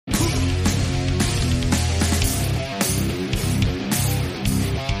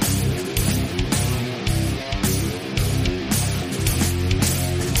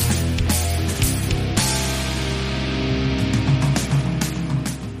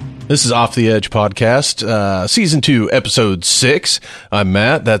This is Off the Edge Podcast, Season 2, Episode 6. I'm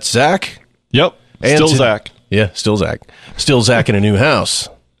Matt. That's Zach. Yep. And still Zach. Yeah, still Zach. Still Zach in a new house.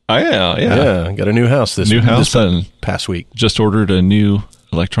 Yeah. Got a new house this past week. Just ordered a new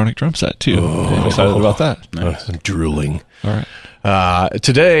electronic drum set, too. I'm excited about that. Nice. Drooling. All right.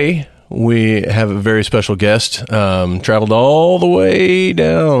 Today, we have a very special guest. Traveled all the way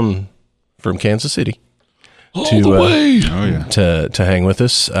down from Kansas City. To hang with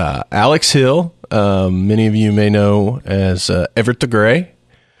us. Alex Hill, many of you may know as Everett the Gray,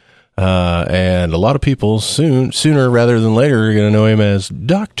 and a lot of people sooner rather than later are going to know him as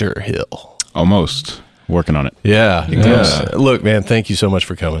Dr. Hill. Almost. Working on it. Yeah. Look, man, thank you so much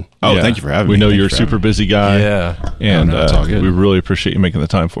for coming. Thank you for having me. We know you're a super busy guy. Yeah. And it's all good. we really appreciate you making the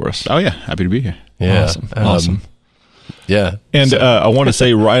time for us. Oh, yeah. Happy to be here. Yeah. Awesome. Yeah. And I want to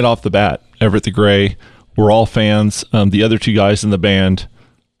say right off the bat, Everett the Gray, we're all fans. The other two guys in the band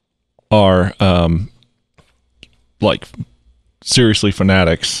are like seriously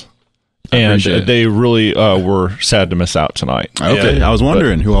fanatics. And they really were sad to miss out tonight. Okay. Yeah. I was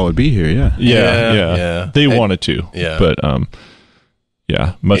wondering who all would be here. Yeah. They wanted to. Yeah. But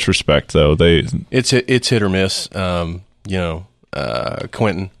much respect though. It's hit or miss. Quentin,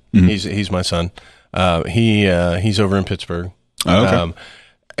 he's my son. He's over in Pittsburgh. Oh, okay.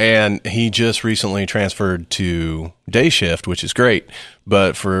 And he just recently transferred to day shift, which is great.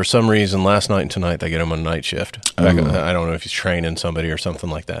 But for some reason, last night and tonight, they get him on night shift. I don't know if he's training somebody or something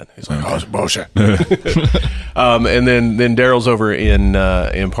like that. He's like, oh, it's bullshit. And then Daryl's over in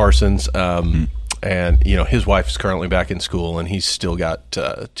Parsons. And, his wife is currently back in school, and he's still got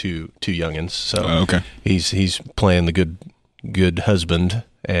two youngins. So he's playing the good husband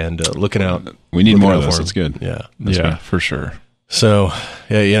and looking out. We need more of this. That's good. Yeah. Yeah, for sure. So,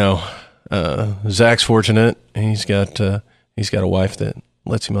 Zach's fortunate. He's got a wife that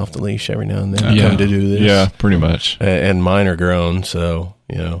lets him off the leash every now and then come to do this. Yeah, pretty much. And mine are grown, so,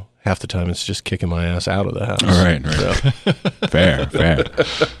 half the time it's just kicking my ass out of the house. All right. So. Fair.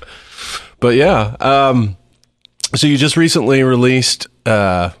 But so you just recently released,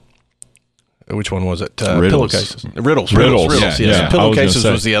 which one was it? Pillowcases. Riddles. Yeah. Pillowcases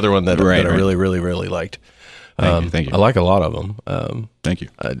was the other one that I really, really, really liked. Thank you. I like a lot of them. Thank you.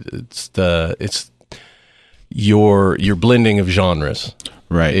 It's your blending of genres,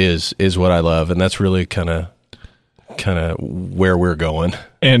 right? Is what I love, and that's really kind of where we're going.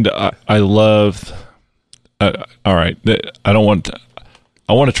 And I love. All right, I want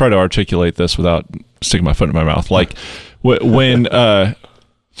to try to articulate this without sticking my foot in my mouth. Like when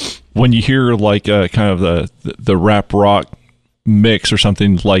you hear like kind of the rap rock mix or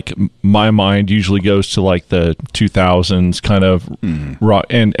something, like my mind usually goes to like the 2000s kind of rock,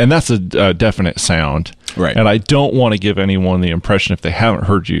 and that's a definite sound, right? And I don't want to give anyone the impression, if they haven't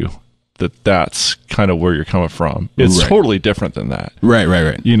heard you, that's kind of where you're coming from. It's totally different than that.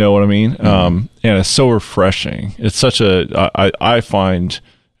 Right. You know what I mean? And it's so refreshing. It's such I find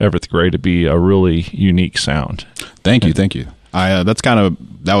Everett the Gray to be a really unique sound. Thank you.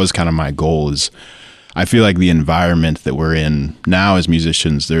 That was kind of my goal. Is I feel like the environment that we're in now as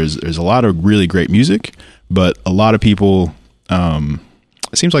musicians, there's a lot of really great music, but a lot of people, it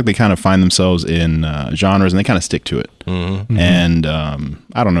seems like they kind of find themselves in genres and they kind of stick to it. Mm-hmm. And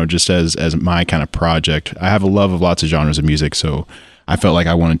I don't know, just as my kind of project, I have a love of lots of genres of music, so I felt like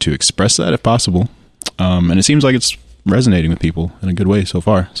I wanted to express that if possible. And it seems like it's resonating with people in a good way so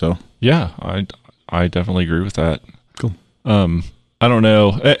far. So yeah, I definitely agree with that. Cool. I don't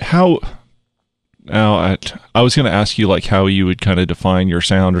know how. Now, I was going to ask you like how you would kind of define your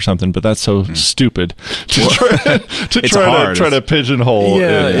sound or something, but that's so stupid to try to pigeonhole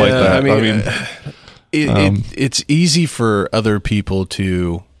it like that. I mean, it's easy for other people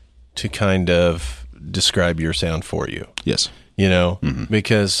to kind of describe your sound for you. Yes.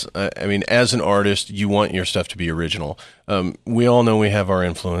 Because as an artist, you want your stuff to be original. We all know we have our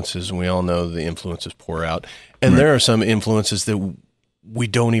influences, and we all know the influences pour out, and there are some influences that we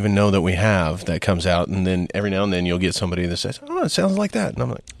don't even know that we have that comes out, and then every now and then you'll get somebody that says, "Oh, it sounds like that," and I'm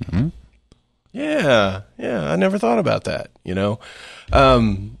like, "Yeah, I never thought about that."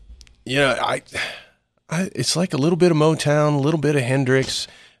 It's like a little bit of Motown, a little bit of Hendrix,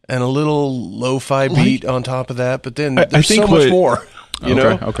 and a little lo-fi beat on top of that. But then there's so much more.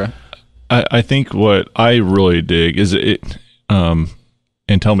 Okay. I think what I really dig is it. And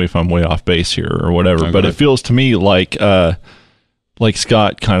tell me if I'm way off base here or whatever, but it feels to me like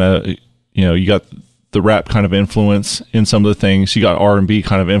Scott kind of, you got the rap kind of influence in some of the things. You got R&B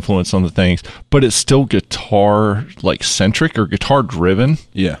kind of influence on the things, but it's still guitar like centric or guitar driven.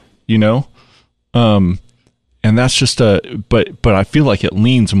 Yeah. and that's just but I feel like it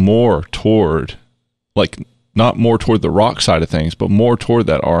leans more toward, like, not more toward the rock side of things, but more toward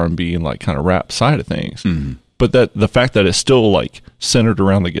that R&B and like kind of rap side of things. Mm-hmm. But that the fact that it's still like centered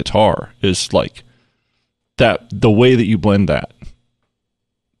around the guitar is like that, the way that you blend that,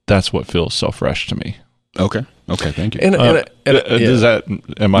 that's what feels so fresh to me. Okay. Thank you. Does that,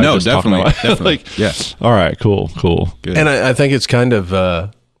 am I No, just talking definitely, about definitely. like, Yes. all right, cool. Good. And I think it's kind of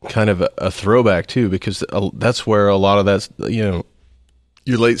a throwback too, because that's where a lot of that's, you know,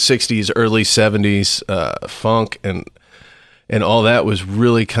 your late 60s, early 70s funk and all that was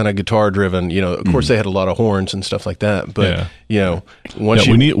really kind of guitar driven. You know, of course they had a lot of horns and stuff like that, but you know, once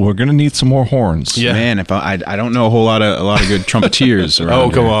we're gonna need some more horns. Yeah. Man, if I don't know a lot of good trumpetteers around. Oh,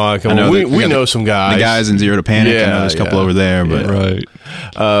 come here. on. I know We know some guys. The guys in Zero to Panic. I know there's a couple over there, but Right.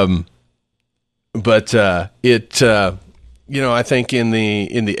 But you know, I think in the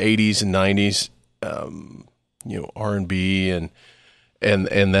 80s and 90s, you know, R&B and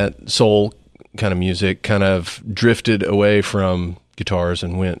that soul kind of music kind of drifted away from guitars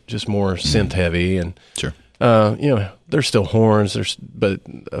and went just more synth heavy. And sure. you know, there's still horns, but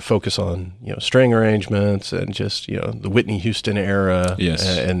a focus on, you know, string arrangements and just, you know, the Whitney Houston era, Yes.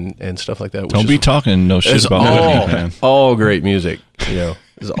 and stuff like that. Don't be talking no shit It's about all, that, man. all great music, you know.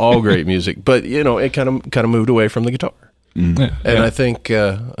 It's all great music, but you know, it kind of moved away from the guitar. Yeah. And I think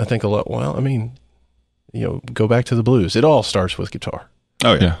a lot. Well, I mean, you know, go back to the blues. It all starts with guitar,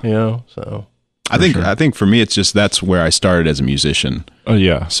 Oh yeah. Yeah. you know. So I think for me it's just that's where I started as a musician. Oh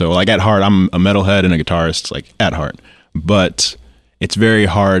yeah. So like at heart I'm a metalhead and a guitarist, like at heart. But it's very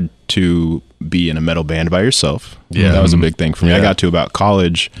hard to be in a metal band by yourself. Yeah. That was a big thing for me. I Yeah. got to about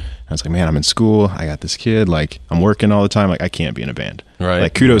college, I was like, man, I'm in school, I got this kid, like I'm working all the time, like I can't be in a band. Right.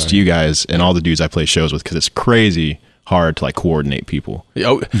 Like kudos to you guys and all the dudes I play shows with, because it's crazy hard to like coordinate people.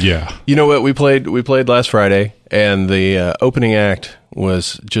 oh, Yeah. you know what? We played last Friday, and the opening act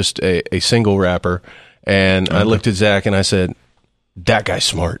was just a single rapper. And I looked at Zach and I said, "That guy's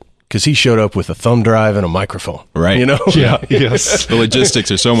smart." Because he showed up with a thumb drive and a microphone. Right. You know? Yeah. Yes. The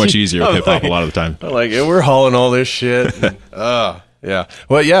logistics are so much easier with hip hop a lot of the time. Like, and we're hauling all this shit. And, yeah.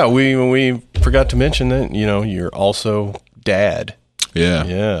 Well, yeah, we forgot to mention that, you know, you're also dad. Yeah.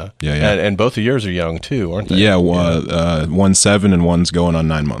 Yeah. Yeah. And both of yours are young too, aren't they? Yeah, one's 7 and one's going on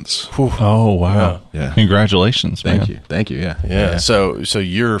 9 months. Oh wow. Yeah. Congratulations, man. Thank you. Yeah. Yeah. So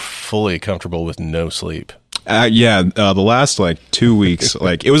you're fully comfortable with no sleep. The last like 2 weeks,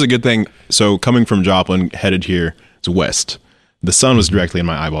 like it was a good thing. So coming from Joplin, headed here to west, the sun was directly in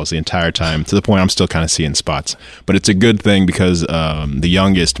my eyeballs the entire time, to the point I'm still kind of seeing spots. But it's a good thing because the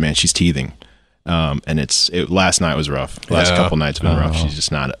youngest, man, she's teething. And last night was rough. Last Yeah. couple nights have been rough. She's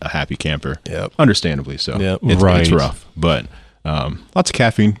just not a happy camper. Yep. Understandably so. Yep. It's rough. But lots of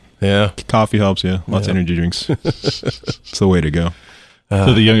caffeine. Yeah. Coffee helps, yeah. Lots of energy drinks. It's the way to go.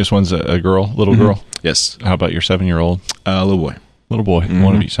 So the youngest one's a girl, little girl. Yes. How about your 7-year-old? Little boy. Little boy.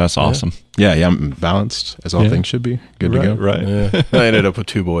 One of each. That's awesome. Yeah, I'm balanced, as all things should be. Good to go. Right. Yeah. I ended up with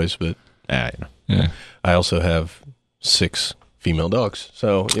 2 boys, but You know. Yeah. I also have 6 female dogs.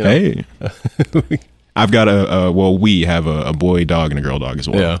 So, you know. Hey. I've got we have a boy dog and a girl dog as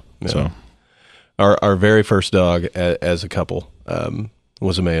well. Yeah. So, Our very first dog as a couple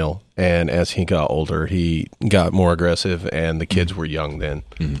was a male, and as he got older, he got more aggressive, and the kids were young then,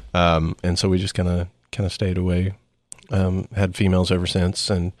 and so we just kind of stayed away. Had females ever since,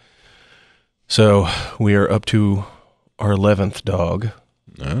 and so we are up to our 11th dog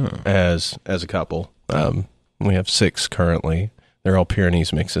as a couple. We have 6 currently. They're all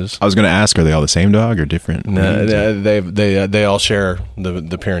Pyrenees mixes. I was going to ask, are they all the same dog or different? No, they all share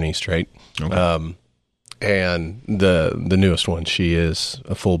the Pyrenees trait. Okay. And the newest one, she is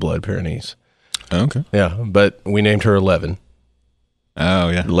a full blood Pyrenees. Okay. Yeah, but we named her 11. Oh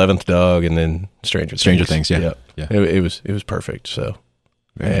yeah. 11th dog, and then Stranger Things. Yeah. It was perfect. So,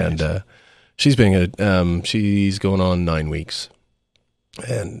 Very and nice. she's she's going on 9 weeks,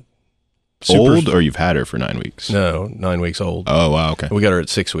 and Old, or you've had her for 9 weeks? No, 9 weeks old. Oh wow. Okay. We got her at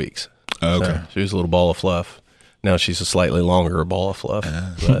 6 weeks. Okay. So she was a little ball of fluff. Now she's a slightly longer ball of fluff.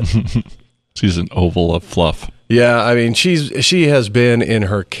 But She's an oval of fluff. yeah, I mean, she has been in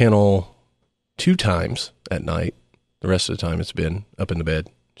her kennel 2 times at night. The rest of the time it's been up in the bed.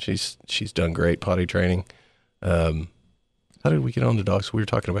 She's done great potty training. How did we get on to dogs? We were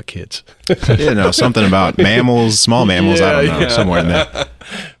talking about kids. Yeah, no, something about mammals, small mammals. I don't know, Yeah. somewhere in there.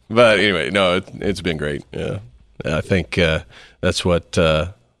 But anyway, no, it's been great. Yeah, I think that's what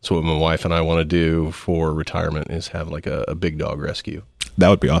my wife and I want to do for retirement, is have like a big dog rescue. That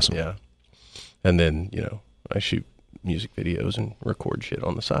would be awesome. Yeah, and then I shoot music videos and record shit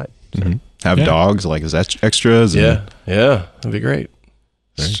on the side. So, Mm-hmm. Have dogs like as extras. yeah, that'd be great.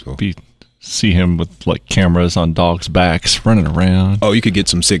 Very cool. See him with like cameras on dogs' backs running around. Oh, you could get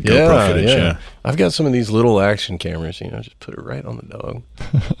some sick GoPro footage. Yeah. I've got some of these little action cameras. Just put it right on the dog.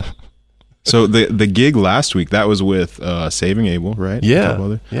 So the gig last week, that was with Saving Abel, right? Yeah. A couple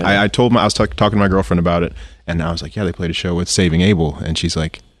other- Yeah. I told I was talking to my girlfriend about it, and I was like, yeah, they played a show with Saving Abel, and she's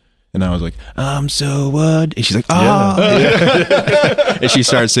like, and I was like, I'm so what? And she's like, oh. And she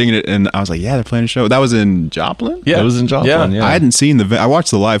started singing it, and I was like, yeah, they're playing a show. That was in Joplin? Yeah. It was in Joplin. Yeah. I hadn't seen I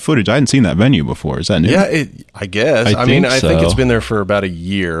watched the live footage. I hadn't seen that venue before. Is that new? Yeah, I guess. I I mean, think I think so. it's been there for about a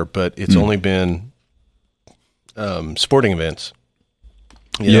year, but it's only been sporting events.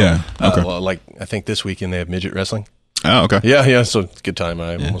 Yeah, okay. Like I think this weekend they have midget wrestling. Oh, okay. Yeah. So it's a good time.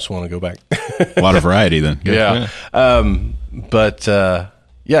 I almost want to go back. A lot of variety then. Good. Yeah. But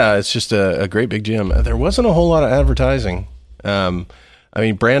yeah, it's just a great big gym. There wasn't a whole lot of advertising. I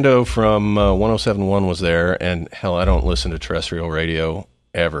mean, Brando from 107.1 was there, and hell, I don't listen to terrestrial radio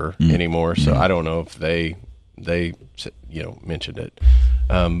ever anymore, so I don't know if they mentioned it.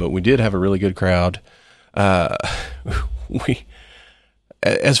 But we did have a really good crowd.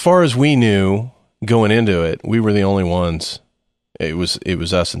 As far as we knew going into it, we were the only ones. It was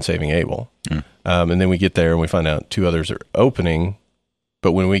us and Saving Abel. And then we get there and we find out two others are opening.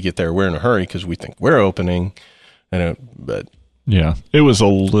 But when we get there, we're in a hurry because we think we're opening. But Yeah, it was a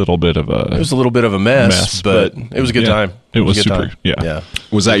little bit of a mess, but it was a good time. It was a good super. time. Yeah.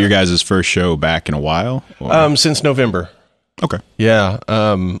 Was that your guys' first show back in a while? Or- Since November. okay. Yeah.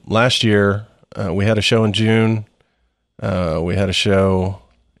 Last year, we had a show in June. We had a show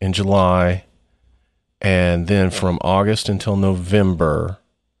in July. And then from August until November,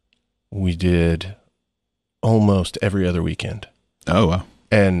 we did almost every other weekend. Oh, wow.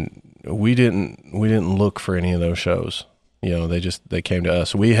 And we didn't look for any of those shows. They came to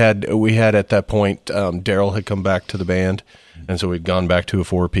us. We had at that point, Daryl had come back to the band, and so we'd gone back to a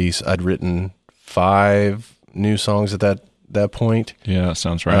 4-piece. I'd written 5 new songs at that point. Yeah, that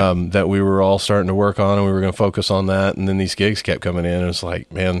sounds right. That we were all starting to work on, and we were going to focus on that. And then these gigs kept coming in, and it's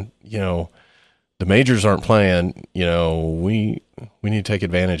like, man, the majors aren't playing. We need to take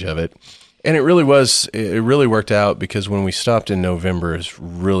advantage of it. And it really worked out because when we stopped in November is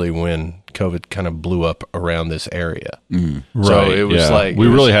really when COVID kind of blew up around this area. Right. So it was like we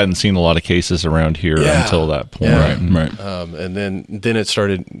really hadn't seen a lot of cases around here until that point. Yeah. Right. And then it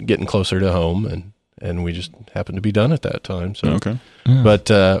started getting closer to home, and we just happened to be done at that time. So Okay. but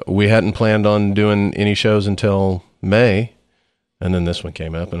we hadn't planned on doing any shows until May. And then this one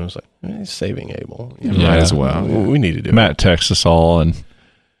came up, and I was like, Saving Abel. Might as well. We need to do Matt texts us all, and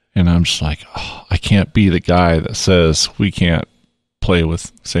I'm just like, oh, I can't be the guy that says we can't play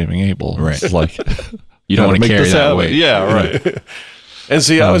with Saving Abel. Right. It's like, You don't want to carry that happen. weight. Yeah, right. And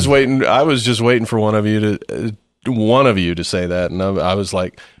see, I was just waiting for one of you to say that, and I was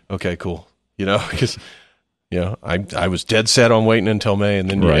like, okay, cool, because I was dead set on waiting until May, and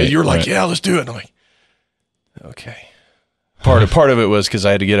then you were like, yeah, let's do it. And I'm like, okay. Part of it was because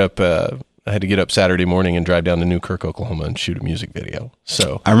I had to get up Saturday morning and drive down to Newkirk, Oklahoma, and shoot a music video.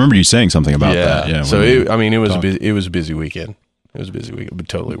 So I remember you saying something about that. Yeah. So it was a busy weekend. It was a busy weekend, but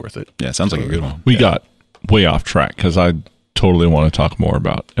totally worth it. Yeah, sounds like a good one. We got way off track because I totally want to talk more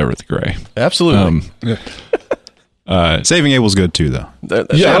about Everett the Gray. Absolutely. Saving Abel's good too, though.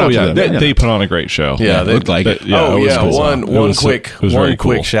 Shout out to them. They put on a great show. Yeah, It looked like it. Yeah, it was cool. One quick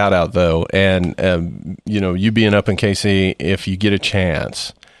cool. shout out though, and you being up in KC, if you get a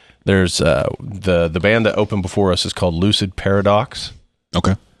chance, there's the band that opened before us is called Lucid Paradox,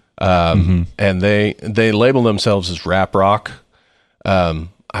 Okay. and they label themselves as rap rock.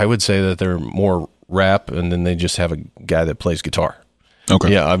 I would say that they're more rap, and then they just have a guy that plays guitar.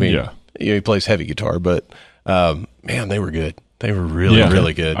 Okay. Yeah, I mean, he plays heavy guitar, but man, they were good. They were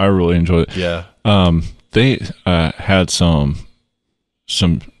really good. I really enjoyed it. Yeah. They had some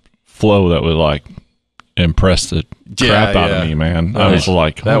flow that would like impress the crap out of me, man. I was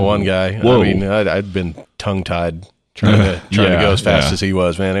like, that one guy. Whoa. I mean, I'd been tongue tied trying to go as fast as he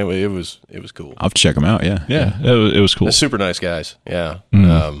was. Man, it was cool. I'll have to check them out. Yeah. Yeah, it was cool. They're super nice guys. Yeah.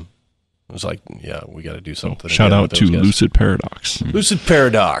 It was like, yeah, we got to do something. Shout again out with to those guys. Lucid Paradox. Lucid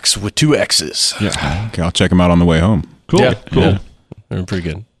Paradox with 2 X's. Yeah, Okay, I'll check them out on the way home. cool. Yeah, cool. yeah. They're pretty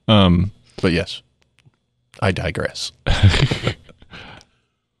good. But yes, I digress.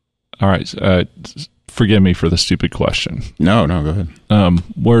 All right. Forgive me for the stupid question. No, go ahead.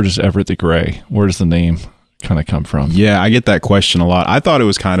 Where does Everett the Gray? Where does the name kind of come from? Yeah, I get that question a lot. I thought it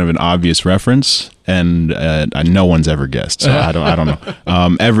was kind of an obvious reference, and no one's ever guessed. So I don't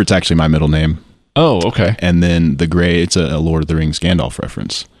know. Everett's actually my middle name. Oh, okay. And then the gray, it's a Lord of the Rings Gandalf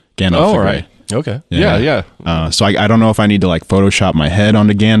reference. Gandalf Oh, the all Grey. right. Okay. Yeah. So I don't know if I need to like Photoshop my head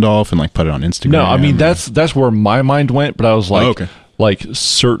onto Gandalf and like put it on Instagram. No, I mean or- that's where my mind went, but I was like, okay. like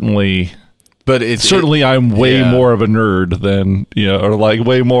certainly But it's I'm way yeah. more of a nerd than or like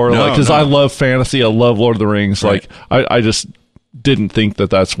way more like because no. I love fantasy, I love Lord of the Rings. Right. Like I just didn't think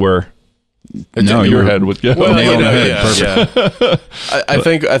that's where No, your you're- head would go. Well, Nail you on know, the head. yeah.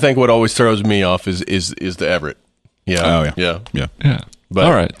 I think what always throws me off is the Everett. Yeah. Oh, yeah. Yeah. Yeah. Yeah. But-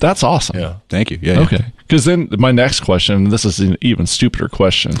 All right, that's awesome. Yeah. Thank you. Yeah. Okay. Because then my next question, and this is an even stupider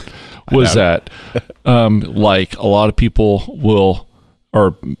question, was that like a lot of people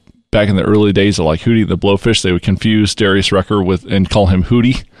or back in the early days of like Hootie and the Blowfish, they would confuse Darius Rucker with and call him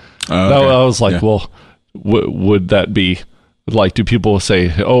Hootie. Oh, okay. I was like, Yeah. well, would that be like? Do people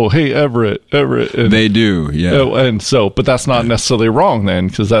say, "Oh, hey, Everett," and, They do. Yeah. and so, but that's not necessarily wrong then,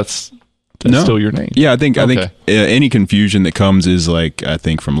 because that's No. still your name. Yeah, I think Okay. any confusion that comes is like I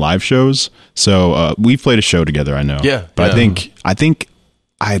think from live shows. So we've played a show together, I know. Yeah, but yeah. I think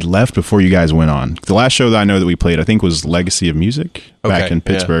I had left before you guys went on. The last show that I know that we played, I think, was Legacy of Music back Okay, in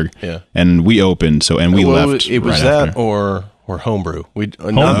Pittsburgh. yeah. And we opened, we Well, left. It was right that after. or Homebrew. We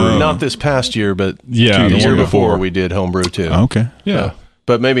Homebrew. not this past year, but Yeah, the the year one before before. we did Homebrew too. Okay. Yeah.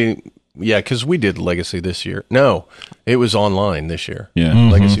 But maybe because we did Legacy this year. No, it was online this year. Yeah.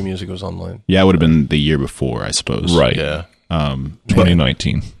 Legacy Music was online. Yeah, it would have been the year before, I suppose. Right. Yeah,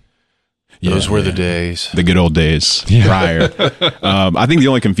 2019. those were the days. The good old days prior. I think the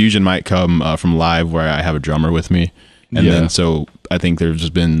only confusion might come from live where I have a drummer with me. And Yeah. then so I think there's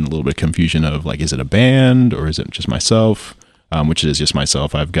just been a little bit of confusion of like, is it a band or is it just myself? Which is just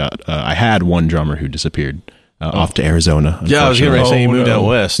myself. I've got, I had one drummer who disappeared off to Arizona. Yeah, I was getting ready to say he Oh, moved no. out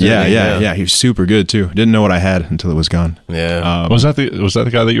west. Yeah, didn't he? yeah. He was super good too. Didn't know what I had until it was gone. Yeah. Was that the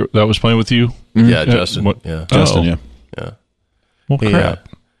guy that was playing with you? Yeah, Justin. what- Yeah. Justin, Oh. yeah. Yeah. Well, crap.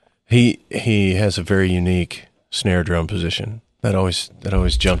 He has a very unique snare drum position that always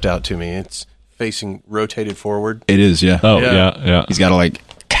jumped out to me. It's facing rotated forward. It is, yeah. Oh, Yeah. yeah. He's got to like,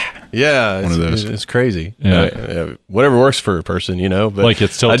 Yeah, One of those. It's crazy. Yeah. Whatever works for a person, But Like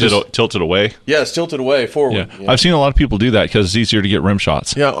it's I tilted just- away. Yeah, it's tilted away forward. Yeah. I've seen a lot of people do that because it's easier to get rim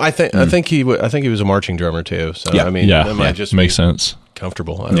shots. Yeah, I think he was a marching drummer too. So Yeah. I mean, Yeah, that might just makes be sense.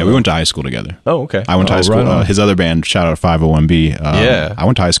 comfortable. I yeah, don't we know. went to high school together. Oh, okay. I went to high school. right on. His other band, shout out 501B. Yeah. I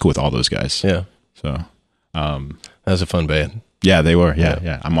went to high school with all those guys. Yeah, So, that's a fun band. yeah, they were.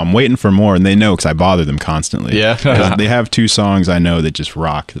 Yeah. I'm waiting for more, and they know because I bother them constantly. Yeah. 'Cause they have 2 songs I know that just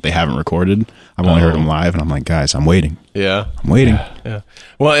rock that they haven't recorded. I've only heard them live, and I'm like, guys, I'm waiting. Yeah, I'm waiting. yeah.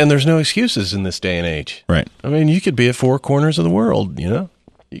 Well, and there's no excuses in this day and age. Right. I mean, you could be at 4 corners of the world.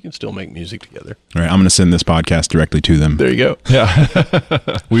 You can still make music together. All right. I'm going to send this podcast directly to them. There you go. Yeah.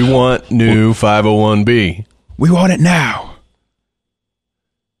 We want new 501B. We want it now.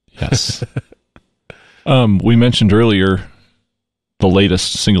 Yes. We mentioned earlier the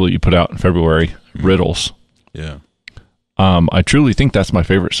latest single you put out in February, Riddles. Yeah. I truly think that's my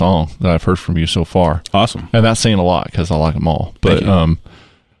favorite song that I've heard from you so far. Awesome. And that's saying a lot because I like them all. But Thank you.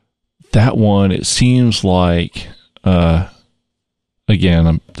 that one, it seems like,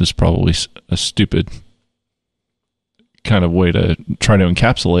 again, this is probably a stupid kind of way to try to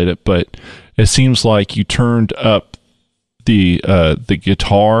encapsulate it, but it seems like you turned up the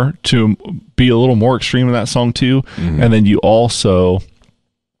guitar to be a little more extreme in that song too, and then you also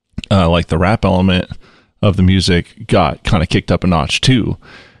like the rap element of the music got kind of kicked up a notch too,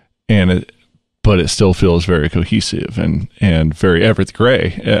 but it still feels very cohesive and very Everett the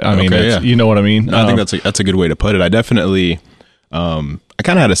Grey. I mean, Okay, it's, yeah. you know what I mean? I think that's a good way to put it. I definitely, I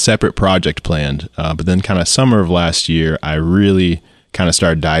kind of had a separate project planned, but then kind of summer of last year, I really kind of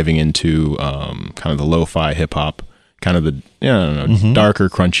started diving into kind of the lo-fi hip hop, kind of the darker,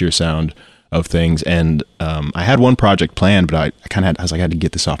 crunchier sound of things. And I had one project planned, but I was like, I had to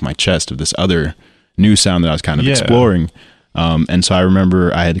get this off my chest of this other new sound that I was kind of exploring. And so I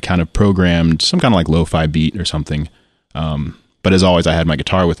remember I had kind of programmed some kind of like lo-fi beat or something. But as always, I had my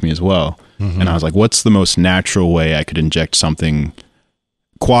guitar with me as well. And I was like, what's the most natural way I could inject something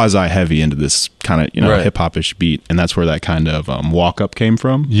quasi heavy into this kind of, Right. hip hop-ish beat? And that's where that kind of walk up came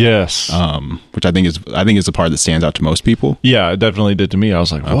from. Yes. Which I think is the part that stands out to most people. Yeah, it definitely did to me. I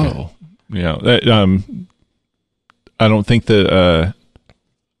was like, whoa. I don't think that,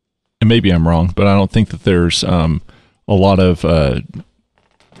 and maybe I'm wrong, but I don't think that there's a lot of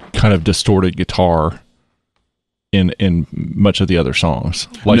kind of distorted guitar in much of the other songs.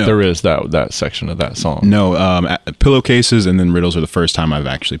 Like No. there is that section of that song. No, Pillowcases and then Riddles are the first time I've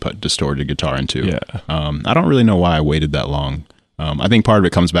actually put distorted guitar into. Yeah. I don't really know why I waited that long. I think part of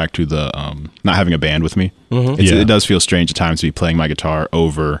it comes back to the not having a band with me. Yeah. It does feel strange at times to be playing my guitar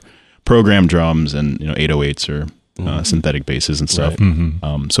over programmed drums and 808s or synthetic basses and stuff.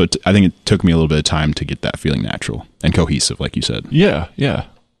 Right. So I think it took me a little bit of time to get that feeling natural and cohesive, like you said. Yeah.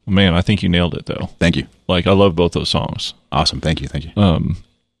 Man, I think you nailed it though. Thank you. Like, I love both those songs. Awesome. Thank you.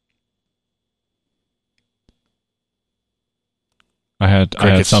 I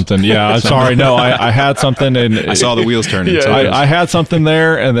had something. Yeah, I'm sorry. No, I had something, and I saw the wheels turning. Yeah. So I had something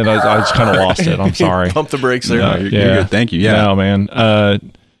there, and then I just kind of lost it. I'm sorry. Pump the brakes there. No, you're good. Thank you. Yeah. No, man.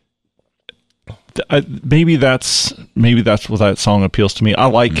 Maybe that's what that song appeals to me.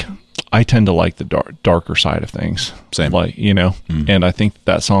 I tend to like the darker side of things. Same. Like, and I think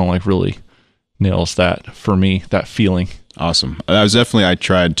that song like really nails that for me, that feeling. Awesome. I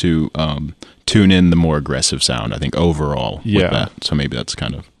tried to tune in the more aggressive sound, I think, overall with that. So maybe that's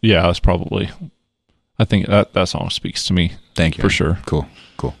kind of... Yeah, that's probably... I think that song speaks to me. Thank you. For sure. Cool.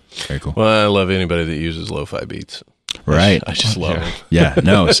 Very cool. Well, I love anybody that uses lo-fi beats. Right. I just love it. Yeah,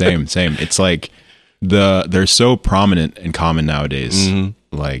 no, same. It's like they're so prominent and common nowadays.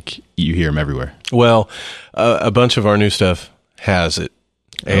 Like you hear them everywhere. Well, a bunch of our new stuff has it.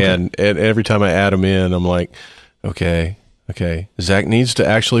 And every time I add them in, I'm like, okay, Zach needs to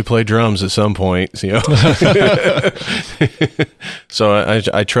actually play drums at some point, So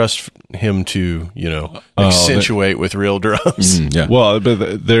I trust him to, accentuate with real drums. Yeah. Well,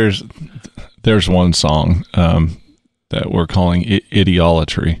 but there's one song that we're calling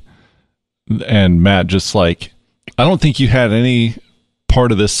Ideolatry. And Matt, just like, I don't think you had any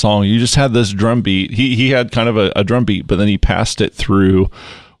part of this song. You just had this drum beat. He had kind of a drum beat, but then he passed it through.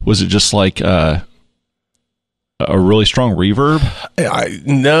 Was it just like a really strong reverb?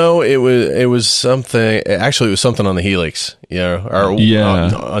 No, it was something. Actually, it was something on the Helix,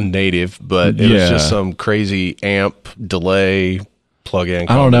 on native, but it was just some crazy amp delay plug-in.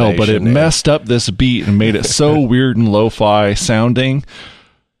 I don't know, but it messed up this beat and made it so weird and lo-fi sounding.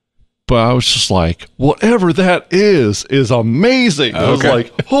 But I was just like, whatever that is amazing. I was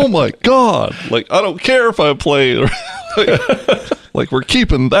like, oh my God. Like, I don't care if I play it. Like, we're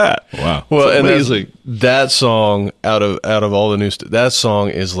keeping that. Wow. Well, it's and amazing. That song, out of all the new stuff, that song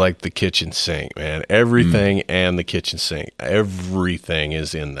is like the kitchen sink, man. Everything and the kitchen sink. Everything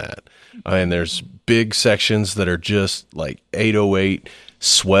is in that. And there's big sections that are just like 808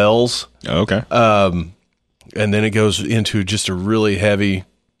 swells. Okay. And then it goes into just a really heavy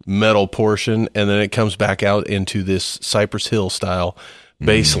metal portion, and then it comes back out into this Cypress Hill style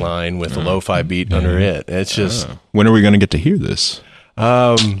bass line with a lo-fi beat under it. It's just when are we going to get to hear this?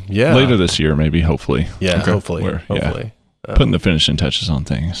 Later this year, maybe, hopefully. Yeah, Okay. hopefully. Putting the finishing touches on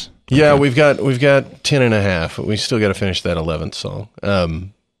things. Yeah, we've got 10 and a half. We still got to finish that 11th song.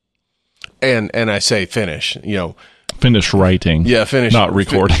 And I say finish, Finish writing. Yeah, finish. Not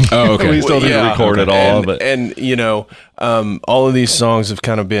recording. Oh, okay. We still need to record it all. But all of these songs have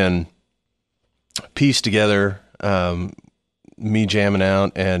kind of been pieced together, me jamming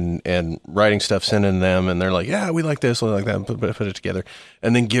out and writing stuff, sending them, and they're like, yeah, we like this, we like that, put it together,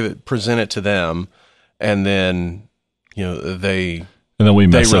 and then present it to them, and then, and then we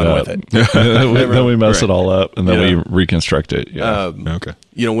mess it run up. with it. then we mess Right. it all up, and then we reconstruct it. Yeah. Okay.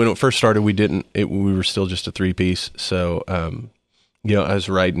 When it first started, we were still just a 3-piece. So, I was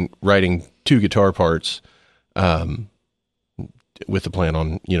writing 2 guitar parts, with the plan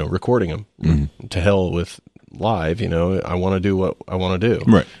on, recording them. To hell with live, I want to do what I want to do.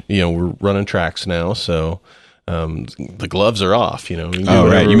 Right. We're running tracks now. So, the gloves are off, we can do Oh, whatever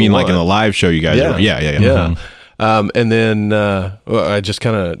right. You we mean like in want. the live show you guys Yeah. are? Yeah. Yeah. And then I just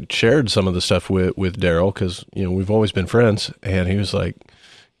kind of shared some of the stuff with Daryl because, we've always been friends. And he was like,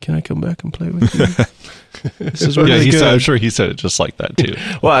 can I come back and play with you? This is really he good. said, I'm sure he said it just like that too.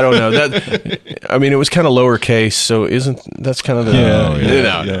 Well, I don't know. It was kind of lowercase. So that's kind of the... No.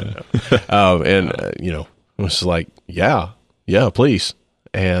 And, it was like, yeah, please.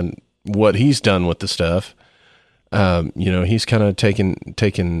 And what he's done with the stuff, he's kind of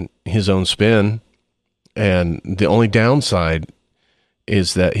taken his own spin. And the only downside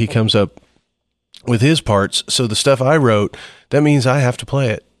is that he comes up with his parts. So the stuff I wrote, that means I have to play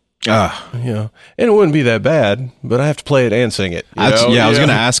it. And it wouldn't be that bad, but I have to play it and sing it. I was going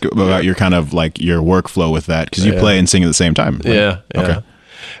to ask about your kind of like your workflow with that because you play and sing at the same time. Like, Yeah. Okay.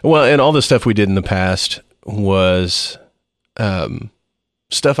 Well, and all the stuff we did in the past was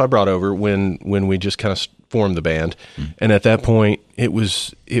stuff I brought over when we just kind of formed the band. And at that point, it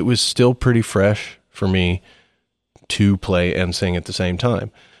was still pretty fresh for me to play and sing at the same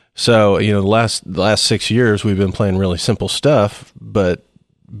time. So, the last 6 years we've been playing really simple stuff, but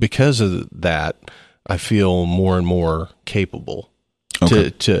because of that, I feel more and more capable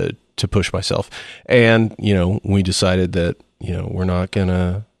to push myself. And, we decided that, we're not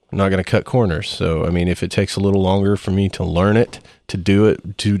gonna cut corners. So, I mean, if it takes a little longer for me to learn it, to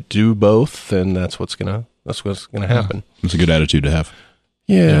do both, then that's what's gonna happen. It's a good attitude to have.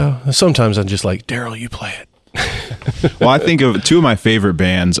 Yeah. Sometimes I'm just like, Daryl, you play it. Well, I think of two of my favorite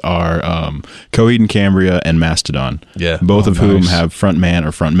bands are Coheed and Cambria and Mastodon. Yeah. Both of whom have frontman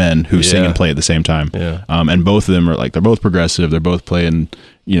or frontmen who sing and play at the same time. Yeah. And both of them are they're both progressive. They're both playing,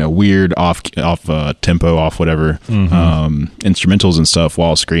 weird off tempo, off whatever instrumentals and stuff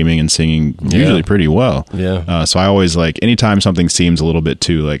while screaming and singing usually pretty well. Yeah. So I always anytime something seems a little bit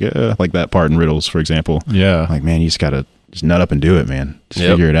too like that part in Riddles, for example. Yeah. Like, man, you just gotta just nut up and do it, man. Just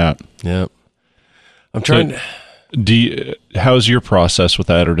figure it out. Yep. I'm trying. How's your process with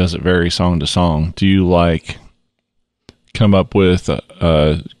that, or does it vary song to song? Do you come up with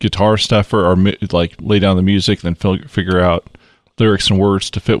guitar stuff, or lay down the music, then figure out lyrics and words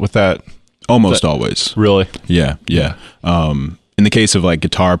to fit with that? Almost always. Really? Yeah. In the case of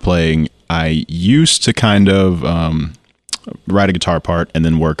guitar playing, I used to kind of write a guitar part and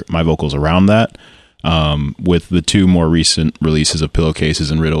then work my vocals around that. With the two more recent releases of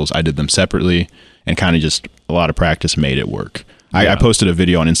Pillowcases and Riddles, I did them separately, and kind of just a lot of practice made it work. I posted a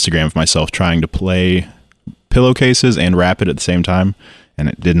video on Instagram of myself trying to play Pillowcases and rap it at the same time, and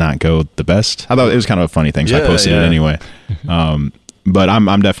it did not go the best. I thought it was kind of a funny thing, so I posted it anyway. But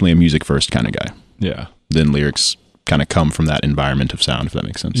I'm definitely a music first kind of guy. Yeah. Then lyrics kind of come from that environment of sound, if that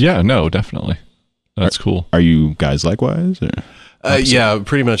makes sense. Yeah, no, definitely. That's cool. Are you guys likewise? Or yeah,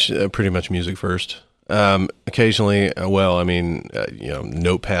 pretty much music first. Occasionally,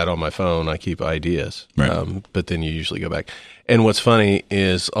 notepad on my phone, I keep ideas, right. But then you usually go back. And what's funny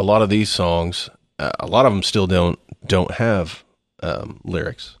is a lot of these songs, a lot of them still don't have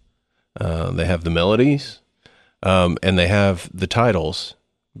lyrics. They have the melodies, and they have the titles,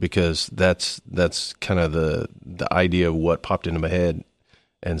 because that's kind of the idea of what popped into my head.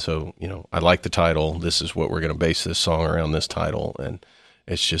 And so, I like the title. This is what we're going to base this song around, this title. And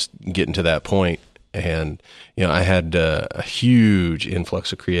it's just getting to that point. And, I had a huge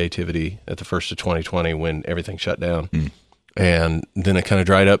influx of creativity at the first of 2020 when everything shut down. And then it kind of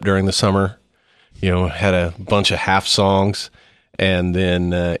dried up during the summer, had a bunch of half songs. And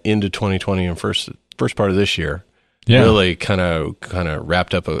then into 2020 and first part of this year, really kind of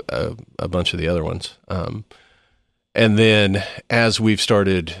wrapped up a bunch of the other ones. And then as we've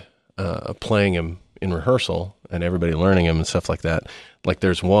started playing them in rehearsal and everybody learning them and stuff like that,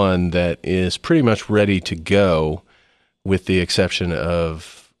 there's one that is pretty much ready to go, with the exception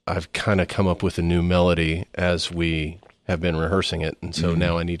of I've kind of come up with a new melody as we have been rehearsing it. And so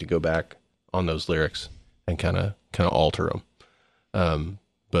now I need to go back on those lyrics and kind of alter them.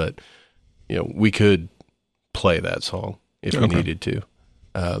 But, we could play that song if we needed to.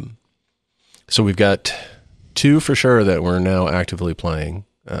 So we've got 2 for sure that we're now actively playing.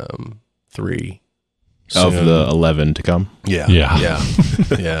 3 of the 11 to come. Yeah.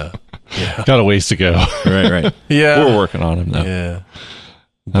 Got a ways to go. Right. Yeah, we're working on them now. Yeah.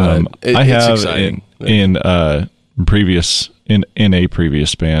 I have it's exciting. in a previous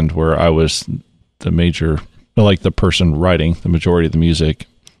band where I was the major, the person writing the majority of the music.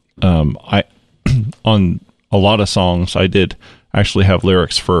 I on a lot of songs I did actually have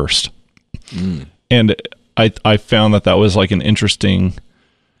lyrics first, and I found that was an interesting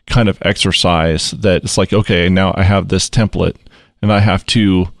kind of exercise, that it's okay, now I have this template and I have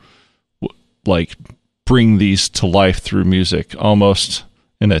to bring these to life through music, almost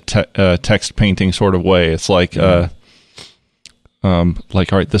in a text painting sort of way. It's all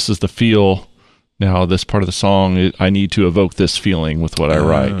right, this is the feel. Now this part of the song, I need to evoke this feeling with what I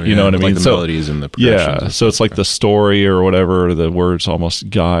write. You know what I mean? The melodies and the progressions. Yeah, so it's the story or whatever, the words almost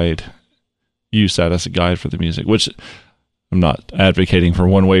use that as a guide for the music, which I'm not advocating for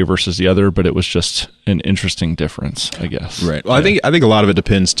one way versus the other, but it was just an interesting difference, I guess. Right. Well, I think a lot of it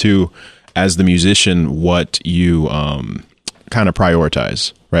depends too, as the musician, what you kind of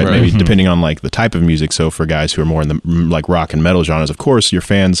prioritize, right? Maybe depending on the type of music. So for guys who are more in the rock and metal genres, of course, your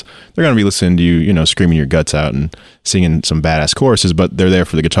fans, they're going to be listening to you, screaming your guts out and singing some badass choruses, but they're there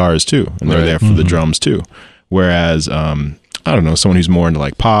for the guitars too, and they're there for the drums too. Whereas, I don't know, someone who's more into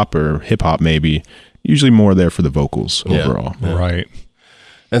pop or hip hop, maybe, usually more there for the vocals overall. Yeah. Right.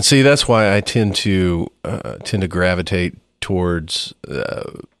 And see, that's why I tend to gravitate towards,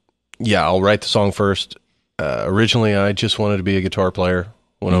 I'll write the song first. Originally, I just wanted to be a guitar player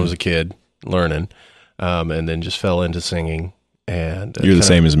when I was a kid, learning, and then just fell into singing. And you're the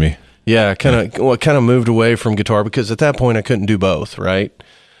same as me. Yeah, kind of moved away from guitar because at that point I couldn't do both, right?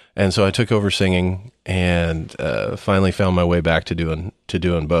 And so I took over singing and finally found my way back to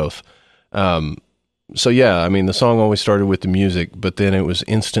doing both. So yeah, I mean, the song always started with the music, but then it was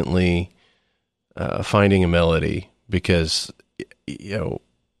instantly finding a melody because, you know,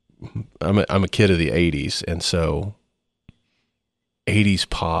 I'm a kid of the 80s, and so 80s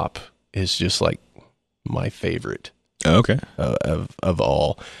pop is just like my favorite Okay. of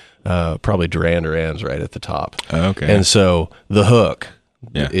all. Probably Duran Duran's right at the top. Okay. And so the hook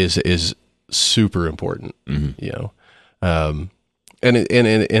Yeah. is super important, you know. And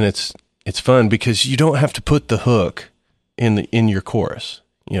it's fun because you don't have to put the hook in your chorus,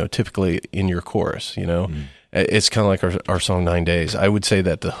 you know, typically in your chorus, you know. It's kind of like our song 9 Days. I would say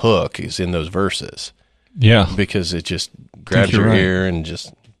that the hook is in those verses Yeah. because it just grabs your you're right. ear and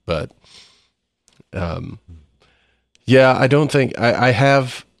just, but, yeah, I don't think, I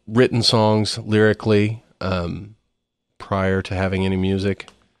have written songs lyrically prior to having any music,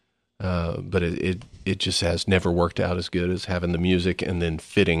 but it just has never worked out as good as having the music and then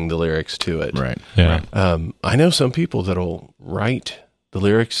fitting the lyrics to it. Right. Yeah. I know some people that'll write the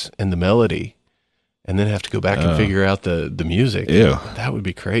lyrics and the melody and then have to go back and figure out the music. Ew. That would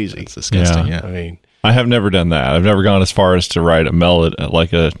be crazy. It's disgusting. Yeah. Yeah. I mean, I have never done that. I've never gone as far as to write a melody,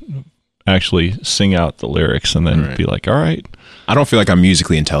 actually sing out the lyrics and then Right. be like, all right. I don't feel like I'm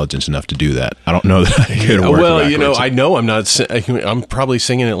musically intelligent enough to do that. I don't know that I could work well, you know, backwards. I know I'm not. I'm probably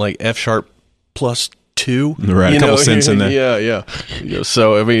singing it like F sharp +2. Right, a you couple know? cents in there. Yeah. You know,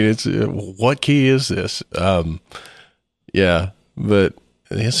 so I mean, it's what key is this? Yeah, but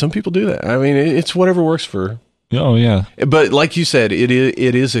yeah, some people do that. I mean, it's whatever works for. Oh, yeah. But like you said, it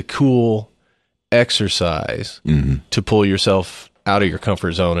is a cool exercise to pull yourself out of your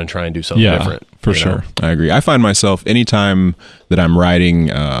comfort zone and try and do something Yeah, different. for you know? sure. I agree. I find myself anytime that I'm writing,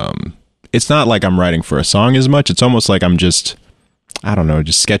 it's not like I'm writing for a song as much. It's almost like I'm just, I don't know,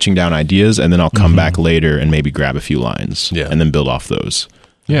 just sketching down ideas, and then I'll come back later and maybe grab a few lines, Yeah. and then build off those.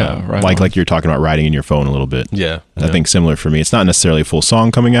 Yeah. Right. Like you're talking about writing in your phone a little bit. Yeah. I think similar for me. It's not necessarily a full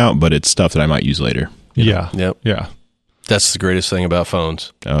song coming out, but it's stuff that I might use later. Yeah. Yep. Yeah. That's the greatest thing about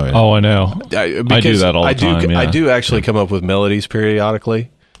phones. Oh, yeah. Oh, I know. I do that all the time. Yeah. I do actually come up with melodies periodically,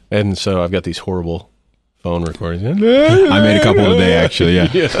 and so I've got these horrible phone recordings. I made a couple today, actually. Yeah,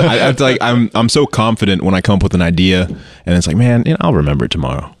 I feel like I'm so confident when I come up with an idea, and it's like, man, you know, I'll remember it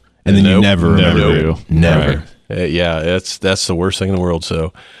tomorrow, and then you Nope. never Never remember. do. Never. Right. Yeah, that's the worst thing in the world.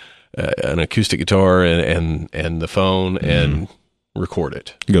 So, an acoustic guitar and the phone and record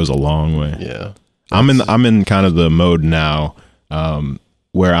it. It goes a long way. Yeah, I'm in kind of the mode now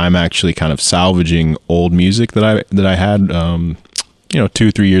where I'm actually kind of salvaging old music that I had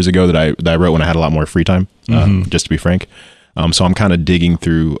 2-3 years ago that I wrote when I had a lot more free time. Just to be frank, so I'm kind of digging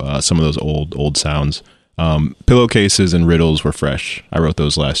through some of those old sounds. Pillowcases and Riddles were fresh. I wrote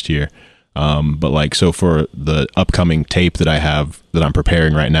those last year. But like, so for the upcoming tape that I have that I'm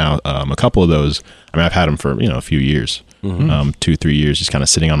preparing right now, a couple of those, I mean, I've had them for, a few years, 2-3 years, just kind of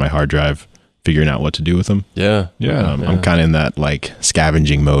sitting on my hard drive, figuring out what to do with them. yeah. I'm kind of in that like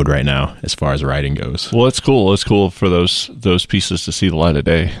scavenging mode right now, as far as writing goes. Well, it's cool. It's cool for those pieces to see the light of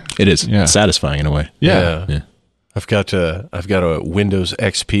day. It is Yeah. satisfying in a way. Yeah. Yeah. I've got a Windows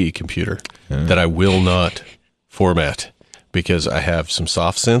XP computer that I will not format because I have some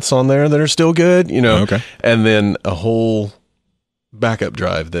soft synths on there that are still good, Okay. and then a whole backup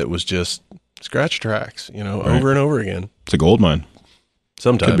drive that was just scratch tracks, over and over again. It's a gold mine.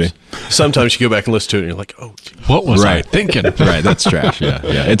 Sometimes, Could sometimes you go back and listen to it and you're like, oh, gee. What was I Right. thinking? Right, that's trash. Yeah.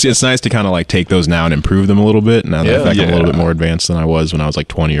 It's nice to kind of like take those now and improve them a little bit. Now that I think I'm a little bit more advanced than I was when I was like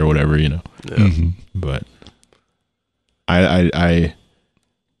 20 or whatever, But I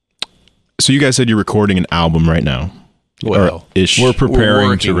so you guys said you're recording an album right now. Well, Or ish. We're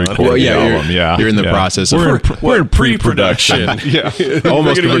preparing to working on it. record Well, the yeah, album. Yeah, you're in the yeah. process. We're in pre-production. yeah. Almost We're gonna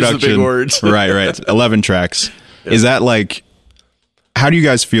use the production. big words. Right. 11 tracks. Is that like? How do you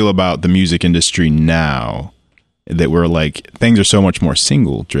guys feel about the music industry now? That we're like things are so much more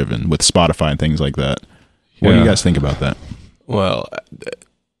single driven with Spotify and things like that. What do you Yeah. guys think about that? Well,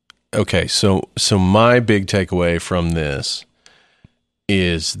 okay. So my big takeaway from this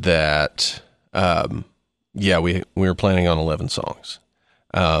is that, we were planning on 11 songs.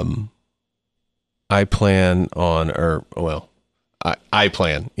 I plan on, I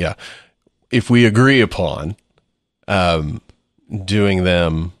plan, yeah. If we agree upon doing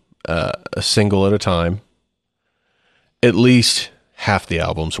them a single at a time, at least half the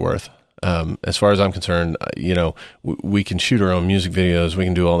album's worth. As far as I'm concerned, we can shoot our own music videos. We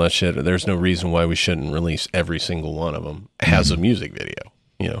can do all that shit. There's no reason why we shouldn't release every single one of them as a music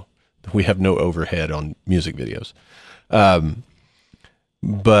video. We have no overhead on music videos.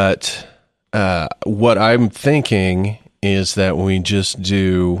 But what I'm thinking is that we just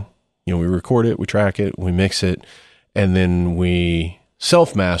do, we record it, we track it, we mix it, and then we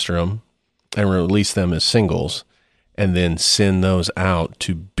self-master them and release them as singles, and then send those out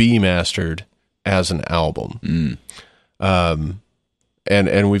to be mastered as an album. And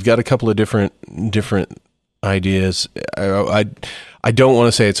we've got a couple of different ideas. I don't want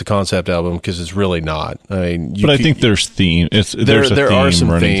to say it's a concept album because it's really not. I mean, I think there's theme. There's a there theme are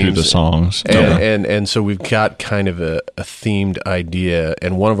some running themes, through the songs, and so we've got kind of a themed idea.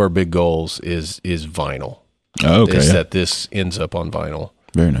 And one of our big goals is vinyl. Oh, okay. Is that this ends up on vinyl?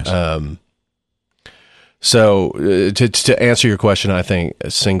 Very nice. So to answer your question, I think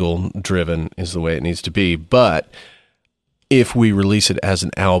single driven is the way it needs to be. But if we release it as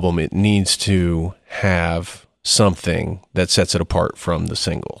an album, it needs to have something that sets it apart from the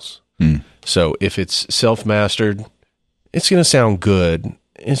singles. So if it's self-mastered, it's going to sound good,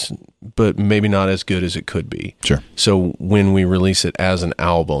 but maybe not as good as it could be. Sure. So when we release it as an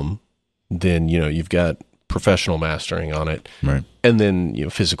album, then, you've got professional mastering on it. Right. And then,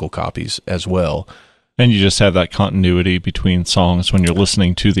 physical copies as well. and you just have that continuity between songs when you're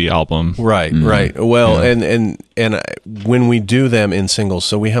listening to the album. Right, right. Well, and when we do them in singles,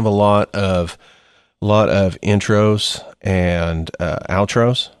 so we have a lot of intros and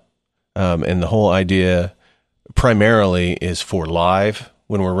outros, and the whole idea primarily is for live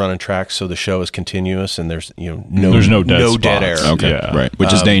when we're running tracks, so the show is continuous and there's no dead air. Okay, Yeah. right,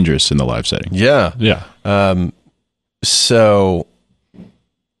 which is dangerous in the live setting. Yeah, Yeah. So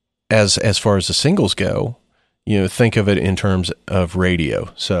as far as the singles go, think of it in terms of radio.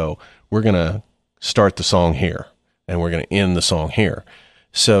 So we're going to start the song here and we're going to end the song here,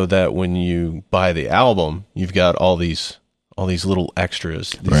 so that when you buy the album, you've got all these little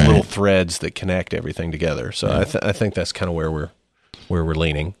extras, these little threads that connect everything together. So I think that's kind of where we're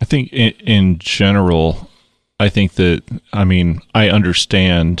leaning. I think in general, I think that, I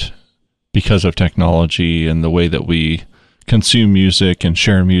understand, because of technology and the way that we consume music and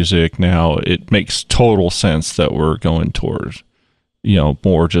share music now, it makes total sense that we're going towards,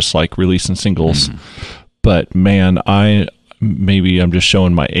 more just like releasing singles. But man, maybe I'm just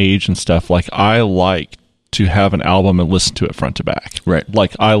showing my age and stuff. Like, I like to have an album and listen to it front to back. Right.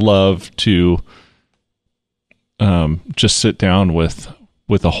 Like, I love to just sit down with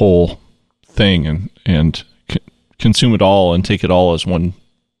a whole thing and consume it all and take it all as one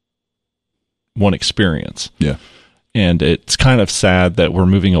experience. Yeah. And it's kind of sad that we're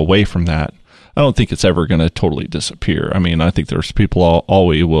moving away from that. I don't think it's ever going to totally disappear. I think there's people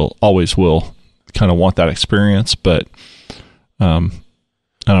always will kind of want that experience, but I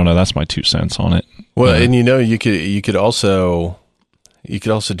don't know. That's my 2 cents on it. Well, and you could also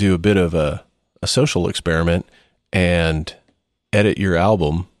do a bit of a social experiment and edit your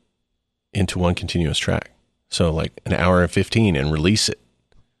album into one continuous track. So like an hour and 15 and release it.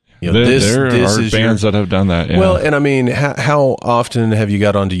 There are bands that have done that. Yeah. Well, and how often have you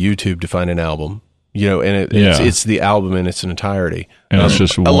got onto YouTube to find an album? It's the album in its entirety. And it's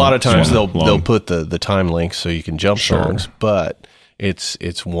just a lot of times long. they'll put the time links so you can jump songs, but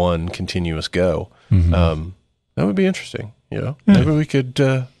it's one continuous go. That would be interesting. Maybe we could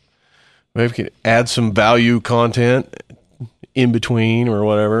add some value content in between or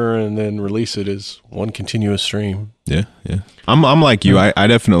whatever, and then release it as one continuous stream. Yeah. I'm like you. I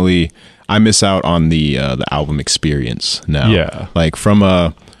definitely miss out on the album experience now. Yeah. Like from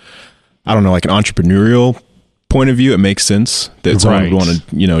like an entrepreneurial point of view, it makes sense that someone would want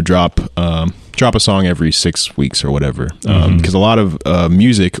to drop a song every 6 weeks or whatever. Because a lot of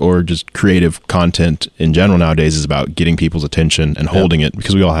music or just creative content in general nowadays is about getting people's attention and holding it,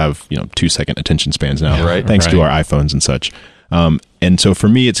 because we all have 2-second attention spans now, thanks to our iPhones and such. And so for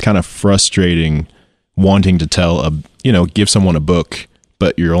me, it's kind of frustrating wanting to give someone a book,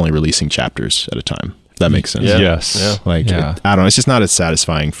 but you're only releasing chapters at a time. If that makes sense. Yeah. Yes. Yeah. I don't know. It's just not as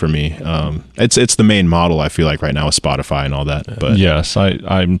satisfying for me. It's the main model I feel like right now with Spotify and all that. But yes,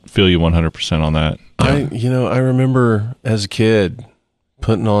 I feel you 100% on that. I remember as a kid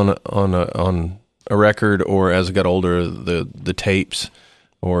putting on a record, or as I got older, the tapes,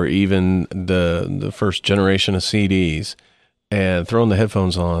 or even the first generation of CDs, and throwing the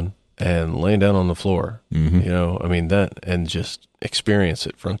headphones on and laying down on the floor, that, and just experience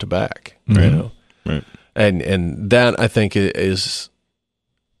it front to back, Right. And that I think that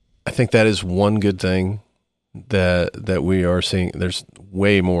is one good thing that we are seeing. There's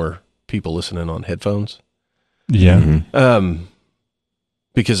way more people listening on headphones. Yeah.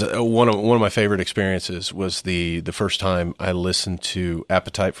 Because one of my favorite experiences was the first time I listened to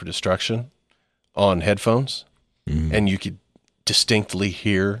Appetite for Destruction on headphones, and you could distinctly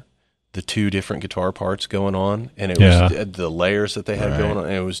hear the two different guitar parts going on, and it Yeah. was the layers that they had going on,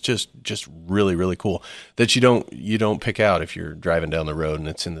 and it was just really, really cool that you don't pick out if you're driving down the road and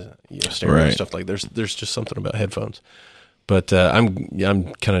it's in the stereo and Right. stuff like. There's just something about headphones. But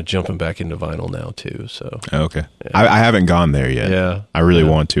I'm kind of jumping back into vinyl now too. So Okay. I haven't gone there yet. Yeah. I really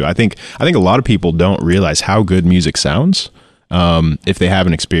want to. I think a lot of people don't realize how good music sounds if they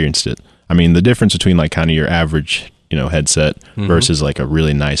haven't experienced it. I mean, the difference between like kind of your average, headset versus like a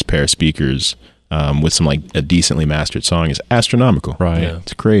really nice pair of speakers with some like a decently mastered song is astronomical. Right. Yeah.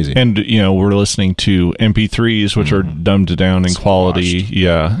 It's crazy. And we're listening to MP3s, which are dumbed down in quality.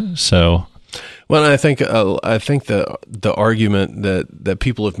 Yeah. So well, and I think the argument that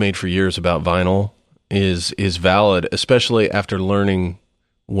people have made for years about vinyl is valid, especially after learning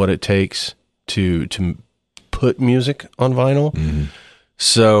what it takes to put music on vinyl. Mm-hmm.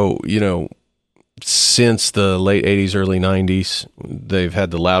 So, since the late 80s, early 90s, they've had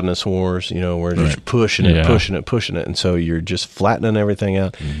the loudness wars, where they're just pushing it, Yeah. pushing it. And so you're just flattening everything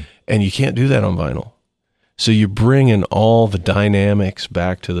out. And you can't do that on vinyl. So you're bringing all the dynamics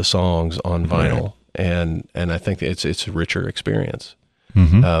back to the songs on vinyl. And I think it's a richer experience.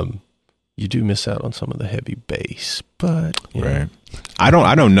 You do miss out on some of the heavy bass, but right. I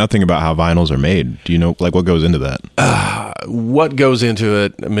know nothing about how vinyls are made. Do you know like what goes into that? What goes into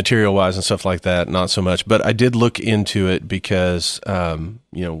it material wise and stuff like that, not so much, but I did look into it because,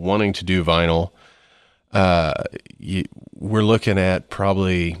 wanting to do vinyl, we're looking at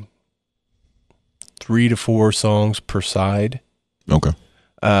probably 3 to 4 songs per side. Okay.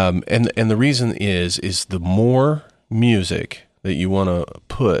 And the reason is the more music that you want to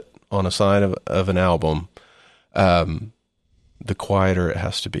put on a side of an album, the quieter it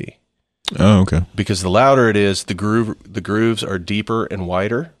has to be. Oh, okay. Because the louder it is, the grooves are deeper and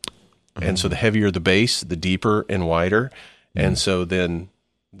wider, and so the heavier the bass, the deeper and wider, and so then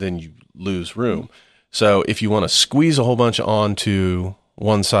you lose room. So if you want to squeeze a whole bunch onto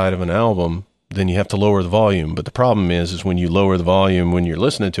one side of an album, then you have to lower the volume. But the problem is when you lower the volume when you're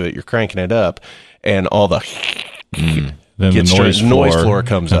listening to it, you're cranking it up, and all the then gets the noise floor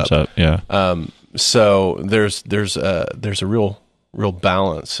comes up. Yeah. So there's a real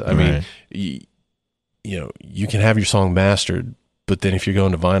balance. I mean, you can have your song mastered, but then if you're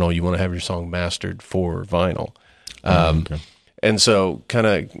going to vinyl, you want to have your song mastered for vinyl. Okay. And so kind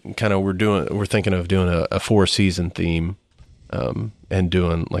of we're thinking of doing a 4-season theme, and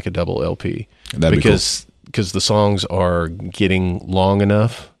doing like a double LP. That'd be because the songs are getting long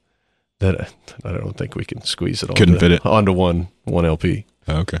enough that I don't think we can squeeze it fit it onto one LP.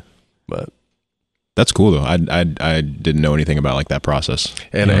 Okay. But that's cool though. I didn't know anything about like that process.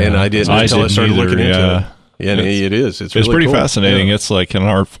 And I didn't until I started looking into it. Yeah, and it is. It's really pretty cool. fascinating. Yeah. It's like an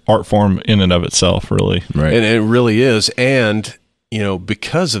art form in and of itself, really. Right. And it really is. And,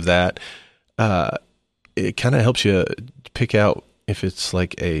 because of that, it kind of helps you pick out if it's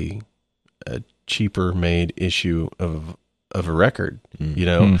like a cheaper made issue of a record,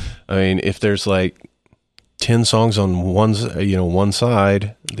 I mean, if there's like 10 songs on one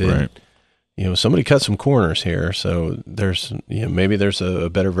side, then, somebody cut some corners here. So there's, maybe there's a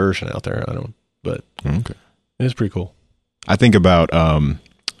better version out there. But Okay. it's pretty cool. I think about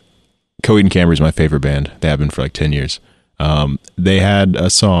Coheed and Cambria is my favorite band. They have been for like 10 years. They had a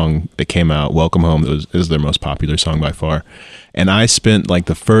song that came out, Welcome Home, that was their most popular song by far. And I spent like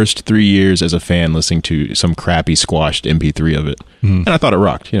the first 3 years as a fan listening to some crappy squashed MP3 of it. And I thought it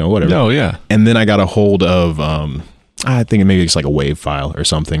rocked, whatever. No, yeah. And then I got a hold of, I think maybe it's like a WAV file or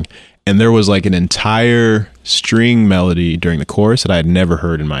something. And there was like an entire string melody during the chorus that I had never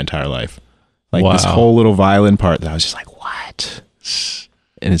heard in my entire life. Like this whole little violin part that I was just like, what?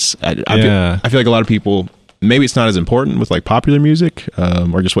 And it's, I feel like a lot of people, maybe it's not as important with like popular music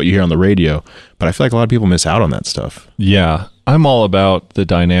or just what you hear on the radio, but I feel like a lot of people miss out on that stuff. Yeah. I'm all about the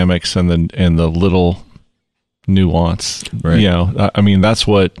dynamics and the little nuance. Right. I mean, that's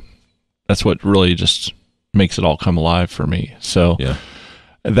what really just makes it all come alive for me. So Yeah.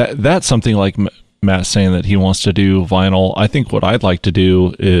 that's something like Matt saying that he wants to do vinyl. I think what I'd like to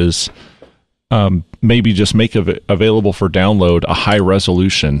do is maybe just make available for download a high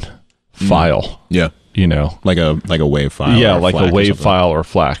resolution file. Yeah. Like a WAV file. Yeah, or like a FLAC or WAV something. file or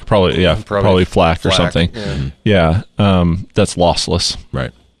FLAC. Probably FLAC or something. Yeah. Yeah. That's lossless.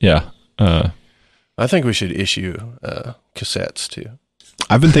 Right. Yeah. I think we should issue cassettes too.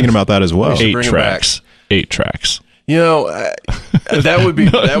 I've been thinking about that as well. Should bring 'em back. 8 tracks. That would be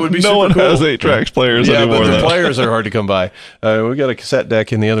No super one cool. has 8 tracks players Yeah, anymore. but the though. players are hard to come by. We got a cassette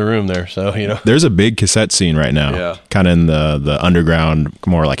deck in the other room there, so There's a big cassette scene right now. Yeah. Kind of in the underground,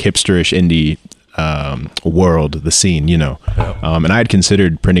 more like hipsterish indie world, the scene, you know. And I had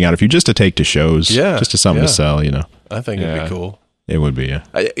considered printing out a few just to take to shows, just to something to sell, you know. I think it'd be cool. It would be, yeah.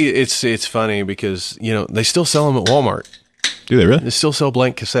 It's funny because, you know, they still sell them at Walmart. Do they really? They still sell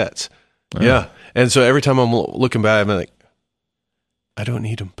blank cassettes. Oh. Yeah. And so every time I'm looking back, I'm like, I don't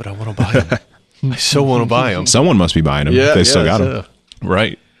need them, but I want to buy them. I so want to buy them. Someone must be buying them. Yeah, they still got them.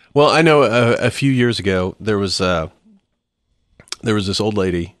 Right. Well, I know a few years ago, there was this old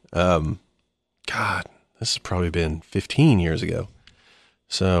lady. God, this has probably been 15 years ago.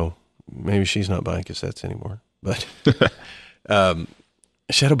 So maybe she's not buying cassettes anymore. But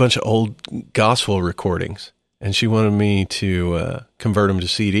she had a bunch of old gospel recordings, and she wanted me to convert them to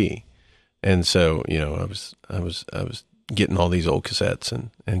CD. And so, you know, I was getting all these old cassettes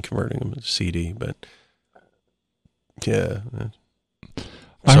and converting them to CD. But yeah,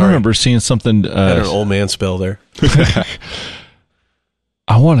 I remember seeing something. Had an old man spell there.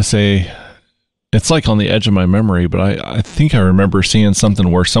 I want to say it's like on the edge of my memory, but I think I remember seeing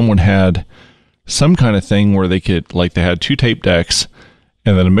something where someone had some kind of thing where they could, like, they had 2 tape decks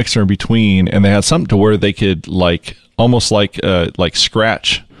and then a mixer in between, and they had something to where they could, like, almost like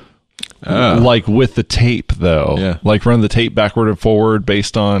scratch, like with the tape though, like run the tape backward and forward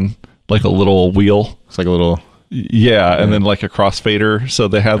based on like a little wheel. It's like a little, and then like a crossfader. So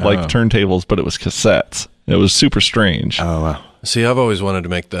they had like turntables, but it was cassettes. It was super strange. Oh wow. See, I've always wanted to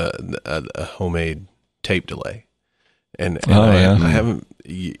make a homemade tape delay, and I haven't.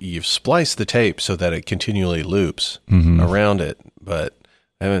 You've spliced the tape so that it continually loops around it, but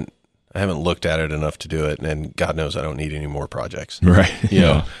I haven't looked at it enough to do it, and God knows I don't need any more projects. Right. You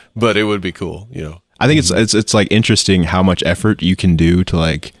know, but it would be cool. You know, I think it's like interesting how much effort you can do to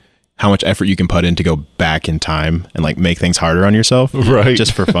like. How much effort you can put in to go back in time and like make things harder on yourself, right?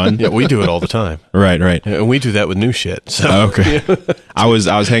 Just for fun. Yeah, we do it all the time. Right. And we do that with new shit. So. Okay. I was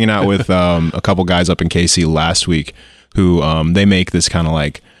hanging out with a couple guys up in KC last week who they make this kind of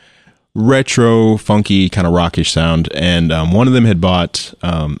like retro, funky, kind of rockish sound, and one of them had bought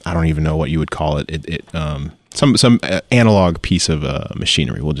I don't even know what you would call it. Some analog piece of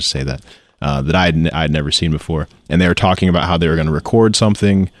machinery. We'll just say that that I'd never seen before, and they were talking about how they were going to record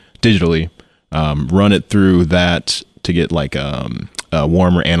something digitally, run it through that to get like a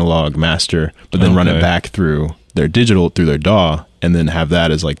warmer analog master, but then run it back through their digital through their DAW, and then have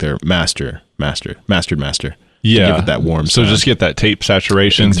that as like their mastered master. Yeah, to give it that warm. So sound. Just get that tape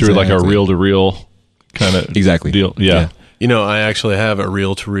saturation through like a reel to reel kind of deal. Yeah. You know, I actually have a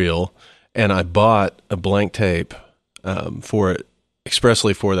reel to reel, and I bought a blank tape for it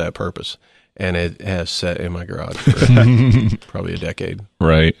expressly for that purpose. And it has sat in my garage for probably a decade.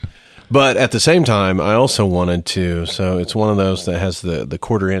 Right. But at the same time, I also wanted to, so it's one of those that has the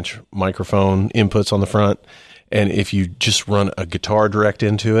 1/4-inch microphone inputs on the front. And if you just run a guitar direct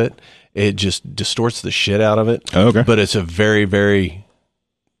into it, it just distorts the shit out of it. Oh, okay. But it's a very, very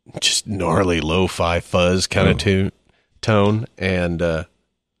just gnarly lo-fi fuzz kind of tone. And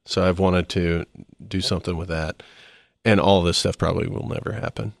so I've wanted to do something with that. And all this stuff probably will never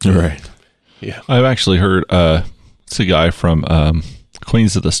happen. Right. Yeah, I've actually heard it's a guy from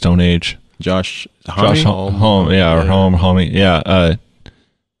Queens of the Stone Age, Josh Homme, yeah.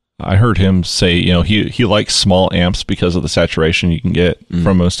 I heard him say, you know, he likes small amps because of the saturation you can get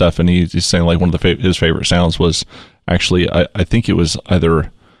from most stuff, and he's saying like one of his favorite sounds was actually I think it was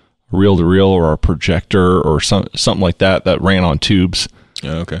either reel to reel or a projector or something like that ran on tubes.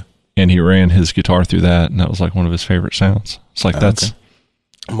 Oh, okay. And he ran his guitar through that, and that was like one of his favorite sounds. It's like that's.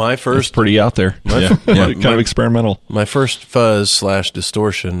 My first, it's pretty out there, kind of experimental. My first fuzz /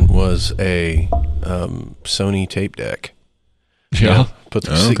 distortion was a Sony tape deck. Yeah, put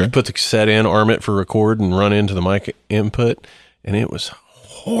the cassette in, arm it for record, and run into the mic input, and it was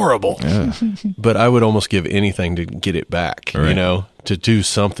horrible. Yeah. But I would almost give anything to get it back. Right. You know, to do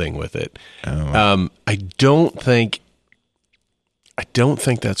something with it. Oh, wow. I don't think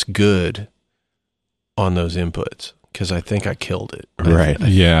that's good on those inputs. Because I think I killed it. Right.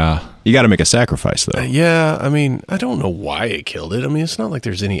 Yeah. You got to make a sacrifice, though. Yeah. I mean, I don't know why it killed it. I mean, it's not like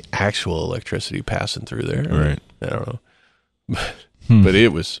there's any actual electricity passing through there. Right. I don't know. But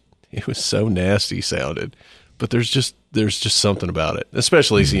it was so nasty sounded. But there's just something about it.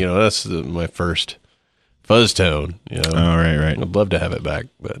 Especially, you know, that's my first fuzz tone. You know. Oh, right. I'd love to have it back,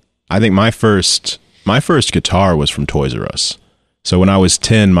 but I think my first guitar was from Toys R Us. So when I was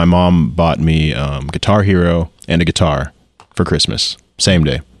 10, my mom bought me Guitar Hero and a guitar for Christmas. Same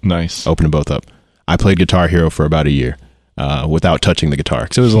day. Nice. Opened them both up. I played Guitar Hero for about a year without touching the guitar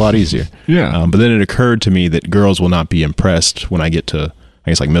because it was a lot easier. Yeah. But then it occurred to me that girls will not be impressed when I get to, I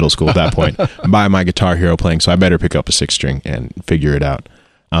guess, like middle school at that point, by my Guitar Hero playing. So I better pick up a 6-string and figure it out.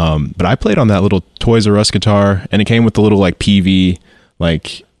 But I played on that little Toys R Us guitar, and it came with the little like PV,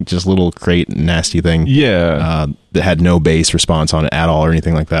 like just little crate nasty thing. Yeah. That had no bass response on it at all or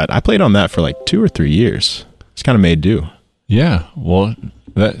anything like that. I played on that for like 2 or 3 years. It's kind of made do. Yeah. Well,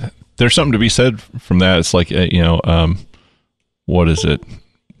 there's something to be said from that. It's like, what is it?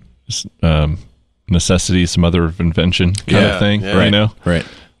 Necessity is the mother of invention kind of thing. Yeah. Right. You know? Right.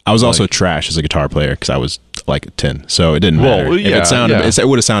 I was also trash as a guitar player because I was like 10, so it didn't matter. Well, yeah, if it sounded, it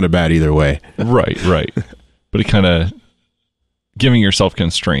would have sounded bad either way. Right. But it kind of giving yourself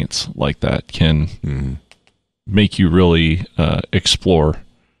constraints like that can make you really explore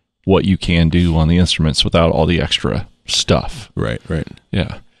what you can do on the instruments without all the extra stuff. Right.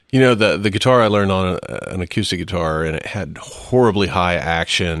 Yeah. You know, the guitar I learned on an acoustic guitar, and it had horribly high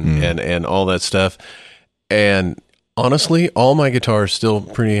action and all that stuff. And honestly, all my guitars still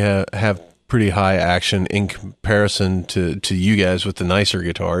have pretty high action in comparison to you guys with the nicer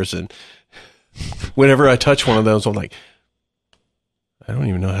guitars. And whenever I touch one of those, I'm like, I don't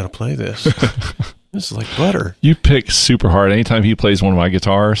even know how to play this. This is like butter. You pick super hard. Anytime he plays one of my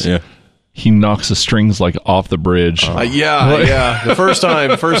guitars, he knocks the strings like off the bridge. Yeah. The first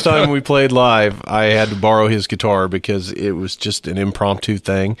time we played live, I had to borrow his guitar because it was just an impromptu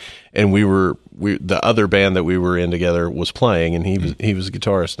thing, and the other band that we were in together was playing, and he was a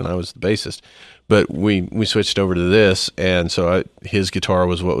guitarist and I was the bassist. But we switched over to this, and so his guitar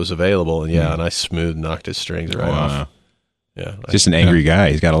was what was available, and and I knocked his strings right off. Yeah, just an angry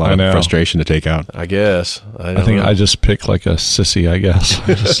guy. He's got a lot of frustration to take out. I guess. I think I just pick like a sissy, I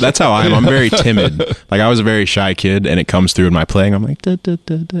guess. That's how I am. I'm very timid. Like I was a very shy kid, and it comes through in my playing. I'm like, like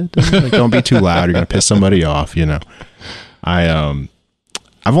don't be too loud. You're gonna piss somebody off. You know. I've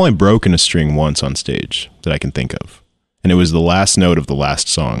only broken a string once on stage that I can think of, and it was the last note of the last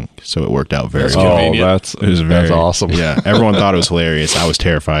song, so it worked out very well. That's awesome. Yeah, everyone thought it was hilarious. I was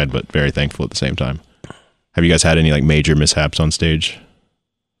terrified, but very thankful at the same time. Have you guys had any like major mishaps on stage?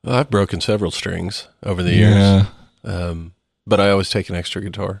 I've broken several strings over the years, but I always take an extra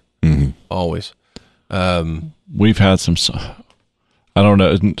guitar. Always. We've had some. I don't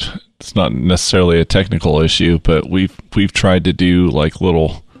know. It's not necessarily a technical issue, but we've tried to do like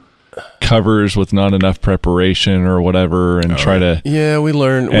little covers with not enough preparation or whatever, and try to we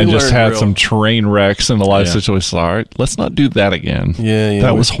learned and just had some train wrecks in the live situation. All right, let's not do that again.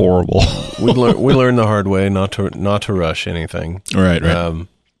 That was horrible. we learned the hard way not to rush anything. Right.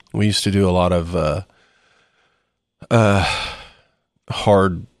 We used to do a lot of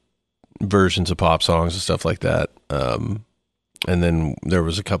hard versions of pop songs and stuff like that, and then there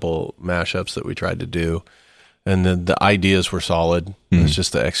was a couple mashups that we tried to do. And the ideas were solid. It's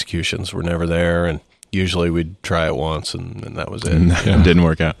just the executions were never there. And usually we'd try it once, and that was it. It didn't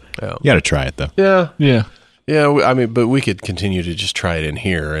work out. Yeah. You got to try it, though. Yeah. I mean, but we could continue to just try it in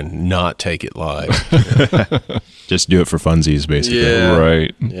here and not take it live. Just do it for funsies, basically. Yeah.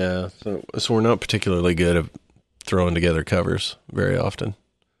 Right. Yeah. So we're not particularly good at throwing together covers very often.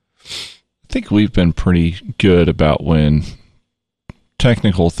 I think we've been pretty good about when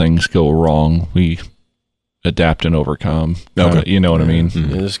technical things go wrong, we adapt and overcome. You know what I mean?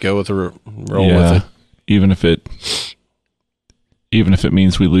 And just go with roll with it. Even if it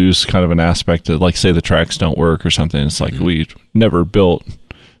means we lose kind of an aspect of, like, say the tracks don't work or something. It's like we never built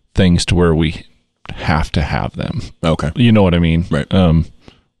things to where we have to have them. Okay. You know what I mean? Right.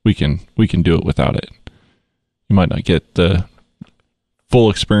 We can do it without it. You might not get the full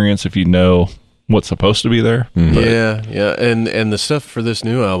experience if you know what's supposed to be there. Yeah. And the stuff for this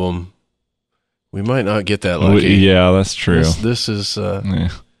new album, we might not get that lucky. Yeah, that's true. This is...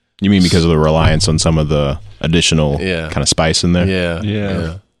 You mean because of the reliance on some of the additional kind of spice in there?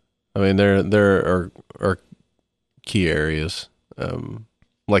 Yeah. I mean, there are key areas,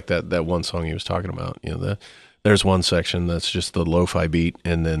 like that one song he was talking about. You know, there's one section that's just the lo-fi beat,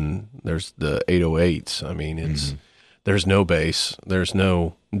 and then there's the 808s. I mean, there's no bass, there's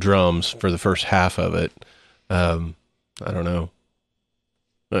no drums for the first half of it. I don't know.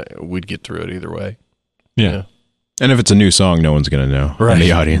 We'd get through it either way. Yeah. And if it's a new song, no one's going to know in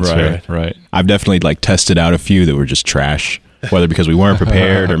the audience. Right. I've definitely like tested out a few that were just trash, whether because we weren't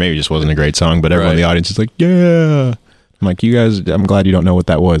prepared or maybe it just wasn't a great song, but everyone in the audience is like, yeah. I'm like, you guys, I'm glad you don't know what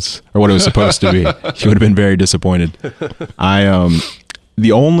that was or what it was supposed to be. You would have been very disappointed.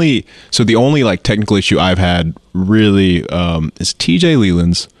 The only like technical issue I've had really is TJ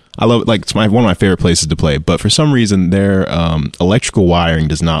Leland's. I love it. Like, it's one of my favorite places to play, but for some reason their electrical wiring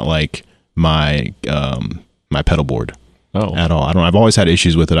does not like my pedal board at all. I've always had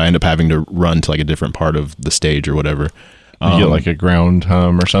issues with it. I end up having to run to like a different part of the stage or whatever. You get like a ground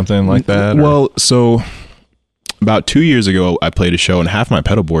hum or something like that? Well, so about 2 years ago, I played a show and half my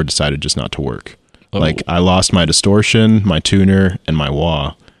pedal board decided just not to work. Oh. Like I lost my distortion, my tuner, and my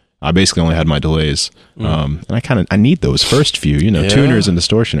wah. I basically only had my delays. And I need those first few, tuners and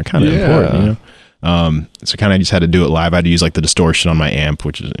distortion are kind of important, so kind of just had to do it live. I had to use like the distortion on my amp,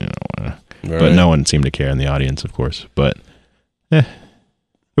 which is, but no one seemed to care in the audience, of course. But it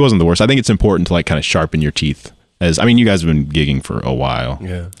wasn't the worst. I think it's important to like kind of sharpen your teeth. You guys have been gigging for a while.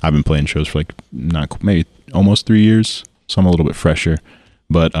 Yeah. I've been playing shows for like maybe almost 3 years, so I'm a little bit fresher.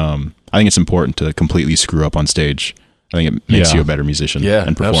 But I think it's important to completely screw up on stage. I think it makes you a better musician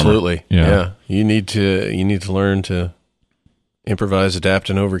and performer. Absolutely. Yeah. You need to learn to improvise, adapt,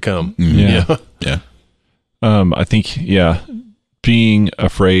 and overcome. Yeah. Yeah. I think, being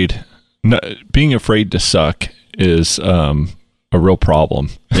afraid to suck is a real problem.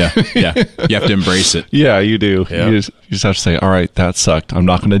 Yeah. You have to embrace it. Yeah, you do. Yeah. You just have to say, all right, that sucked. I'm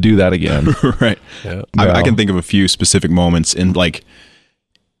not going to do that again. Right. Yeah. I can think of a few specific moments in like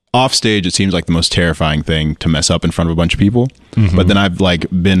off stage. It seems like the most terrifying thing to mess up in front of a bunch of people. Mm-hmm. But then I've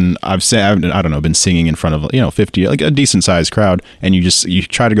been singing in front of 50, like a decent sized crowd, and you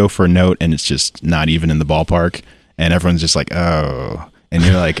try to go for a note and it's just not even in the ballpark, and everyone's just like, oh. And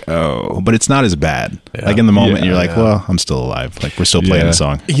you're like, oh, but it's not as bad. Yeah. Like in the moment, you're like, well, I'm still alive. Like we're still playing the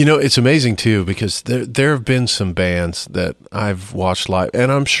song. It's amazing too, because there have been some bands that I've watched live, and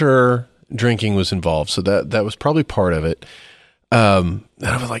I'm sure drinking was involved, so that was probably part of it. And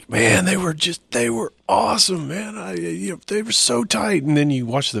I was like, man, they were awesome, man. They were so tight. And then you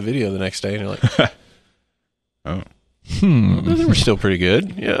watch the video the next day, and you're like, oh, they were still pretty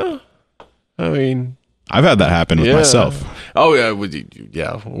good. Yeah, I mean. I've had that happen with myself. Oh yeah,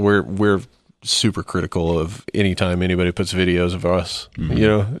 we're super critical of anytime anybody puts videos of us.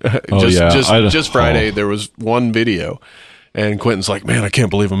 Mm-hmm. Just Friday there was one video, and Quentin's like, "Man, I can't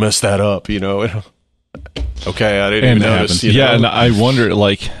believe I messed that up." Okay, I didn't even notice. And I wonder,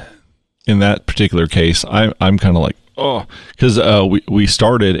 like in that particular case, I'm kind of like, oh, because we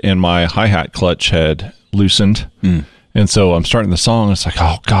started and my hi-hat clutch had loosened, and so I'm starting the song. It's like,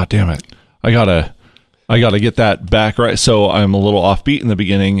 oh god damn it, I gotta get that back right. So I'm a little offbeat in the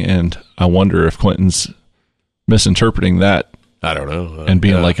beginning, and I wonder if Quentin's misinterpreting that. I don't know. And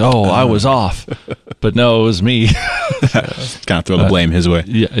being like, oh, I was off. But no, it was me. Kind of throw the blame his way.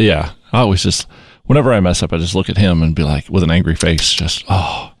 Yeah. I always just, whenever I mess up, I just look at him and be like, with an angry face, just,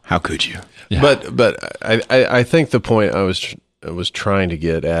 oh. How could you? Yeah. But I think the point I was trying to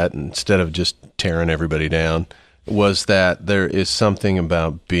get at, instead of just tearing everybody down, was that there is something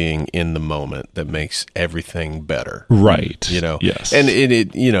about being in the moment that makes everything better. Right. Yes. And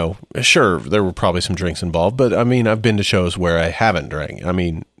it sure, there were probably some drinks involved, but I mean, I've been to shows where I haven't drank. I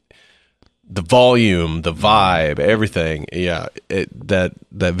mean, the volume, the vibe, everything, that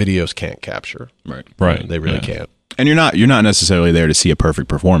videos can't capture. Right. They really can't. And you're not necessarily there to see a perfect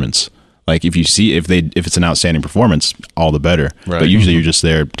performance. Like if it's an outstanding performance, all the better. Right. But usually you're just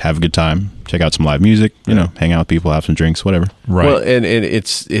there to have a good time, check out some live music, hang out with people, have some drinks, whatever. Right. Well, and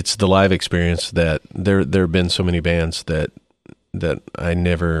it's the live experience that there have been so many bands that I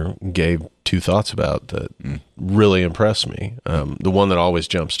never gave two thoughts about that really impressed me. The one that always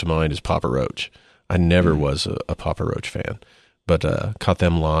jumps to mind is Papa Roach. I never was a Papa Roach fan, but caught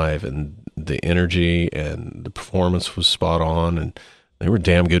them live, and the energy and the performance was spot on, and they were a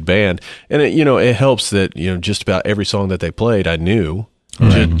damn good band. And it helps that just about every song that they played I knew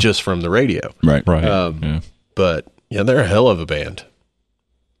just from the radio. Right. But they're a hell of a band.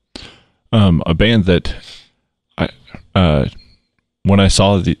 A band that when I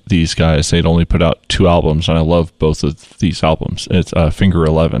saw these guys, they'd only put out 2 albums, and I love both of these albums. It's Finger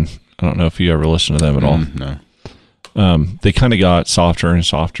 11. I don't know if you ever listened to them at all. No. They kind of got softer and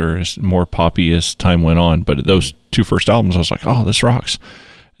softer, more poppy as time went on. But those 2 first albums, I was like, oh, this rocks.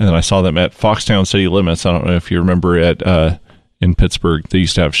 And then I saw them at Foxtown City Limits. I don't know if you remember in Pittsburgh, they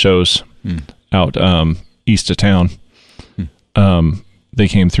used to have shows out east of town. They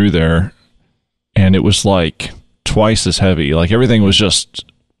came through there, and it was like twice as heavy. Like everything was just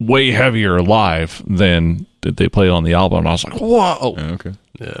way heavier live than they played on the album. And I was like, whoa. Okay.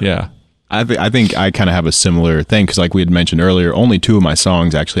 Yeah. I think I kind of have a similar thing, because like we had mentioned earlier, only 2 of my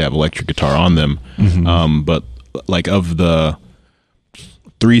songs actually have electric guitar on them. Mm-hmm. But like of the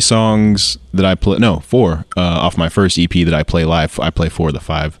 3 songs that I play, 4 off my first EP that I play live, I play 4 of the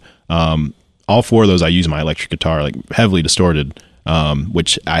 5. All 4 of those I use my electric guitar, like heavily distorted,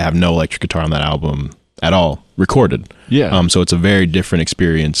 which I have no electric guitar on that album at all recorded. Yeah. So it's a very different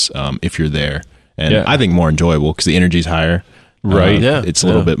experience if you're there, and I think more enjoyable because the energy's higher. Right. Yeah. It's a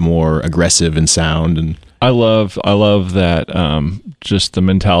little bit more aggressive in sound, and I love that. Just the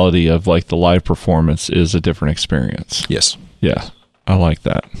mentality of like the live performance is a different experience. yes, Yeah, I like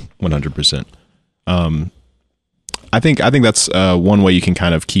that. 100%. I think that's one way you can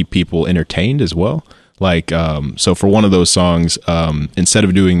kind of keep people entertained as well. Like, so for one of those songs, instead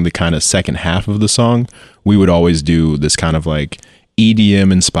of doing the kind of second half of the song, we would always do this kind of like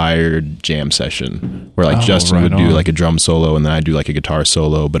EDM inspired jam session where like Justin would do like a drum solo and then I'd do like a guitar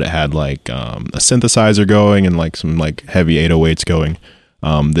solo, but it had like a synthesizer going and like some like heavy 808s going.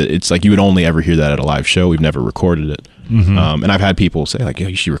 That it's like you would only ever hear that at a live show. We've never recorded it. And I've had people say like, "Yeah,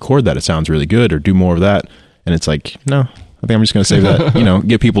 you should record that. It sounds really good," or do more of that. And it's like, no, I think I'm just going to save that,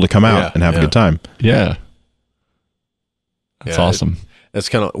 get people to come out and have a good time. Yeah. That's awesome. That's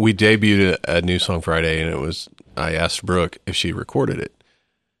kind of, we debuted a new song Friday, and I asked Brooke if she recorded it,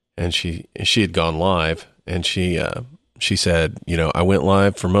 and she had gone live, and she said, I went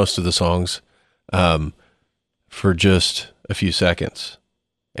live for most of the songs, for just a few seconds.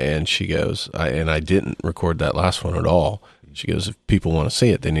 And she goes, I didn't record that last one at all. She goes, if people want to see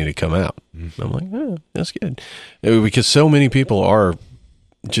it, they need to come out. And I'm like, that's good. Because so many people are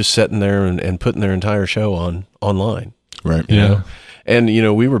just sitting there and putting their entire show online. Right. Yeah. know? And,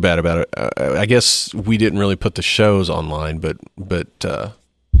 we were bad about it. I guess we didn't really put the shows online, but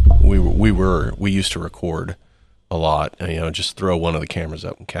we used to record a lot, and, just throw one of the cameras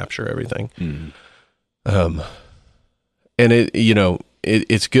up and capture everything. And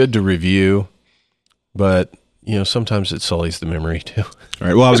it's good to review, but sometimes it sullies the memory too. All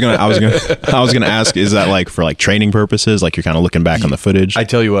right. Well, I was gonna ask, is that like for like training purposes? Like you're kind of looking back on the footage? I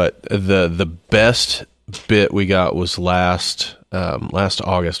tell you what, the best bit we got was last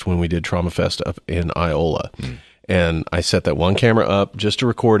August when we did Trauma Fest up in Iola. And I set that one camera up just to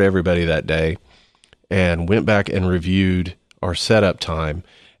record everybody that day and went back and reviewed our setup time.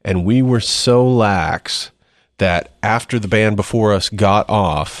 And we were so lax that after the band before us got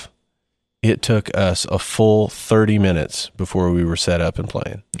off, it took us a full 30 minutes before we were set up and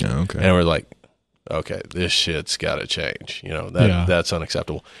playing. Oh, okay. And we're like, okay, this shit's got to change. That's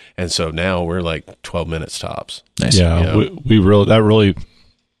unacceptable. And so now we're like 12 minutes tops. Nice. Yeah, we really, that really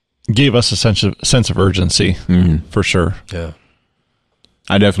gave us a sense of urgency for sure. Yeah.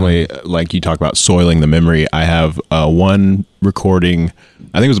 I definitely, like you talk about soiling the memory. I have one recording,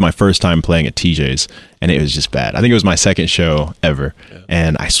 I think it was my first time playing at TJ's, and it was just bad. I think it was my second show ever,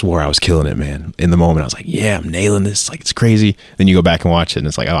 and I swore I was killing it, man. In the moment, I was like, yeah, I'm nailing this. Like, it's crazy. Then you go back and watch it, and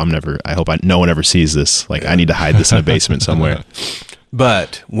it's like, oh, I hope no one ever sees this. Like, I need to hide this in a basement somewhere.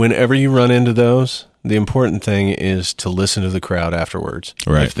 But whenever you run into those, the important thing is to listen to the crowd afterwards.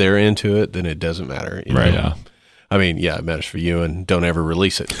 Right. If they're into it, then it doesn't matter. Right. Yeah. I mean, yeah, it matters for you, and don't ever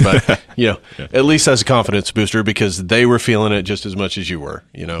release it. But, at least as a confidence booster, because they were feeling it just as much as you were,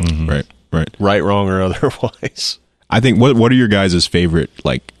 Right. right, wrong, or otherwise. I think, what are your guys' favorite,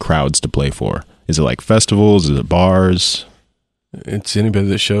 like, crowds to play for? Is it like festivals? Is it bars? It's anybody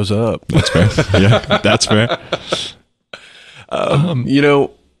that shows up. That's fair. Yeah, that's fair. I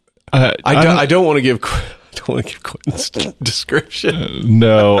don't want to give Quentin's description.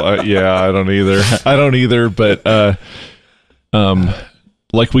 No, I don't either. But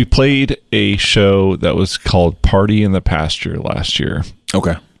like we played a show that was called Party in the Pasture last year,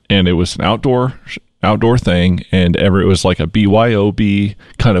 Okay. and it was an outdoor thing, and it was like a BYOB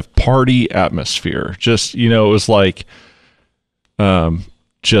kind of party atmosphere. Just it was like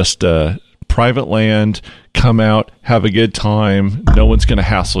just private land. Come out, have a good time. No one's going to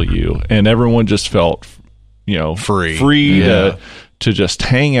hassle you, and everyone just felt free to just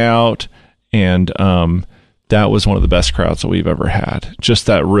hang out. And that was one of the best crowds that we've ever had. Just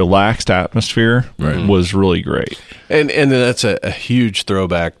that relaxed atmosphere was really great. And that's a huge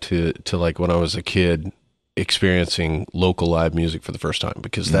throwback to like when I was a kid experiencing local live music for the first time,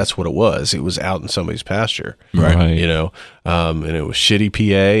 because that's what it was. It was out in somebody's pasture, Right. and it was shitty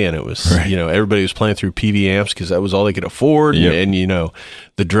PA, and it was, everybody was playing through PV amps because that was all they could afford. Yep. And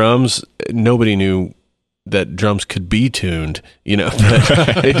the drums, nobody knew that drums could be tuned,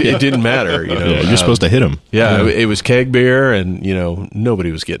 it didn't matter, You're supposed to hit them. Yeah, it was keg beer, and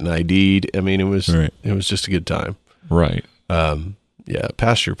nobody was getting ID'd. I mean, it was just a good time. Right.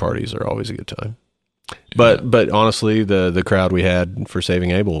 Pasture parties are always a good time. But honestly, the crowd we had for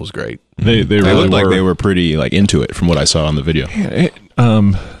Saving Abel was great. They They really looked were. like they were pretty like into it from what I saw on the video.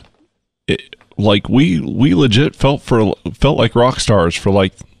 Like we legit felt like rock stars for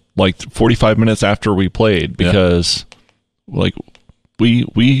like 45 minutes after we played, because like we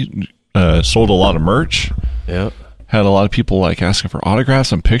sold a lot of merch. Yeah. Had a lot of people like asking for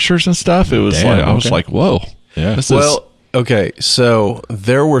autographs and pictures and stuff. It was Damn, I was okay. like, whoa. Yeah. This Well, Okay, so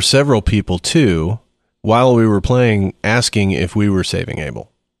there were several people too, while we were playing, asking if we were Saving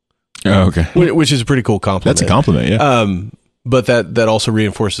Abel. Oh, okay. Which is a pretty cool compliment. That's a compliment, yeah. But that also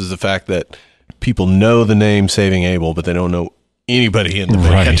reinforces the fact that people know the name Saving Abel, but they don't know anybody in the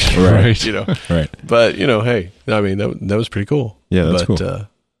band. Right. You know. Right. But hey, I mean that was pretty cool. Yeah, that's cool.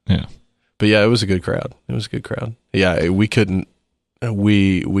 Yeah. But yeah, it was a good crowd. Yeah, we couldn't.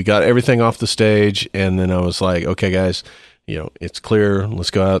 We got everything off the stage, and then I was like, okay, guys, it's clear.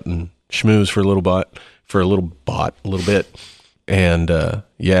 Let's go out and schmooze for a little bit. And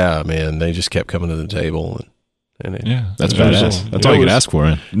yeah, man, they just kept coming to the table, and that's badass. That's all you could ask for,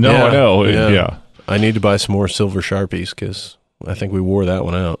 man. No, yeah, I know. Yeah. I need to buy some more silver Sharpies because I think we wore that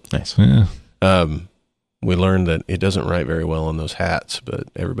one out. Nice. Yeah. We learned that it doesn't write very well on those hats, but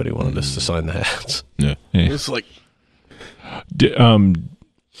everybody wanted us to sign the hats. Yeah. It's like,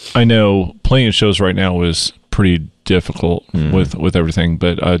 I know playing shows right now is pretty difficult with everything,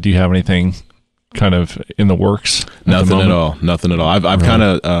 but do you have anything kind of in the works? Nothing at all. I've kind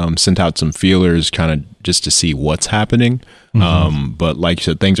of sent out some feelers kind of just to see what's happening. But like you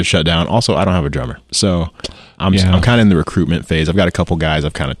said, things are shut down. Also, I don't have a drummer. So I'm kind of in the recruitment phase. I've got a couple guys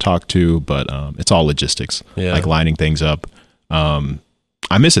I've kind of talked to, but it's all logistics, like lining things up.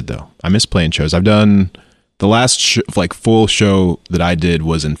 I miss it though. I miss playing shows. I've done the last full show that I did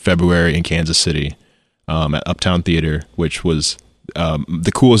was in February in Kansas City at Uptown Theater, which was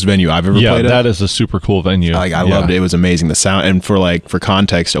the coolest venue I've ever played at. That is a super cool venue. I loved it. It was amazing. The sound, and for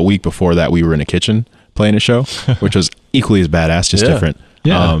context, a week before that, we were in a kitchen playing a show, which was equally as badass, just different.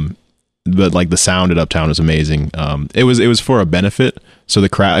 Yeah. But the sound at Uptown was amazing. It was for a benefit, so the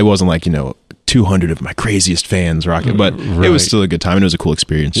crowd, it wasn't 200 of my craziest fans rocking, but it was still a good time, and it was a cool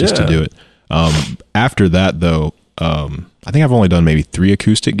experience just to do it. After that, though, I think I've only done maybe 3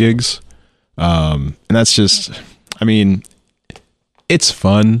 acoustic gigs, and that's just, I mean, it's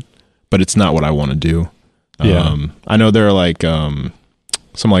fun, but it's not what I want to do. I know there are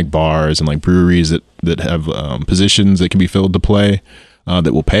some bars and breweries that have positions that can be filled to play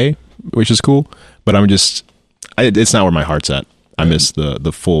that will pay, which is cool. But it's not where my heart's at. I miss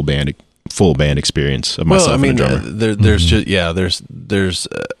the full band experience of myself and a drummer. There's just there's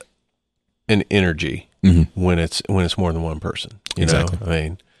an energy when it's more than one person. You know, I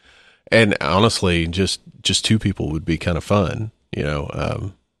mean, and honestly, just 2 people would be kind of fun.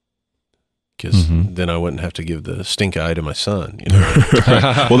 Because then I wouldn't have to give the stink eye to my son.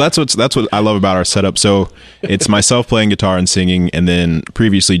 Well, that's what I love about our setup. So it's myself playing guitar and singing, and then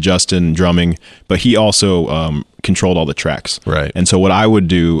previously Justin drumming, but he also controlled all the tracks. Right. And so what I would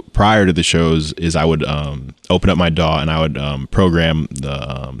do prior to the shows is I would open up my DAW and I would program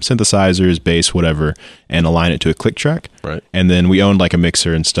the synthesizers, bass, whatever, and align it to a click track. Right. And then we owned a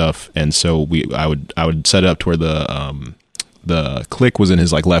mixer and stuff, and so I would set it up to where the click was in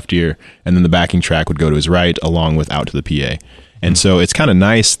his left ear, and then the backing track would go to his right along with out to the PA. And so it's kind of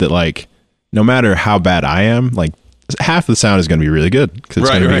nice that no matter how bad I am, half the sound is going to be really good because it's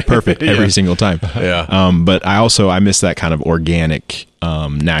going to be perfect every single time. Yeah. But I miss that kind of organic,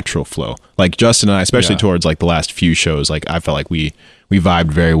 natural flow. Justin and I, especially towards the last few shows, I felt like we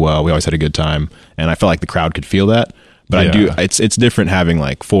vibed very well. We always had a good time, and I felt like the crowd could feel that. But it's different having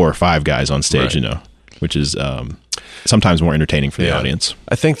 4 or 5 guys on stage, which is sometimes more entertaining for the audience.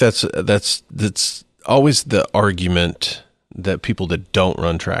 I think that's always the argument that people that don't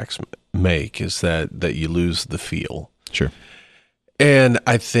run tracks make, is that you lose the feel. Sure. And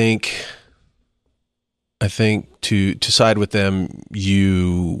I think to side with them,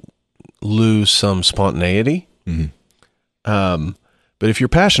 you lose some spontaneity. But if you're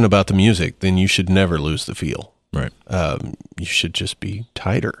passionate about the music, then you should never lose the feel. Right. You should just be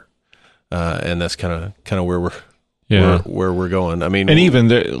tighter. And that's kind of where we're going. I mean, and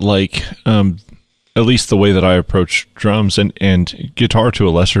even at least the way that I approach drums and guitar to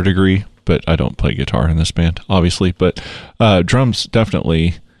a lesser degree, but I don't play guitar in this band, obviously. But drums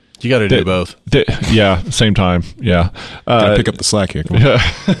definitely. You got to do both. Same time. Yeah. Gotta pick up the slack here. Come on.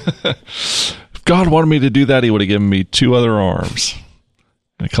 If God wanted me to do that, He would have given me 2 other arms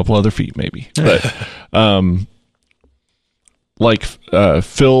and a couple other feet, maybe. But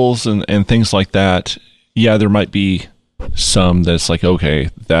fills and things like that. Yeah, there might be some that's okay,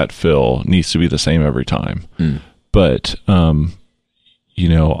 that fill needs to be the same every time. But I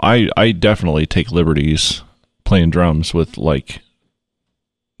definitely take liberties playing drums with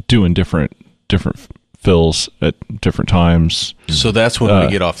doing different fills at different times. So that's when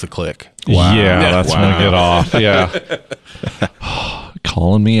we get off the click. Wow. Yeah, that's when I get off. Yeah.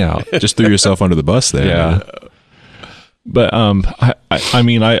 Calling me out. Just threw yourself under the bus there. Yeah. But I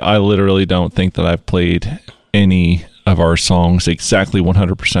mean, I literally don't think that I've played any of our songs exactly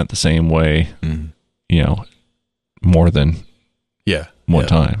 100% the same way, you know, more than one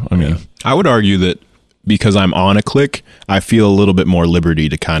time. I mean, I would argue that because I'm on a click, I feel a little bit more liberty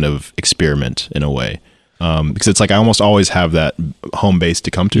to kind of experiment in a way. Because it's like I almost always have that home base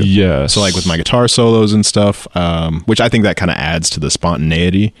to come to. Yes. So like with my guitar solos and stuff, which I think that kind of adds to the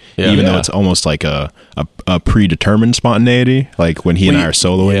spontaneity, even though it's almost like a predetermined spontaneity, like when he and I are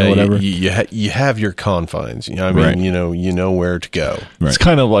soloing or whatever. You have your confines. You know, I mean, Right. you know where to go. Right. it's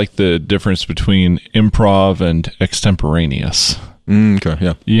kind of like the difference between improv and extemporaneous. Okay,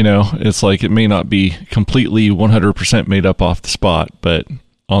 yeah. You know, it's like it may not be completely 100% made up off the spot, but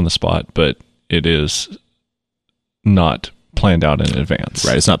on the spot, but it is not planned out in advance.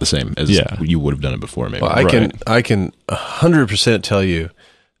 Right, it's not the same as you would have done it before, maybe. Well, I can 100% tell you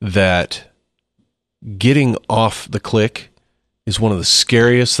that getting off the click is one of the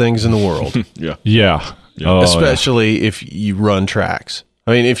scariest things in the world, Yeah. Oh, especially if you run tracks.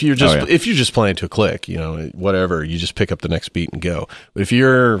 I mean, if you're just yeah. if you're just playing to a click, you know, whatever, you just pick up the next beat and go. But if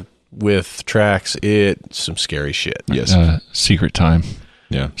you're with tracks, it's some scary shit. Yes. secret time.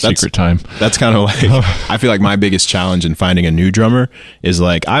 Yeah. Secret time. That's kind of like, I feel like my biggest challenge in finding a new drummer is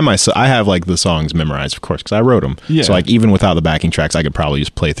like, I have like the songs memorized, of course, because I wrote them. Yeah. So like even without the backing tracks, I could probably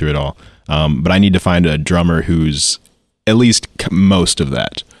just play through it all. But I need to find a drummer who's at least most of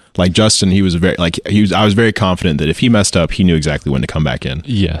that. Like Justin, he was I was very confident that if he messed up, he knew exactly when to come back in.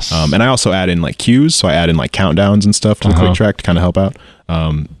 Yes. And I also add in like cues, so I add in like countdowns and stuff to the click track to kind of help out.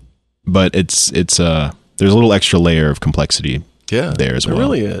 But it's there's a little extra layer of complexity there as well. It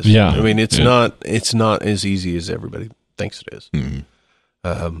really is. Yeah. I mean, it's not as easy as everybody thinks it is.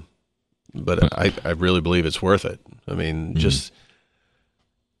 But I really believe it's worth it. I mean, just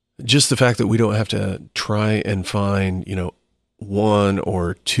the fact that we don't have to try and find, you know, one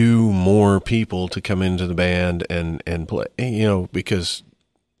or two more people to come into the band and play, you know, because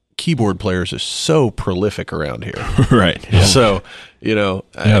keyboard players are so prolific around here. Right. Yeah. So, you know,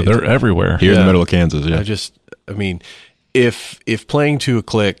 they're everywhere. Here in the middle of Kansas, yeah. I mean, if playing to a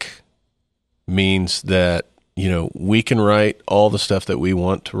click means that, you know, we can write all the stuff that we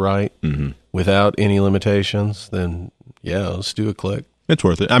want to write without any limitations, then yeah, let's do a click. It's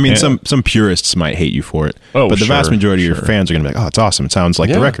worth it. I mean, some purists might hate you for it, but the vast majority of your fans are going to be like, "Oh, it's awesome! It sounds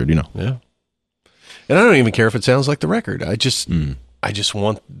like the record," you know. Yeah. And I don't even care if it sounds like the record. I just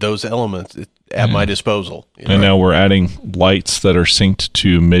want those elements at my disposal. You know? And now we're adding lights that are synced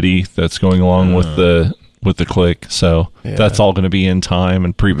to MIDI that's going along with the click. So that's all going to be in time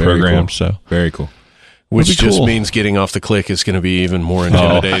and pre-programmed. Cool. So very cool. Which just means getting off the click is going to be even more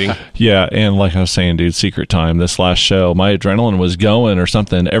intimidating. Yeah, and like I was saying, dude, secret time, this last show, my adrenaline was going or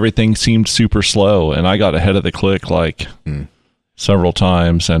something. Everything seemed super slow, and I got ahead of the click like several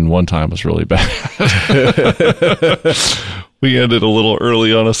times, and one time was really bad. We ended a little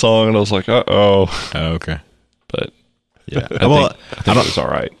early on a song, and I was like, uh-oh. Oh, okay. But yeah, I think it was all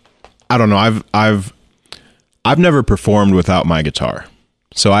right. I don't know. I've never performed without my guitar.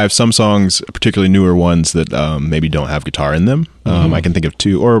 So I have some songs, particularly newer ones, that maybe don't have guitar in them. I can think of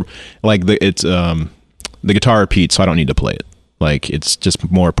two, or like the guitar repeats, so I don't need to play it. Like it's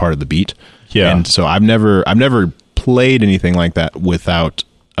just more part of the beat. Yeah. And so I've never played anything like that without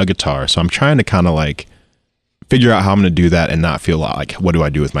a guitar. So I'm trying to kind of like figure out how I'm going to do that and not feel like, what do I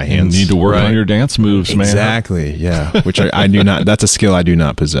do with my hands? You need to work on your dance moves, man. Exactly. Yeah. Which I do not. That's a skill I do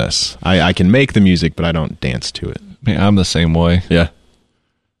not possess. I can make the music, but I don't dance to it. Man, I'm the same way. Yeah.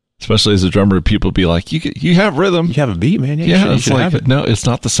 Especially as a drummer, people be like, "You have rhythm, you have a beat, man. Yeah, you it's should like have it." no, it's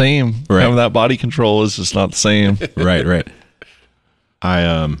not the same. Right. Having that body control is just not the same. Right.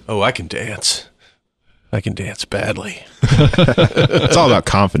 I can dance. I can dance badly. It's all about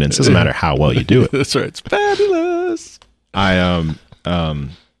confidence. Doesn't matter how well you do it. That's right. It's fabulous.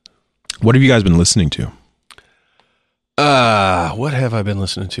 What have you guys been listening to? What have I been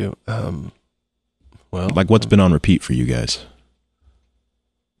listening to? Well, like what's been on repeat for you guys?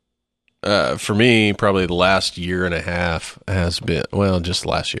 For me, probably the last year and a half has been, well, just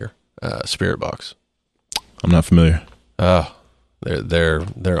last year, Spirit Box. I'm not familiar. Oh, they're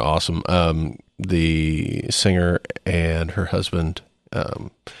awesome. The singer and her husband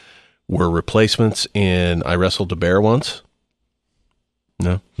were replacements in I Wrestled a Bear Once.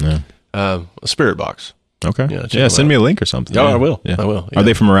 No. A Spirit Box. Okay. Yeah, send me a link or something. Oh, I will. Yeah. I will. Are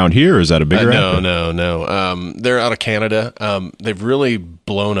they from around here, or is that a bigger act? No. They're out of Canada. They've really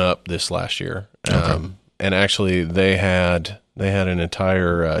blown up this last year. Okay. And actually, they had an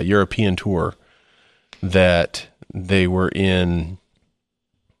entire European tour that they were in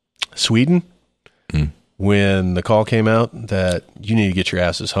Sweden, when the call came out that you need to get your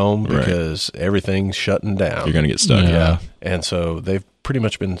asses home because everything's shutting down. You're going to get stuck. Yeah. And so they've pretty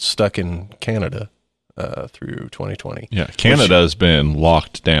much been stuck in Canada through 2020. Yeah, Canada's been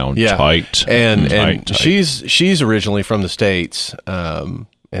locked down tight. And tight. she's originally from the States. And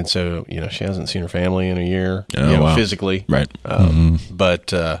so, she hasn't seen her family in a year, physically. Right. But,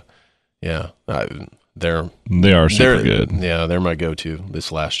 they are super good. Yeah, they're my go-to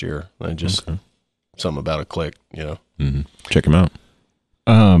this last year. I just, something about a click, Mm-hmm. Check them out.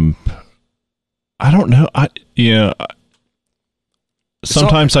 I don't know.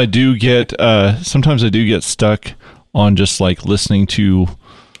 Sometimes I do get stuck on just like listening to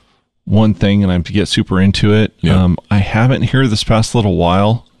one thing and I get super into it. Yeah. I haven't here this past little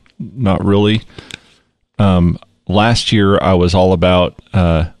while. Not really. Last year I was all about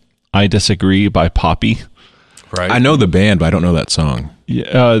I Disagree by Poppy. Right. I know the band, but I don't know that song.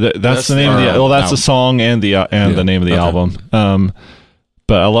 Yeah, that's the name of the that's the song and the the name of the album.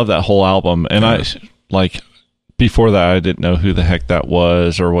 But I love that whole album, and I like before that I didn't know who the heck that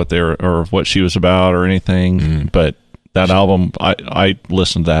was or what or what she was about or anything. But that album, I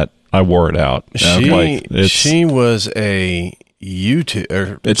listened to that. I wore it out. She was a YouTube,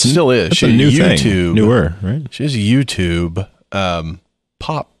 or it still is. She's a new thing. Newer, right? She's a YouTube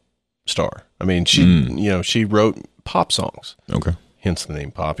pop star. I mean, she wrote pop songs. Okay. Hence the name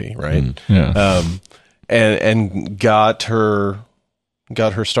Poppy, right? Yeah. And got her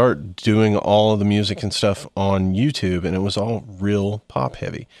start doing all of the music and stuff on YouTube, and it was all real pop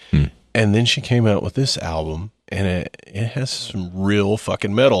heavy. And then she came out with this album, and it has some real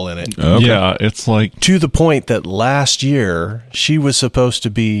fucking metal in it. Okay. Yeah, it's like to the point that last year she was supposed to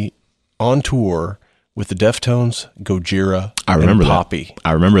be on tour with the Deftones, Gojira, I remember and that. Poppy.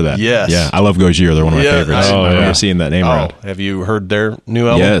 I remember that. Yes. Yeah. I love Gojira. They're one of my favorites. I remember seeing that name around. Have you heard their new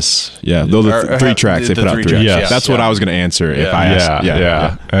album? Yes. Yeah. Those are three tracks. They put out 3 tracks. Yes. That's what I was going to answer if I asked.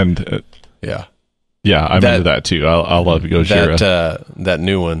 Yeah. And I'm into that too. I love Gojira. That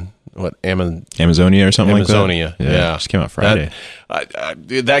new one. What, Amazonia or something Amazonia, like that? Yeah. Just came out Friday.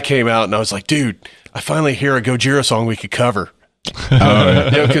 That came out, and I was like, dude, I finally hear a Gojira song we could cover.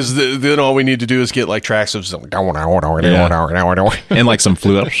 Because then all we need to do is get like tracks of some and like some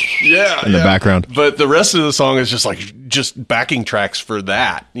flute in the background. But the rest of the song is just backing tracks for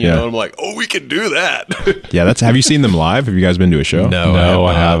that. You know, I'm like, we can do that. Yeah, have you seen them live? Have you guys been to a show? No,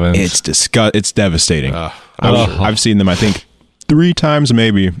 I haven't. It's it's devastating. I've seen them, I think, 3 times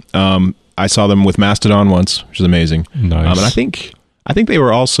maybe. I saw them with Mastodon once, which is amazing. Nice. And I think they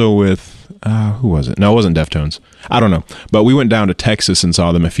were also with who was it? No, it wasn't Deftones. I don't know. But we went down to Texas and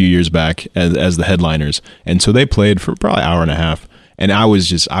saw them a few years back as the headliners. And so they played for probably an hour and a half. And I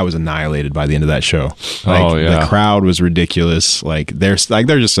was annihilated by the end of that show. The crowd was ridiculous. They're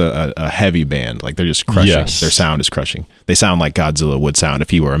just a heavy band. They're just crushing. Yes. Their sound is crushing. They sound like Godzilla would sound if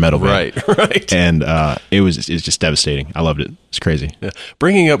he were a metal band. Right. And it's just devastating. I loved it. It's crazy. Yeah.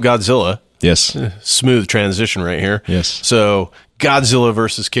 Bringing up Godzilla. Yes. Smooth transition right here. Yes. So Godzilla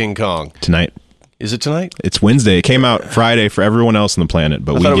versus King Kong. Tonight. Is it tonight? It's Wednesday. It came out Friday for everyone else on the planet,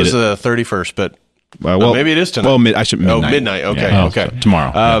 but I thought it was the 31st, but maybe it is tonight. Well, midnight. Midnight. Okay, Yeah. okay.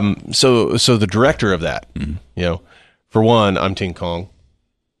 Tomorrow. So the director of that, for one, I'm King Kong.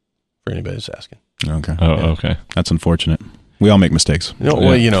 For anybody who's asking. Okay. Okay. That's unfortunate. We all make mistakes.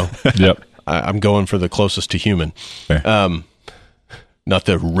 Yep. I'm going for the closest to human. Fair. Not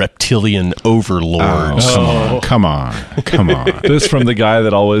the reptilian overlords. Come on. This from the guy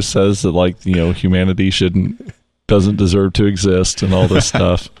that always says that humanity doesn't deserve to exist and all this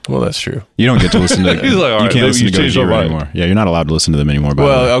stuff. Well, that's true. You don't get to listen to. He's like, all right, you can't listen to changed my Gojira mind. anymore. Yeah, you're not allowed to listen to them anymore.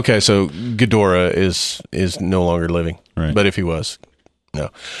 Well, okay, so Ghidorah is no longer living, right. But if he was,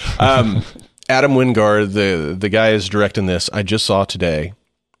 no. Adam Wingard, the guy is directing this. I just saw today.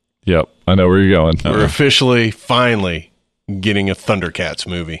 Yep, I know where you're going. We're officially, finally getting a Thundercats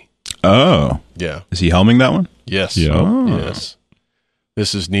movie. Oh, yeah. Is he helming that one? Yes. Yeah. Oh. Yes.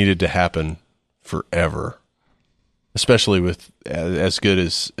 This is needed to happen forever, especially with as good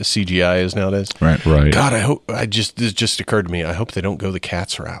as CGI is nowadays. Right. God, this just occurred to me. I hope they don't go the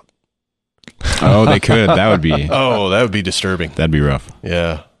Cats route. Oh, they could. That would be. Oh, that would be disturbing. That'd be rough.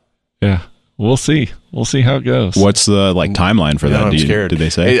 Yeah. Yeah. We'll see how it goes. What's the timeline for that? I'm scared. Did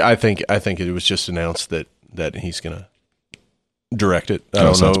they say? I think it was just announced that he's gonna direct it. I so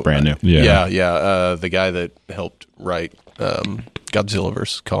don't know. It's brand new. Yeah. The guy that helped write Godzilla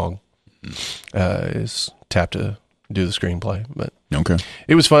vs. Kong is tapped to do the screenplay. But Okay.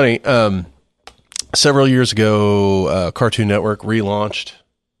 it was funny. Several years ago, Cartoon Network relaunched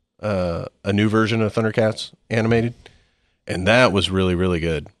a new version of Thundercats animated, and that was really, really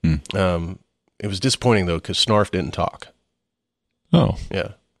good. It was disappointing though because Snarf didn't talk. Oh, Yeah.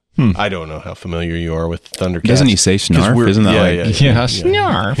 I don't know how familiar you are with Thundercats. Doesn't he say Snarf? Isn't that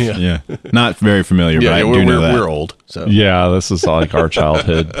Snarf. Yeah. Not very familiar, but I do we're, know that. we're old. So Yeah, this is like our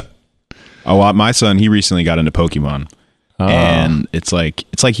childhood. Oh, my son, he recently got into Pokemon. And it's like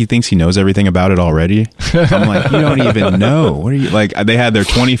he thinks he knows everything about it already. I'm like, you don't even know. What are you like? They had their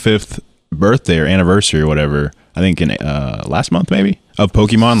 25th birthday or anniversary or whatever. I think in last month maybe of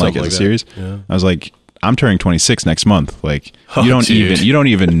Pokemon, Something as a that. series. Yeah. I was like, I'm turning 26 next month. Like Oh, you don't dude.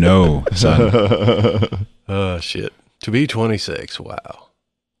 even know, son. Oh, shit. To be 26, wow.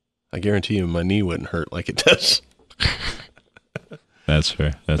 I guarantee you my knee wouldn't hurt like it does. That's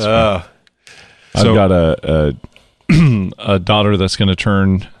fair. That's fair. I've got a daughter that's going to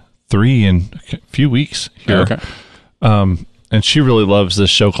turn 3 in a few weeks here. Okay. And she really loves this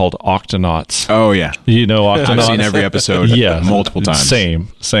show called Octonauts. Oh yeah, You know Octonauts? I've seen every episode. Yeah, multiple times.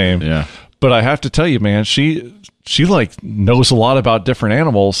 Same. Yeah. But I have to tell you, man, she like knows a lot about different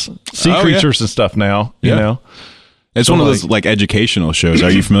animals, sea Oh, creatures and stuff now. You Yeah. know, It's So, one of those like educational shows.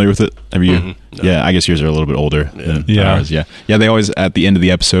 Are you familiar with it? Have you? No. Yeah, I guess yours are a little bit older than Yeah. ours. Yeah, yeah. They always at the end of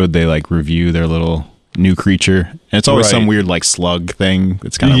the episode they like review their little new creature, and it's always some Right. weird like slug thing.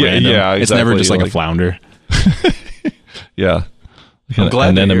 That's kind of Yeah, random. yeah, It's never exactly, just like a like- flounder. yeah, I'm glad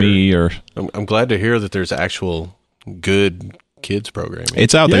an to hear- enemy or I'm glad to hear that there's actual good kids programming.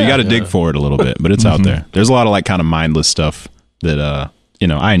 It's out there. You Yeah. got to dig for it a little bit, but it's out there. There's a lot of like kind of mindless stuff that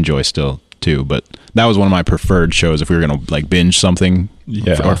I enjoy still too. But that was one of my preferred shows. If we were gonna like binge something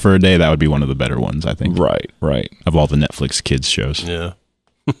Yeah. for a day, that would be one of the better ones. I think right. of all the Netflix kids shows. Yeah.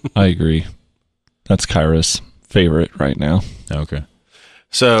 I agree. That's Kyra's favorite right now. Okay.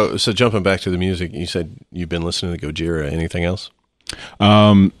 So jumping back to the music, you said you've been listening to Gojira. Anything else?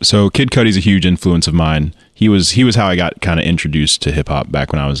 So Kid Cudi's a huge influence of mine. He was how I got kind of introduced to hip hop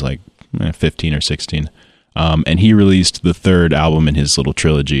back when I was like 15 or 16. And he released the third album in his little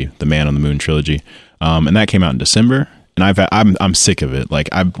trilogy, the Man on the Moon trilogy. And that came out in December. And I'm sick of it. Like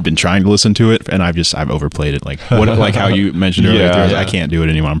I've been trying to listen to it, and I've overplayed it. Like like how you mentioned earlier, Yeah. Thursday, I can't do it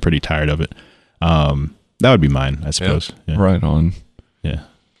anymore. I'm pretty tired of it. That would be mine, I suppose. Yeah. Right on. Yeah.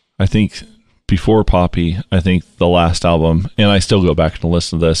 I think before Poppy, I think the last album, and I still go back and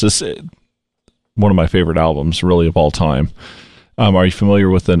listen to this. It's one of my favorite albums, really, of all time. Are you familiar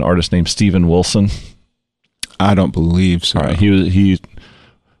with an artist named Steven Wilson? I don't believe so. All right, he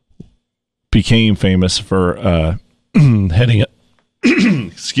became famous for heading.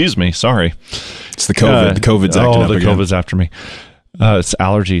 Excuse me, sorry. It's the COVID. The COVID's acting up the again. COVID's after me. It's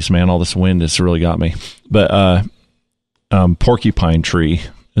allergies, man. All this wind has really got me. But Porcupine Tree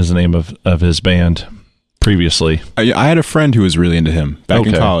is the name of his band previously. I had a friend who was really into him back in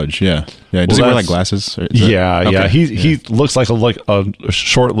Okay. college. Yeah. Yeah. Does Well, he wear like that's- glasses? Or is Yeah, that- yeah. Okay. He looks like a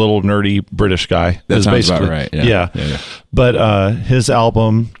short little nerdy British guy. That is sounds about basically- right. Yeah. Yeah. But his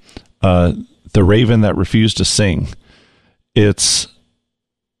album, The Raven That Refused to Sing, it's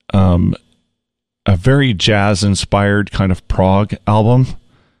a very jazz inspired kind of prog album,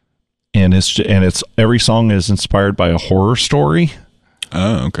 and it's every song is inspired by a horror story,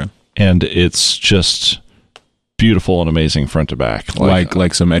 Oh, okay. and it's just beautiful and amazing front to back.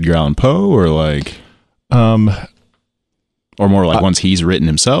 Like some Edgar Allan Poe, or like, or more like ones he's written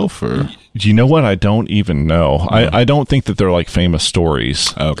himself, or you know what? I don't even know. I don't think that they're like famous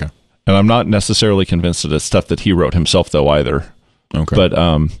stories. oh, okay, And I'm not necessarily convinced that it's stuff that he wrote himself, though, either. okay.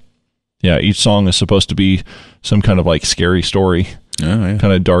 But yeah, each song is supposed to be some kind of like scary story, oh yeah,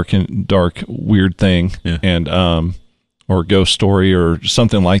 kind of dark, weird thing, Yeah. and or ghost story or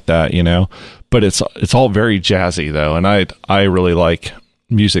something like that, you know. But it's all very jazzy though, and I really like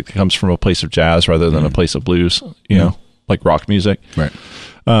music that comes from a place of jazz rather than a place of blues, you know, like rock music. right.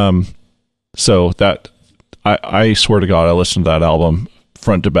 So that I swear to God, I listened to that album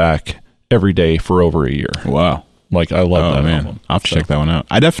front to back every day for over a year. Wow. Like I love Oh that man, album. I'll have to check that one out.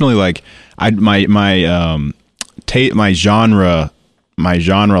 I definitely like my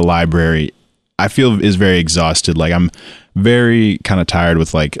genre library. I feel is very exhausted. Like I'm very kind of tired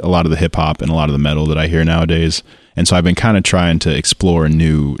with like a lot of the hip hop and a lot of the metal that I hear nowadays. And so I've been kind of trying to explore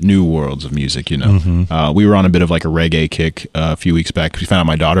new worlds of music. You know, we were on a bit of like a reggae kick a few weeks back. We found out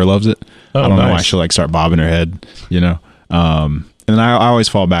my daughter loves it. Oh, I don't know why nice. she'll like start bobbing her head. You know. And then I always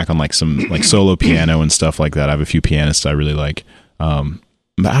fall back on like some like solo piano and stuff like that. I have a few pianists I really like. But I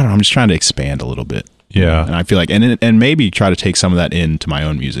don't know. I'm just trying to expand a little bit. Yeah. And I feel like, and maybe try to take some of that into my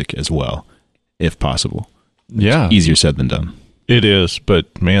own music as well, if possible. Yeah. Easier said than done. It is,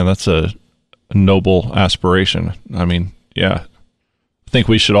 but man, that's a noble aspiration. I mean, yeah. I think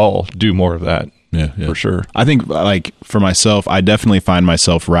we should all do more of that Yeah, for sure. I think like for myself, I definitely find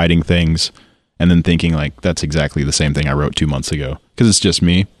myself writing things and then thinking like that's exactly the same thing I wrote 2 months ago because it's just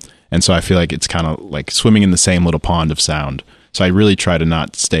me. And so I feel like it's kind of like swimming in the same little pond of sound. So I really try to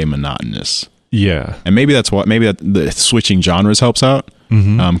not stay monotonous. Yeah. And maybe that's what, maybe that the switching genres helps out.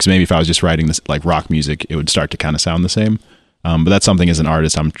 Because maybe if I was just writing this like rock music, it would start to kind of sound the same. But that's something as an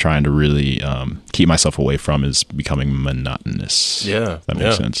artist I'm trying to really keep myself away from, is becoming monotonous. Yeah. If that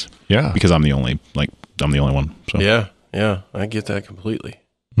makes sense. Yeah. Because I'm the only one. So. Yeah. I get that completely.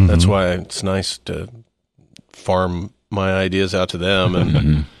 That's why it's nice to farm my ideas out to them.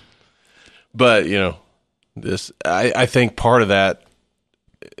 And, but you know, I think part of that,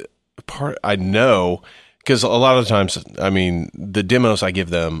 I know, because a lot of the times, I mean, the demos I give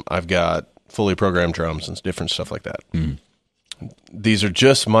them, I've got fully programmed drums and different stuff like that. These are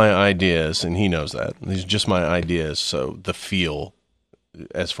just my ideas, and he knows that. These are just my ideas, so the feel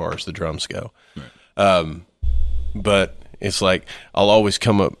as far as the drums go. Right. But it's like, I'll always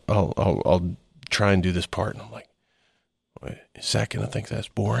come up, I'll try and do this part, and I'm like, is Zach going to think that's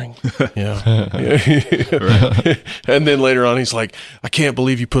boring? Yeah. And then later on, he's like, I can't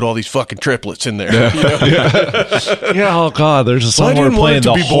believe you put all these fucking triplets in there. You know? Yeah. Oh God, there's a song I didn't we're playing.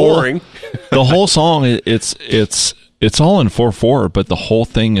 want it to be boring. The whole song, it's all in 4/4, but the whole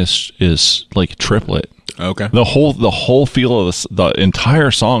thing is like a triplet. Okay. The whole feel of the entire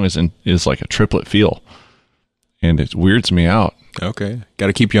song is like a triplet feel, and it weirds me out. Okay. Got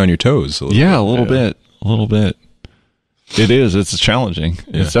to keep you on your toes. A little bit. It is. It's challenging.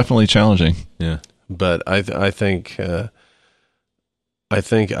 Yeah. It's definitely challenging. Yeah. But I think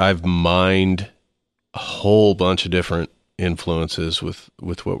I've mined a whole bunch of different influences with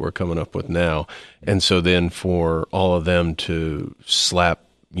what we're coming up with now. And so then for all of them to slap,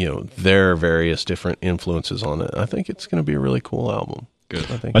 you know, their various different influences on it, I think it's going to be a really cool album. Good.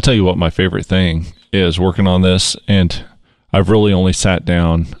 I tell you what, my favorite thing is working on this, and I've really only sat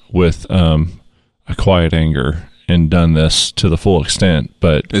down with A Quiet Anger and done this to the full extent.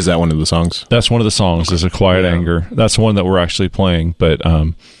 But is that one of the songs? That's one of the songs. Is A Quiet Anger. That's one that we're actually playing. But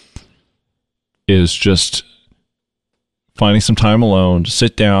is just finding some time alone to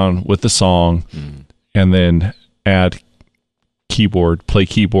sit down with the song, and then play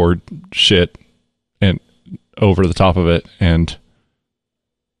keyboard shit and over the top of it, and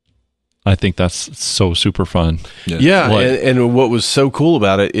I think that's so super fun. Yeah, and what was so cool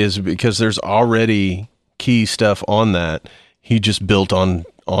about it is because there's already key stuff on that, he just built on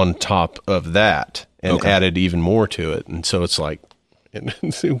top of that and added even more to it, and so it's like,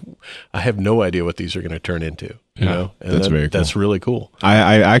 I have no idea what these are going to turn into. You know, and that's very cool. That's really cool.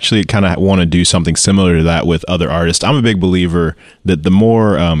 I actually kind of want to do something similar to that with other artists. I'm a big believer that the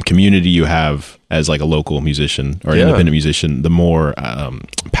more community you have as like a local musician or independent musician, the more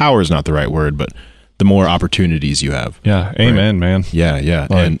power is not the right word, but the more opportunities you have. Yeah. Amen, man. Yeah.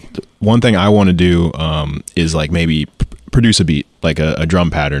 And one thing I want to do is like maybe produce a beat, like a drum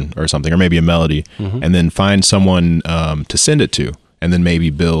pattern or something, or maybe a melody, and then find someone to send it to, and then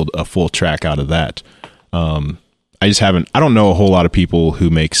maybe build a full track out of that. I don't know a whole lot of people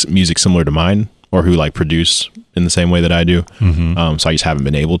who makes music similar to mine or who like produce in the same way that I do. So I just haven't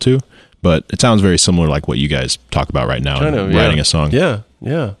been able to, but it sounds very similar like what you guys talk about right now, writing a song. Yeah,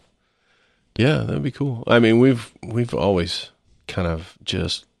 that'd be cool. I mean, we've always kind of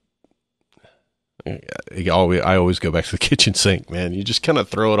just, I always go back to the kitchen sink, man. You just kind of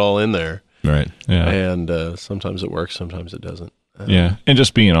throw it all in there. Right. Yeah. And sometimes it works, sometimes it doesn't. Yeah. And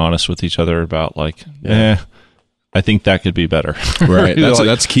just being honest with each other about like, I think that could be better. Right.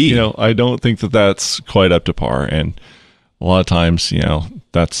 That's key. You know, I don't think that's quite up to par. And a lot of times, you know,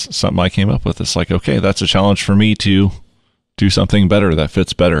 that's something I came up with. It's like, okay, that's a challenge for me to do something better that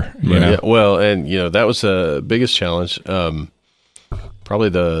fits better. You know? Yeah, well, and you know, that was the biggest challenge. Probably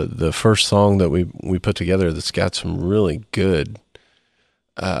the first song that we put together that's got some really good,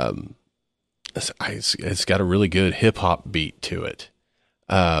 it's got a really good hip hop beat to it.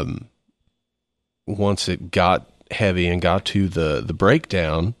 Once it got heavy and got to the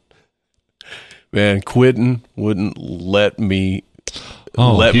breakdown, man, Quentin wouldn't let me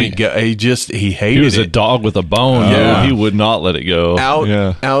me go. He hated it. He was a dog with a bone. Yeah. He would not let it go.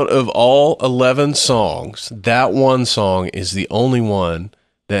 Out of all 11 songs, that one song is the only one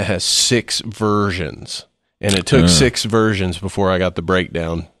that has 6 versions. And it took 6 versions before I got the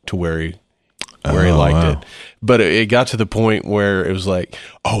breakdown to where he liked it. But it got to the point where it was like,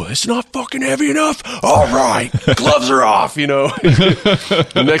 oh, it's not fucking heavy enough? All right, gloves are off, you know.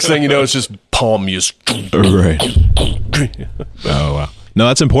 The next thing you know, it's just palm music. Right. Oh, wow. No,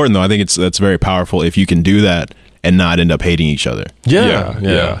 that's important, though. I think that's very powerful if you can do that and not end up hating each other.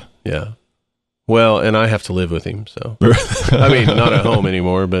 Yeah. Well, Well, and I have to live with him, so I mean, not at home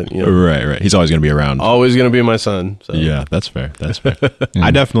anymore, but right. He's always going to be around. Always going to be my son. So. Yeah, that's fair.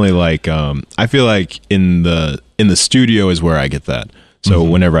 I definitely like. I feel like in the studio is where I get that. So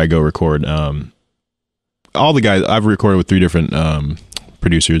whenever I go record, all the guys I've recorded with 3 different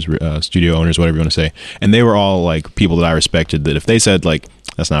producers, studio owners, whatever you want to say, and they were all like people that I respected. That if they said like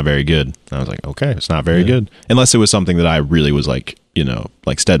that's not very good, I was like, okay, it's not very good, unless it was something that I really was like,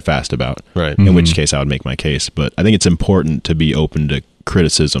 like steadfast about. Right. In which case I would make my case. But I think it's important to be open to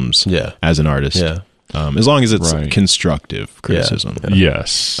criticisms. As an artist. Yeah. As long as it's constructive criticism.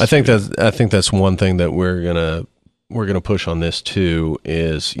 Yes. I think that's one thing that we're gonna push on this too.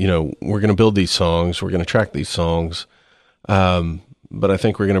 Is we're gonna build these songs, we're gonna track these songs, but I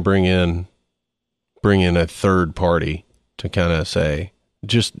think we're gonna bring in a third party to kind of say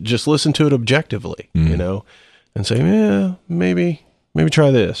just listen to it objectively, and say maybe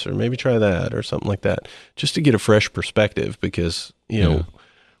try this or maybe try that or something like that, just to get a fresh perspective because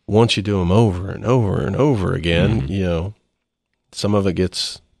once you do them over and over and over again, some of it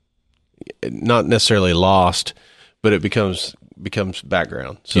gets not necessarily lost, but it becomes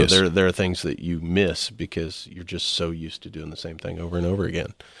background. So there are things that you miss because you're just so used to doing the same thing over and over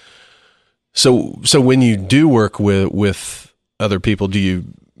again. So when you do work with other people, do you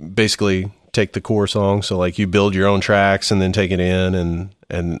basically take the core song? So like you build your own tracks and then take it in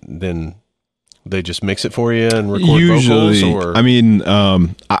and then they just mix it for you and record vocals? Or I mean,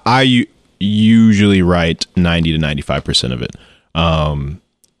 I usually write 90 to 95% of it.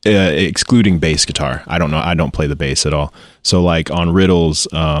 Excluding bass guitar. I don't know. I don't play the bass at all. So like on Riddles,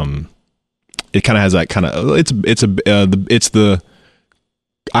 it kind of has that kind of,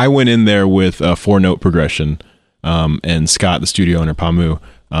 I went in there with a 4-note progression, and Scott, the studio owner, Pamu,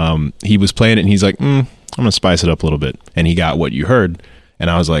 he was playing it and he's like, I'm going to spice it up a little bit. And he got what you heard. And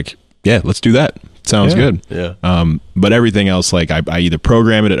I was like, yeah, let's do that. Sounds good. Yeah. But everything else, like I either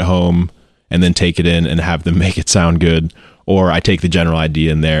program it at home and then take it in and have them make it sound good, or I take the general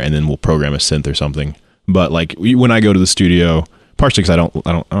idea in there and then we'll program a synth or something. But like when I go to the studio, partially because I don't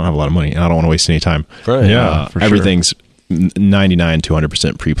have a lot of money and I don't want to waste any time. Right. Yeah. For everything's 99 to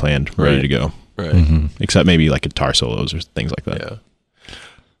 100% pre-planned, ready to go. Right. Except maybe like guitar solos or things like that. Yeah.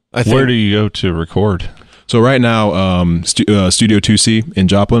 Where do you go to record? So right now, Studio 2C in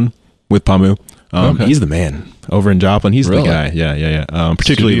Joplin with Pamu. He's the man over in Joplin. He's the guy. Yeah.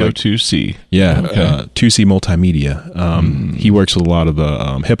 Particularly Studio like 2C. Yeah, 2C Multimedia. He works with a lot of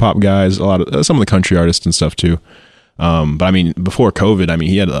the hip hop guys, some of the country artists and stuff too. But I mean, before COVID, I mean,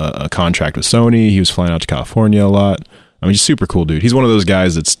 he had a contract with Sony. He was flying out to California a lot. I mean, he's a super cool dude. He's one of those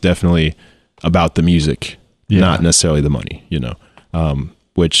guys that's definitely about the music, not necessarily the money.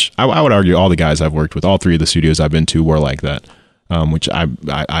 Which I would argue all the guys I've worked with, all 3 of the studios I've been to were like that. Which I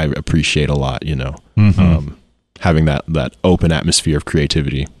appreciate a lot, having that open atmosphere of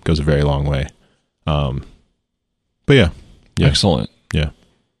creativity goes a very long way. But yeah. Excellent. Yeah.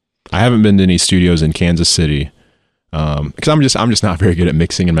 I haven't been to any studios in Kansas City, because I'm just not very good at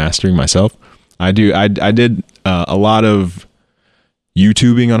mixing and mastering myself. I did a lot of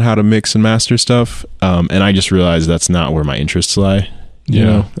YouTubing on how to mix and master stuff, and I just realized that's not where my interests lie.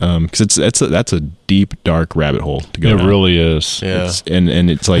 Because that's a deep, dark rabbit hole to go down. It really is. Yeah.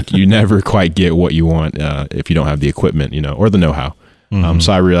 And it's like you never quite get what you want if you don't have the equipment, or the know-how.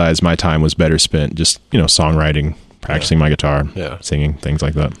 So I realized my time was better spent just songwriting, practicing my guitar, singing, things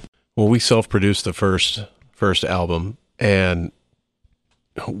like that. Well, we self-produced the first album, and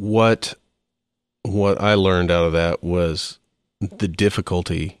what I learned out of that was the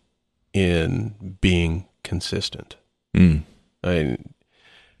difficulty in being consistent.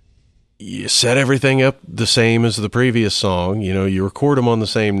 You set everything up the same as the previous song. You record them on the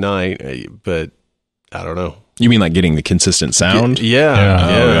same night, but I don't know. You mean like getting the consistent sound?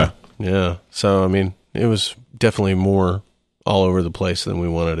 Yeah. So, I mean, it was definitely more all over the place than we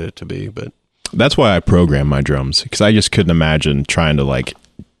wanted it to be, but that's why I program my drums, because I just couldn't imagine trying to like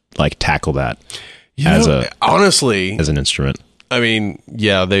tackle that honestly as an instrument. I mean,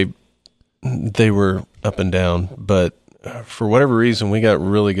 yeah, they were up and down, but for whatever reason, we got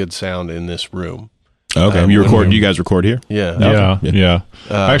really good sound in this room. Okay, you guys record here? Yeah.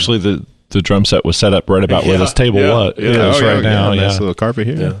 Actually, the drum set was set up right about where this table is right now. Nice little carpet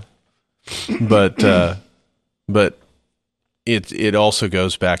here. Yeah. But it also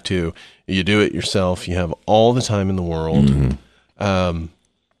goes back to you do it yourself. You have all the time in the world.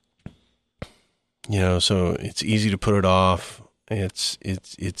 So it's easy to put it off. It's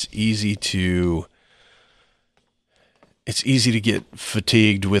easy to. It's easy to get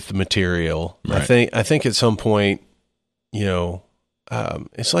fatigued with the material. Right. I think at some point,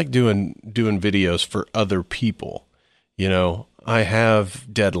 it's like doing videos for other people. You know, I have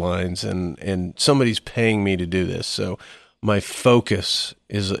deadlines and somebody's paying me to do this. So my focus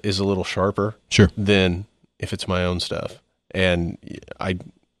is a little sharper than if it's my own stuff. And I,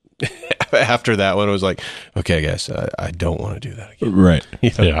 after that one, I was like, okay, guys, I don't want to do that again. Right.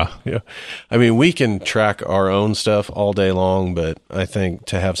 Yeah. I mean, we can track our own stuff all day long, but I think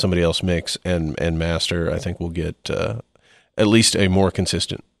to have somebody else mix and master, I think we'll get at least a more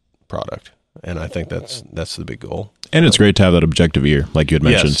consistent product. And I think that's the big goal. And it's great to have that objective ear, like you had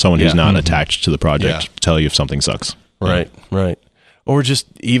mentioned, Yes. someone who's not attached to the project to tell you if something sucks. Right. Or just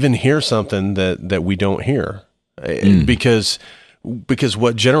even hear something that we don't hear. Because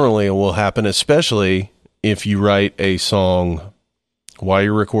what generally will happen, especially if you write a song while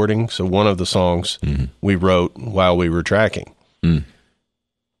you're recording, so one of the songs we wrote while we were tracking,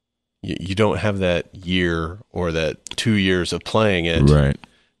 you don't have that year or that 2 years of playing it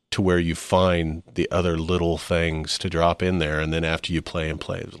to where you find the other little things to drop in there. And then after you play,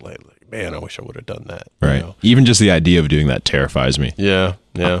 it's like, man, I wish I would have done that. Right. You know? Even just the idea of doing that terrifies me. Yeah.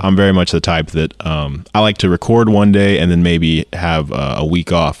 I'm very much the type that I like to record one day and then maybe have a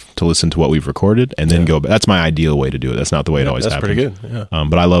week off to listen to what we've recorded and then go. That's my ideal way to do it. That's not the way it always happens. That's pretty good. Yeah.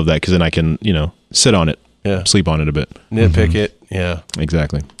 But I love that because then I can, sit on it, sleep on it a bit. Nitpick it. Yeah.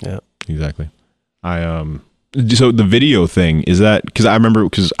 Exactly. Yeah. Exactly. So the video thing, is that because I remember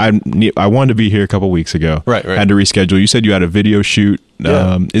because I wanted to be here a couple weeks ago. Right. Had to reschedule. You said you had a video shoot.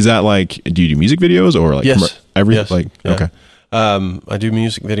 Yeah. Is that like, do you do music videos or like everything? Yes. Like, Yeah. okay. I do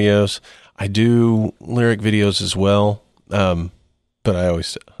music videos. I do lyric videos as well. But I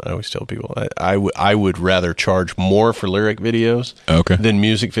always tell people I would rather charge more for lyric videos than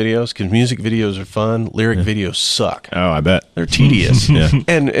music videos, because music videos are fun. Lyric videos suck. Oh, I bet. They're tedious. Yeah.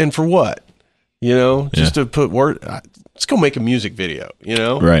 And for what? Just to put word. Let's go make a music video.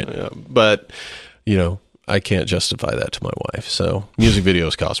 Right. But I can't justify that to my wife. So music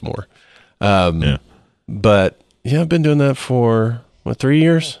videos cost more. But I've been doing that for 3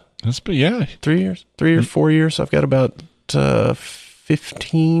 years. 3 years, 3 or 4 years. I've got about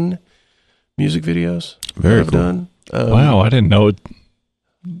 15 music videos. Very I've cool. done. Wow, I didn't know it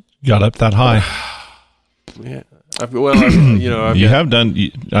got up that high. Yeah. I've got, done.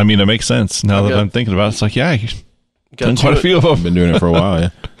 I mean, it makes sense now that I'm thinking about it. It's like, you've done quite a few of them. I've been doing it for a while. Yeah.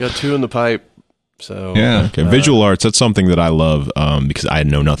 Got 2 in the pipe. So Okay. Visual arts. That's something that I love because I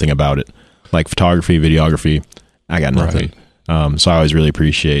know nothing about it. Like photography, videography, I got nothing. So I always really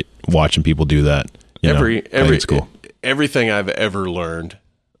appreciate watching people do that. I think it's cool. Everything I've ever learned,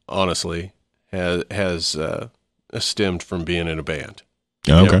 honestly, has stemmed from being in a band.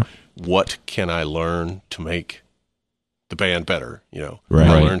 Okay. What can I learn to make the band better? Right.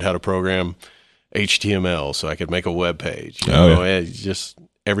 I learned how to program HTML so I could make a web page. It's just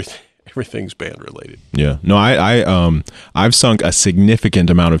everything's band related. Yeah. No, I've sunk a significant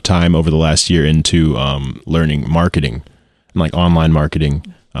amount of time over the last year into learning marketing, and like online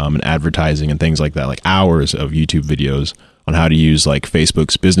marketing and advertising and things like that, like hours of YouTube videos on how to use like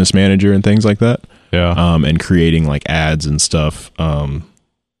Facebook's business manager and things like that. Yeah. And creating like ads and stuff.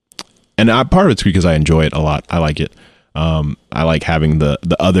 And part of it's because I enjoy it a lot. I like it. I like having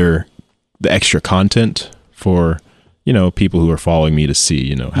the extra content for people who are following me to see,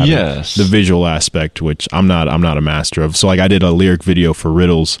 having the visual aspect, which I'm not a master of. So like I did a lyric video for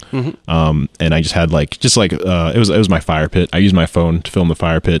Riddles, and I just had it was my fire pit. I used my phone to film the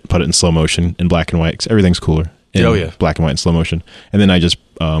fire pit, put it in slow motion in black and white, 'cause everything's cooler in black and white and slow motion. And then I just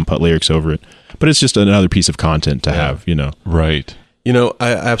put lyrics over it. But it's just another piece of content to have, Right.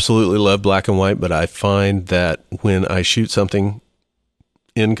 I absolutely love black and white, but I find that when I shoot something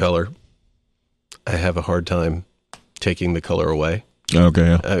in color, I have a hard time taking the color away.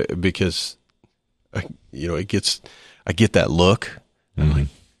 Okay. Yeah. Because I get that look. I'm like,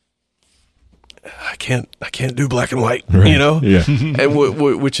 I can't do black and white, Yeah. and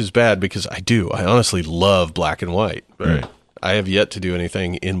which is bad because I honestly love black and white, but Right. I have yet to do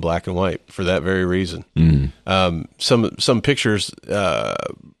anything in black and white for that very reason. Some pictures,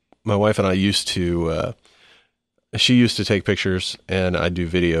 my wife and I used to, she used to take pictures and I do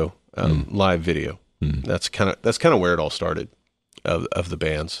video, live video. That's kind of where it all started of the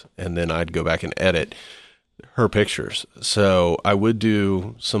bands. And then I'd go back and edit her pictures. So I would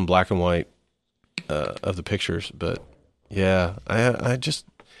do some black and white, of the pictures, but yeah, I just,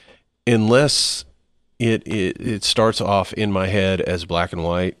 unless it starts off in my head as black and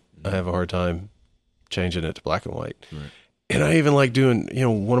white, I have a hard time changing it to black and white. Right. And I even like doing,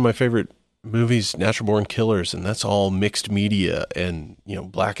 one of my favorite movies, Natural Born Killers, and that's all mixed media and,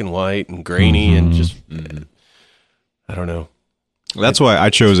 black and white and grainy and just, I don't know. That's why I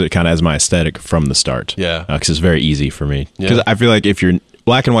chose it kind of as my aesthetic from the start. Yeah. Because it's very easy for me. Because Yeah. I feel like if you're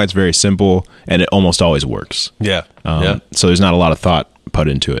black and white's very simple and it almost always works. Yeah. So there's not a lot of thought put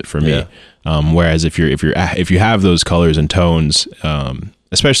into it for me. Yeah. Whereas if you have those colors and tones,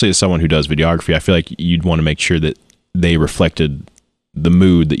 especially as someone who does videography, I feel like you'd want to make sure that they reflected the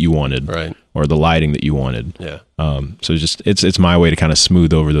mood that you wanted, Right. or the lighting that you wanted. Yeah. So it's my way to kind of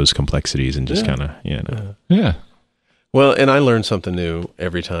smooth over those complexities and just kind of Yeah. Well, and I learn something new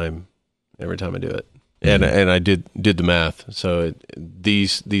every time I do it. And I did the math. So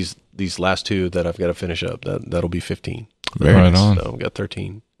these last two that I've got to finish up, that'll be 15. Very Right nice. on. So I've got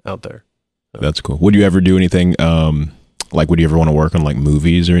 13 out there. That's cool. Would you ever do anything like would you ever want to work on like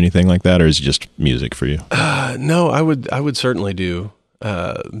movies or anything like that, or is it just music for you? No, I would certainly do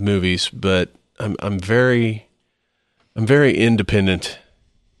movies, but I'm very independent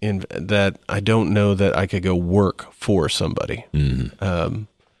in that I don't know that I could go work for somebody,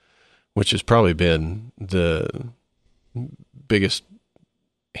 which has probably been the biggest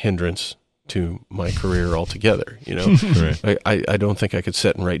hindrance to my career altogether. You know, Right. I don't think I could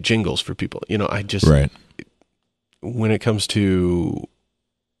sit and write jingles for people. You know, I just Right. when it comes to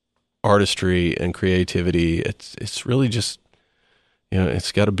artistry and creativity, it's really just, you know,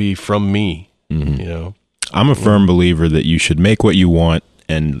 it's got to be from me. You know, I'm a firm believer that you should make what you want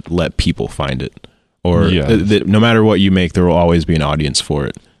and let people find it. Or Yes. that no matter what you make, there will always be an audience for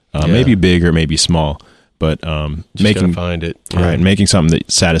it. Maybe big or maybe small, but just making gotta find it. Yeah. right, making something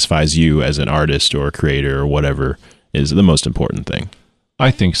that satisfies you as an artist or a creator or whatever is the most important thing. I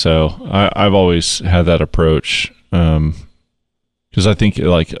think so. I've always had that approach because I think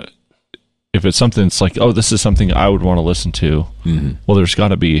like if it's something that's like, oh, this is something I would want to listen to, well, there's got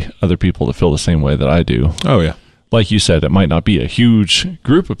to be other people that feel the same way that I do. Oh yeah. Like you said, it might not be a huge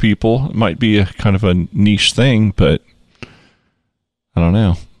group of people. It might be a kind of a niche thing, but I don't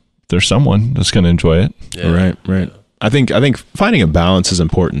know. There's someone that's going to enjoy it. Yeah. Right. I think finding a balance is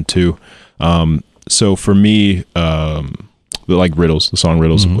important too. So for me, like Riddles, the song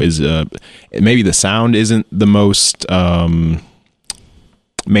Riddles is maybe the sound isn't the most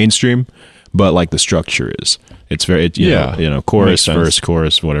mainstream, but like the structure is. It's very you know chorus, Makes sense. verse,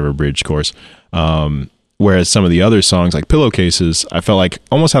 chorus, whatever, bridge, chorus. Whereas some of the other songs like Pillowcases, I felt like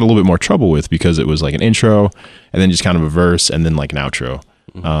almost had a little bit more trouble with because it was like an intro and then just kind of a verse and then like an outro.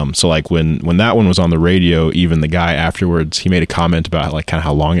 So like when that one was on the radio, even the guy afterwards, he made a comment about like kind of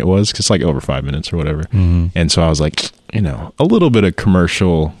how long it was, 'cause it's like over 5 minutes or whatever. And so I was like, you know, a little bit of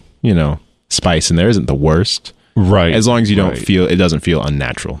commercial, you know, spice in there isn't the worst, Right. as long as you don't Right. feel it doesn't feel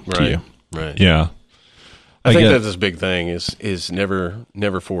unnatural to Right. you. Right. Yeah. I think get- that's this big thing is never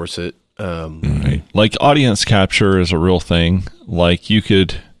force it. Right. Like audience capture is a real thing. Like you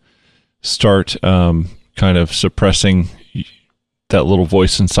could start kind of suppressing that little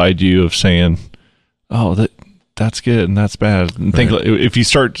voice inside you of saying, "Oh, that's good and that's bad." And think if you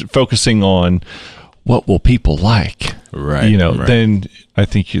start focusing on what will people like, Right. you know, right. then I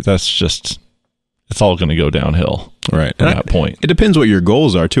think that's just it's all going to go downhill. Right. At that point. It depends what your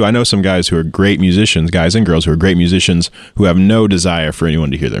goals are too. I know some guys who are great musicians, guys and girls who are great musicians who have no desire for anyone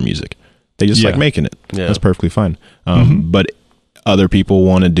to hear their music. They just like making it. Yeah. That's perfectly fine. But other people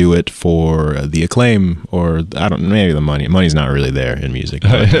want to do it for the acclaim, or I don't know, maybe the money. Money's not really there in music.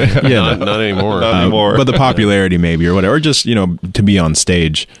 But, Not anymore. Not anymore. but the popularity maybe, or whatever, or just, you know, to be on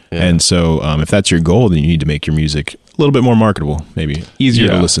stage. Yeah. And so if that's your goal, then you need to make your music a little bit more marketable, maybe easier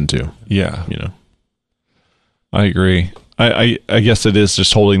to Yeah. listen to, Yeah. you know. I agree. I guess it is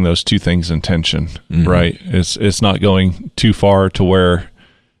just holding those two things in tension, right? It's not going too far to where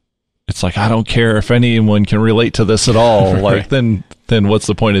it's like, I don't care if anyone can relate to this at all. Like then what's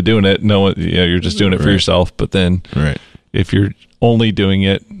the point of doing it? No, yeah, you're just doing it for Right. yourself. But then Right. if you're only doing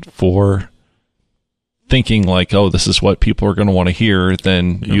it for thinking like, oh, this is what people are going to want to hear,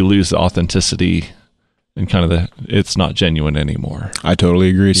 then you lose the authenticity and kind of it's not genuine anymore. I totally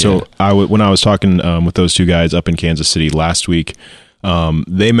agree. So when I was talking with those two guys up in Kansas City last week,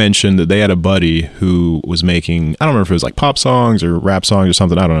 they mentioned that they had a buddy who was making, I don't remember if it was like pop songs or rap songs or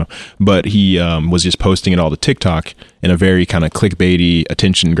something, I don't know, but he was just posting it all to TikTok in a very kind of clickbaity,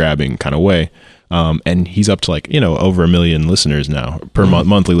 attention grabbing kind of way. And he's up to like, you know, over 1 million listeners now per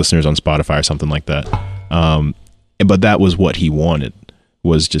monthly listeners on Spotify or something like that. But that was what he wanted,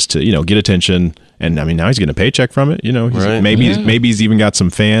 was just to, you know, get attention. And I mean, now he's getting a paycheck from it. You know, he's, Right. maybe he's even got some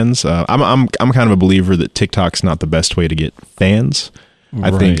fans. I'm kind of a believer that TikTok's not the best way to get fans.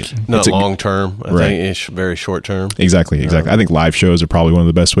 I think Not it's a- long term. I Right. think it's very short term. Exactly. I think live shows are probably one of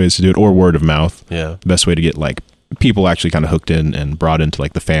the best ways to do it, or word of mouth. Yeah. The best way to get like people actually kind of hooked in and brought into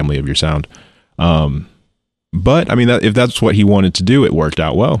like the family of your sound. But I mean, if that's what he wanted to do, it worked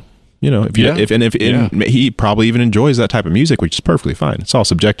out well. You know, he probably even enjoys that type of music, which is perfectly fine. It's all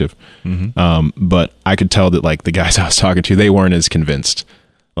subjective. But I could tell that like the guys I was talking to, they weren't as convinced.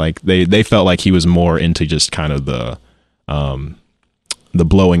 Like they felt like he was more into just kind of the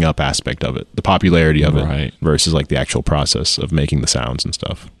blowing up aspect of it, the popularity of it, versus like the actual process of making the sounds and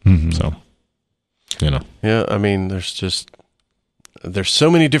stuff. So, you know, yeah. I mean, there's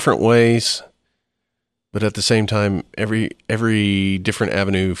so many different ways. But at the same time, every different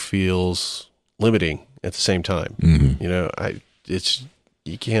avenue feels limiting at the same time. You know,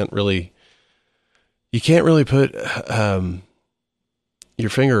 you can't really put your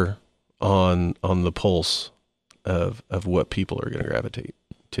finger on the pulse of what people are going to gravitate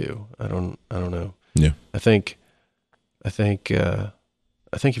to. I don't know. Yeah, I think if you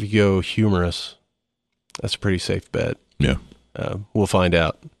go humorous, that's a pretty safe bet. Yeah, we'll find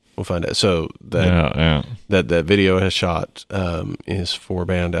out. So that video has shot is for a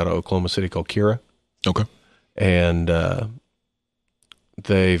band out of Oklahoma City called Kira. Okay. And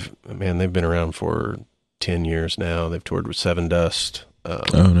they've been around for 10 years now. They've toured with Seven Dust.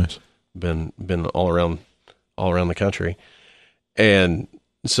 Nice. Been all around the country. And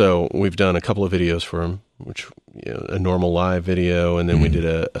so we've done a couple of videos for them, which, you know, a normal live video, and then we did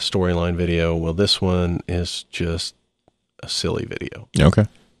a storyline video. Well, this one is just a silly video. Okay.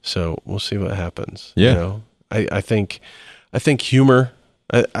 So we'll see what happens. Yeah. You know, I think humor,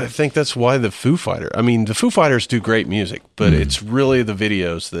 I think that's why the Foo Fighters do great music, but it's really the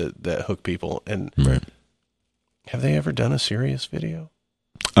videos that hook people. And have they ever done a serious video?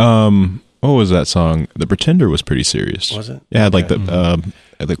 What was that song? The Pretender was pretty serious. Was it? It had like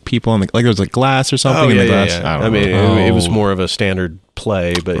like people on the, like there was like glass or something in the glass. Yeah. I don't know. It was more of a standard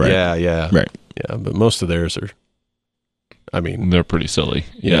play, but yeah. Right. Yeah, but most of theirs are, I mean, they're pretty silly.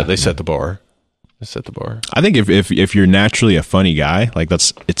 Yeah, they set the bar. I think if you're naturally a funny guy, like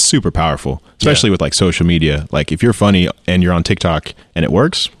it's super powerful, especially with like social media. Like if you're funny and you're on TikTok and it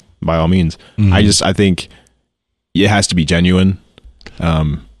works, by all means. I think it has to be genuine.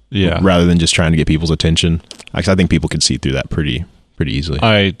 Rather than just trying to get people's attention. I think people can see through that pretty easily.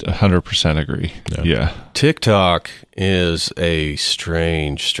 I 100% agree. Yeah. TikTok is a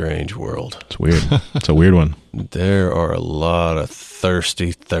strange world. It's weird. It's a weird one. There are a lot of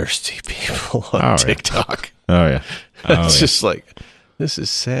thirsty people on TikTok. It's just like, this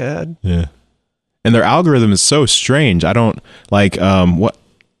is sad. Yeah. And their algorithm is so strange. I don't like what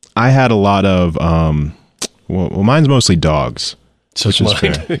I had a lot of mine's mostly dogs. So which is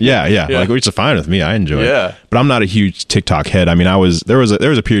fair. Yeah. Like, which is fine with me. I enjoy it. But I'm not a huge TikTok head. I mean, there was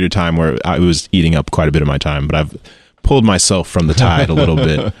a period of time where I was eating up quite a bit of my time, but I've pulled myself from the tide a little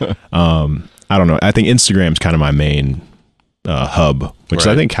bit. I don't know. I think Instagram's kind of my main hub, which is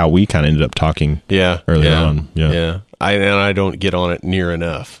I think how we kind of ended up talking early on. Yeah. I don't get on it near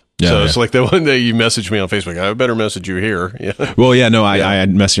enough. So it's like the one that you messaged me on Facebook. I better message you here. Yeah. Well, I had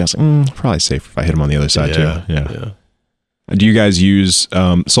messaged you. I was like, probably safe if I hit him on the other side too. Yeah. Do you guys use,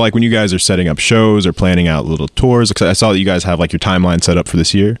 so like when you guys are setting up shows or planning out little tours, because I saw that you guys have like your timeline set up for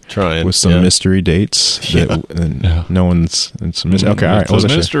this year. Trying. With some mystery dates. No one's, it's a mystery. Okay, all right. It's a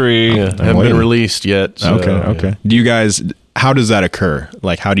mystery. Haven't been released yet. So, okay. Do you guys, how does that occur?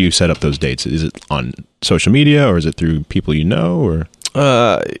 Like, how do you set up those dates? Is it on social media or is it through people you know or?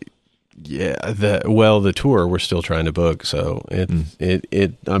 The tour we're still trying to book. So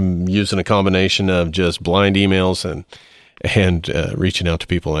I'm using a combination of just blind emails and reaching out to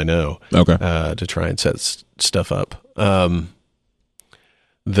people I know, to try and set stuff up. The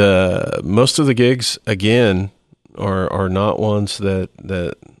most of the gigs again are not ones that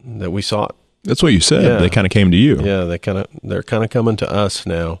we sought. That's what you said. Yeah. They kind of came to you. Yeah, they're kind of coming to us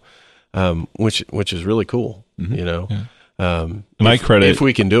now, which is really cool. You know, and I credit if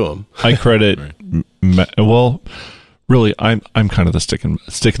we can do them. I credit really, I'm kind of the stick in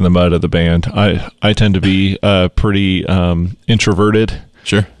the mud of the band. I tend to be pretty introverted.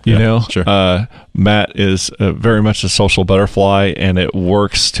 Sure. You know? Sure. Matt is very much a social butterfly, and it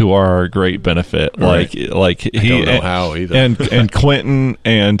works to our great benefit. Right. Like he don't know how either. And Quentin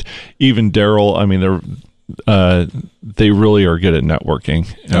and even Daryl. I mean, they really are good at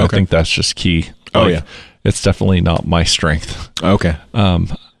networking. And I think that's just key. It's definitely not my strength. Okay.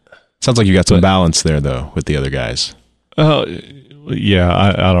 Sounds like you got some balance there though with the other guys.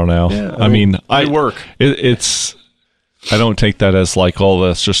 Yeah, I don't know. Yeah, I mean, I work. It's. I don't take that as like,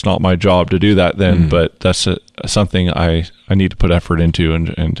 that's just not my job to do that then, but that's something I need to put effort into,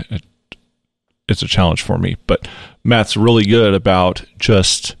 and it's a challenge for me. But Matt's really good about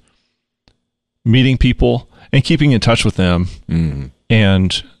just meeting people and keeping in touch with them,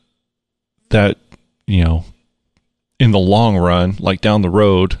 and that, in the long run, like down the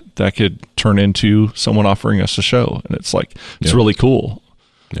road, that could turn into someone offering us a show, and it's like it's really cool.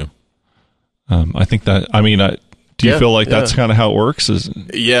 Yeah. I think that. I mean, do you feel like that's kind of how it works?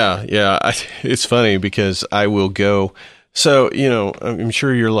 Yeah. It's funny because I will go. So, I'm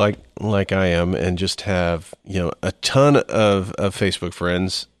sure you're like I am, and just have, a ton of Facebook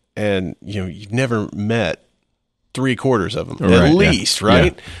friends, and, you've never met 3/4 of them, at least,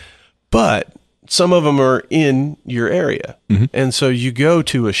 right? Yeah. But some of them are in your area. Mm-hmm. And so you go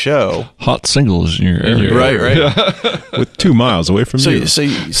to a show. Hot singles in your area. Right. With 2 miles away from you. So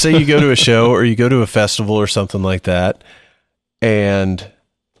say you go to a show or you go to a festival or something like that, and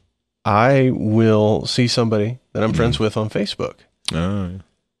I will see somebody that I'm friends with on Facebook. Oh, yeah.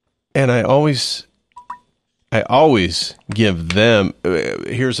 And I always give them,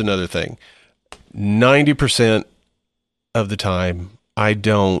 here's another thing. 90% of the time, I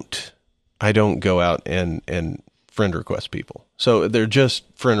don't go out and friend request people. So they're just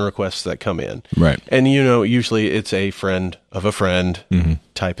friend requests that come in. Right. And, usually it's a friend of a friend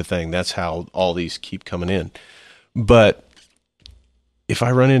type of thing. That's how all these keep coming in. But if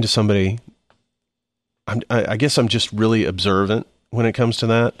I run into somebody, I guess I'm just really observant when it comes to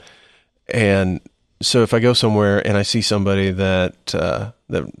that. And so if I go somewhere and I see somebody that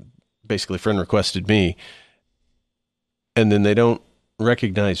basically friend requested me, and then they don't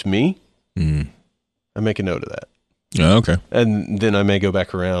recognize me, I make a note of that. Oh, okay. And then I may go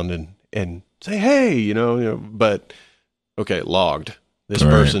back around and say, hey, but okay, logged. This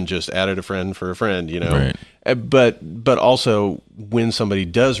person just added a friend for a friend, Right. But also when somebody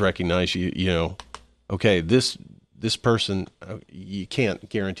does recognize you, okay, this person, you can't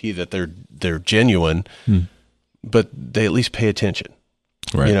guarantee that they're genuine, but they at least pay attention,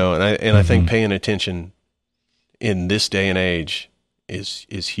 right? And I think paying attention in this day and age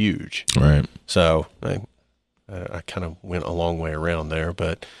is huge, right? So I kind of went a long way around there,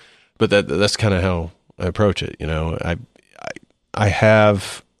 but that's kind of how I approach it. I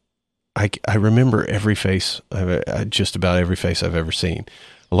remember every face, just about every face I've ever seen.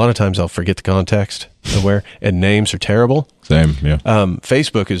 A lot of times I'll forget the context of where, and names are terrible. Same, yeah.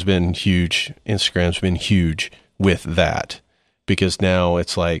 Facebook has been huge. Instagram's been huge with that, because now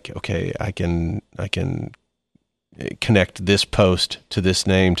it's like, okay, I can connect this post to this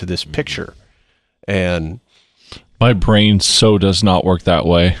name to this picture, and my brain so does not work that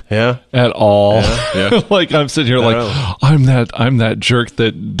way. Yeah, at all. Yeah. Like I'm sitting here like I'm that jerk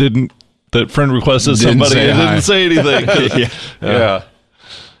that friend requested somebody and didn't say anything. Yeah.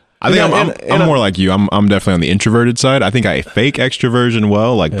 I think I'm more like you. I'm definitely on the introverted side. I think I fake extroversion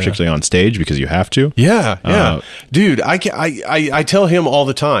well, like particularly on stage, because you have to. Yeah. Dude, I tell him all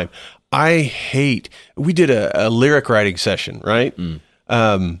the time. We did a lyric writing session, right?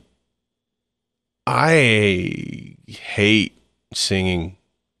 I hate singing,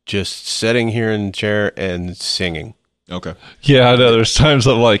 just sitting here in the chair and singing. Okay. Yeah, I know. There's times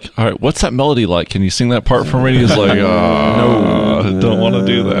I'm like, all right, what's that melody like? Can you sing that part for me? He's like, no, I don't want to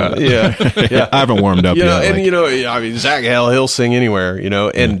do that. Yeah. I haven't warmed up yet. And I mean, Zach Hell, he'll sing anywhere,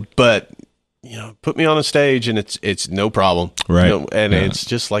 but put me on a stage and it's no problem. Right. It's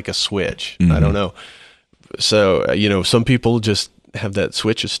just like a switch. I don't know. So, some people just have that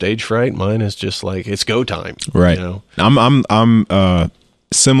switch of stage fright. Mine is just like, it's go time. Right. I'm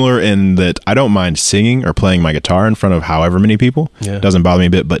similar in that I don't mind singing or playing my guitar in front of however many people. Yeah. It doesn't bother me a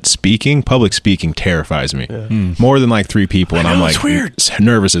bit, but public speaking terrifies me. More than like 3 people, and I'm like it's weird.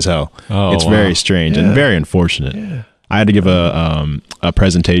 Nervous as hell. It's very strange and very unfortunate. Yeah. I had to give a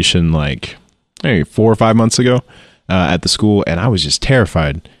presentation like maybe 4 or 5 months ago at the school, and I was just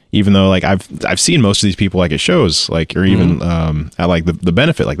terrified. Even though like I've seen most of these people like at shows, like, or even at like the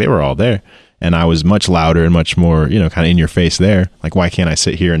benefit, like they were all there. And I was much louder and much more, kind of in your face there. Like, why can't I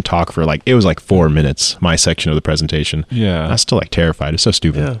sit here and talk for it was like 4 minutes, my section of the presentation. Yeah. I was still like terrified. It's so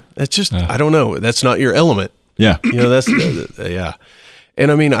stupid. Yeah. It's just, I don't know. That's not your element. Yeah. That's, yeah.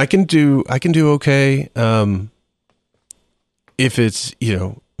 And I mean, I can do okay. If it's,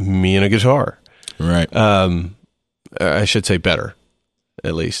 me and a guitar. Right. I should say better,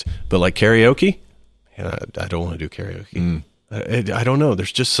 at least. But like karaoke, I don't want to do karaoke. I don't know.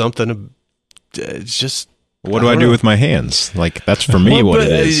 There's just something. It's just. What do I do with my hands? Like, that's for me what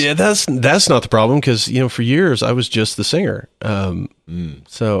it is. Yeah, that's not the problem, because for years I was just the singer.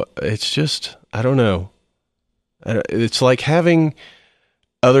 So it's just, I don't know. It's like having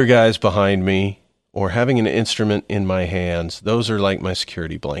other guys behind me or having an instrument in my hands. Those are like my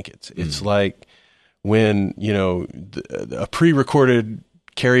security blankets. It's like when a pre-recorded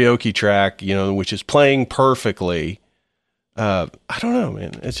karaoke track, which is playing perfectly. I don't know,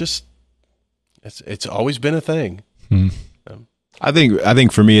 man. It's just. It's always been a thing. I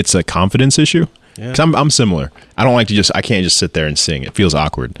think for me it's a confidence issue. Yeah. 'Cause I'm similar. I don't like to I can't just sit there and sing. It feels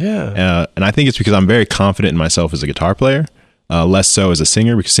awkward. Yeah. And I think it's because I'm very confident in myself as a guitar player, less so as a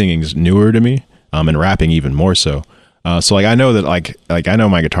singer because singing is newer to me, and rapping even more so. So like I know that like I know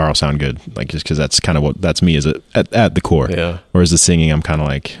my guitar will sound good, like just because that's kind of that's me at the core. Yeah. Whereas the singing, I'm kind of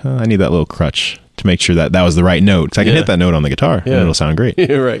like I need that little crutch to make sure that was the right note. 'Cause I can hit that note on the guitar and it'll sound great.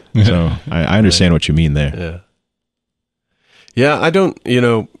 You're right. So I understand what you mean there. Yeah. Yeah, I don't,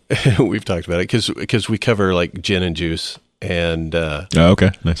 we've talked about it because we cover like Gin and Juice and, Oh,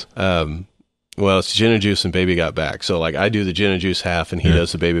 okay. Nice. well, it's Gin and Juice and Baby Got Back. So like I do the Gin and Juice half and he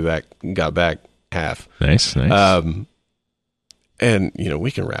does the Baby Got Back half. Nice. And,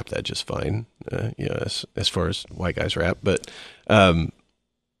 we can rap that just fine, as far as white guys rap, but,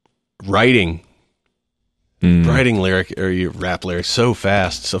 writing lyric or you rap lyrics so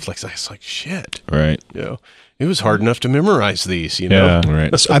fast, stuff like that. It's like shit. Right. It was hard enough to memorize these, Yeah.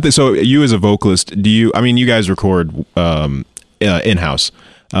 Right. So I think so. You as a vocalist, you guys record in house.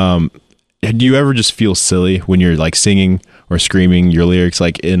 Do you ever just feel silly when you're like singing or screaming your lyrics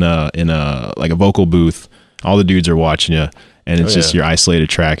like in a like a vocal booth? All the dudes are watching you, and it's just your isolated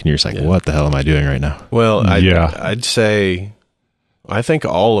track, and you're just like, "What the hell am I doing right now?" Well, I'd say I think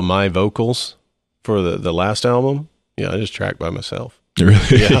all of my vocals for the last album, I just tracked by myself.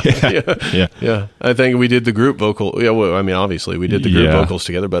 Really? Yeah. I think we did the group vocal. Yeah, well, I mean, obviously we did the group vocals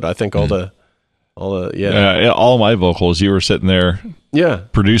together, but I think all my vocals, you were sitting there,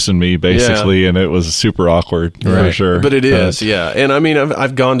 producing me basically, and it was super awkward for sure. But it is, And I mean,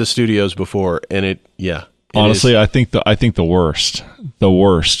 I've gone to studios before, and honestly, I think the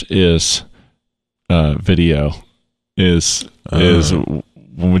worst is video is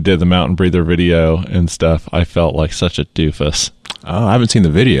when we did the Mountain Breather video and stuff. I felt like such a doofus. Oh, I haven't seen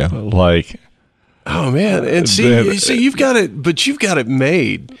the video. Like, oh man, and see, you've got it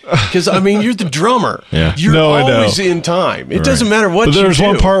made because I mean, you're the drummer. Yeah, you're always in time. It doesn't matter what. But there's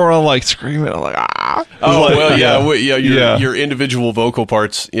one part where I'm like screaming. I'm like, ah. Oh well, your individual vocal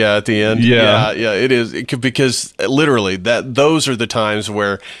parts. Yeah, at the end. Yeah. It is because literally those are the times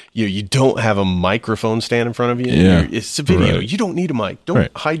where you don't have a microphone stand in front of you. Yeah, it's a video. Right. You don't need a mic. Don't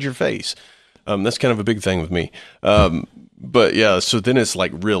hide your face. That's kind of a big thing with me. But yeah, so then it's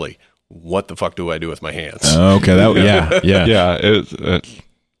like, really, what the fuck do I do with my hands? Okay,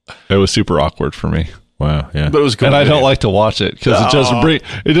 it was super awkward for me. Wow, yeah, but it was cool. And I don't like to watch it because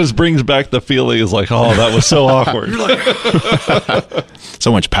it just brings back the feeling. It's like, oh, that was so awkward.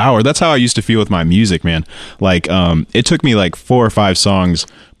 So much power. That's how I used to feel with my music, man. Like, it took me like 4 or 5 songs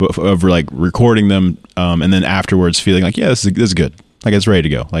of like recording them, and then afterwards feeling like, yeah, this is good. Like it's ready to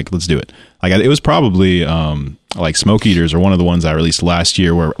go. Like let's do it. Like it was probably like Smoke Eaters or one of the ones I released last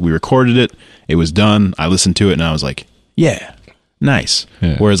year where we recorded it. It was done. I listened to it and I was like, yeah, nice.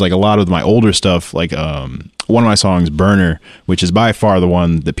 Yeah. Whereas like a lot of my older stuff, like one of my songs, Burner, which is by far the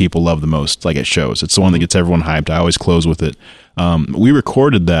one that people love the most, like at shows. It's the one that gets everyone hyped. I always close with it. We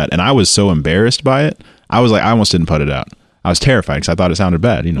recorded that and I was so embarrassed by it. I was like, I almost didn't put it out. I was terrified because I thought it sounded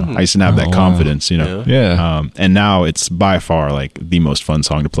bad. I used to have that confidence, Yeah. And now it's by far like the most fun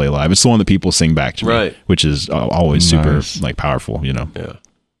song to play live. It's the one that people sing back to me, which is always super like powerful, Yeah.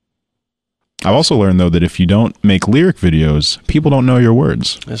 I've also learned though that if you don't make lyric videos, people don't know your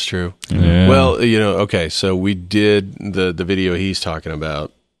words. That's true. Yeah. Well, okay, so we did the video he's talking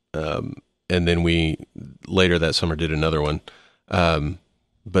about, and then we later that summer did another one.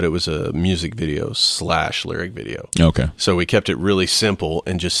 But it was a music video / lyric video. Okay. So we kept it really simple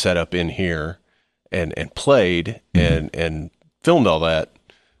and just set up in here and played and filmed all that.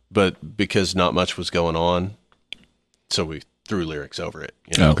 But because not much was going on, so we threw lyrics over it.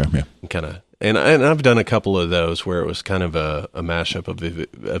 Okay, yeah. And I've done a couple of those where it was kind of a mashup of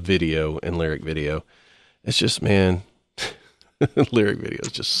a video and lyric video. It's just, man, lyric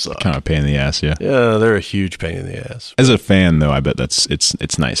videos just suck. Kind of a pain in the ass, yeah. Yeah, they're a huge pain in the ass. As a fan, though, I bet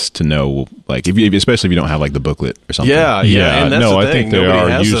it's nice to know, like, especially if you don't have like the booklet or something. Yeah. And that's I think they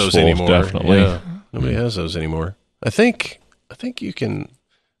are useful, definitely. Yeah. Nobody has those anymore. I think you can.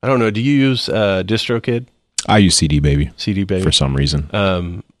 I don't know. Do you use DistroKid? I use CD Baby. CD Baby for some reason.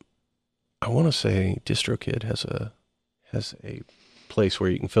 I want to say DistroKid has a place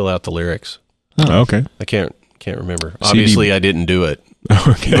where you can fill out the lyrics. Oh, okay. I can't remember. Obviously, I didn't do it.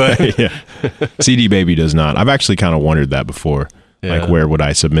 Okay. But yeah. CD Baby does not. I've actually kind of wondered that before. Yeah. Like, where would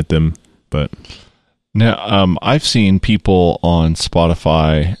I submit them? But now, I've seen people on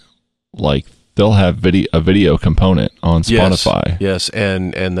Spotify, like they'll have a video component on Spotify. Yes,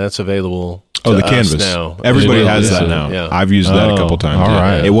 and that's available. Oh, the Canvas now. Everybody has that now. Yeah. I've used that a couple times. All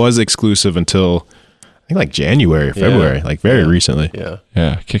right. It was exclusive until think like January or February, like very recently. Yeah.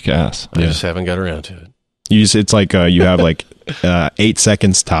 Yeah, kick ass. I just haven't got around to it. It's like you have like 8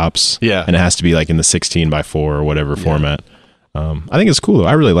 seconds tops. Yeah. And it has to be like in the 16:4 or whatever format. I think it's cool though.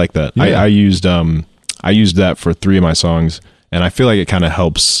 I really like that. Yeah. I used that for 3 of my songs, and I feel like it kind of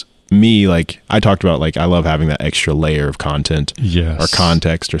helps me. Like I talked about, like I love having that extra layer of content Yes. or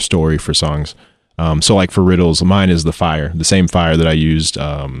context or story for songs. So like for Riddles, mine is the same fire that I used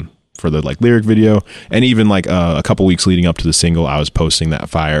for the like lyric video, and even like a couple weeks leading up to the single, I was posting that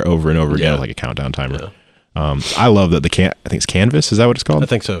fire over and over again, with, like a countdown timer. Yeah. I love that I think it's Canvas. Is that what it's called? I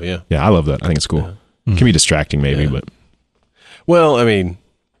think so, yeah. Yeah, I love that. I think it's cool. It can be distracting maybe, but Well, I mean,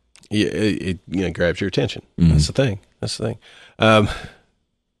 it grabs your attention. That's the thing.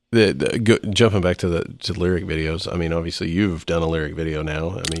 Jumping back to the lyric videos. I mean, obviously you've done a lyric video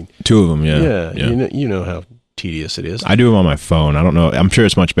now. I mean, 2 of them, yeah. You know how tedious it is. I do them on my phone. I don't know. I'm sure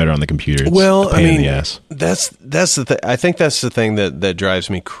it's much better on the computer. It's Well, a pain I mean, in the ass. that's the thing. I think that's the thing that drives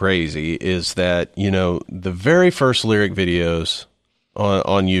me crazy is that, the very first lyric videos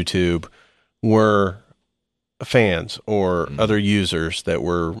on YouTube were fans or other users that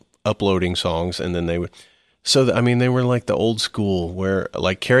were uploading songs, and then they would. So they were like the old school where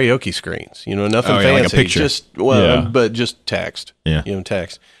like karaoke screens, nothing fancy, like a picture. but just text, Yeah.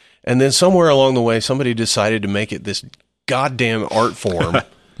 Text. And then somewhere along the way, somebody decided to make it this goddamn art form.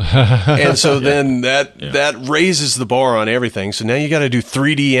 And so then that raises the bar on everything. So now you got to do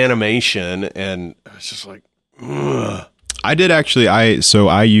 3D animation, and it's just like, ugh. I did actually.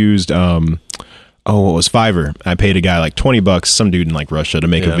 I used what was Fiverr? I paid a guy like $20, some dude in like Russia, to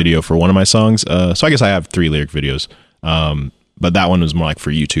make a video for one of my songs. So I guess I have 3 lyric videos. But that one was more like for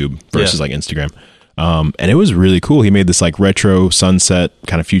YouTube versus like Instagram. And it was really cool. He made this like retro sunset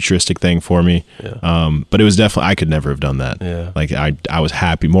kind of futuristic thing for me. Yeah. But it was definitely, I could never have done that. Yeah. Like I was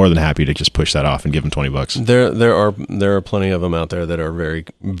more than happy to just push that off and give him $20. There are plenty of them out there that are very,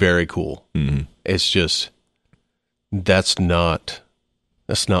 very cool. Mm-hmm. It's just, that's not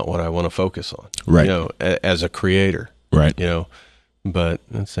what I want to focus on. Right. As a creator. Right. But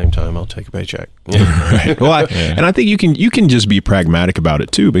at the same time, I'll take a paycheck. Right. Well, and I think you can just be pragmatic about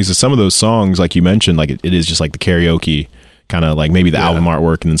it too, because some of those songs, like you mentioned, like it is just like the karaoke kind of like maybe the album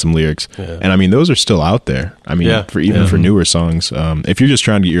artwork and then some lyrics. Yeah. And I mean, those are still out there. I mean, for newer songs, if you're just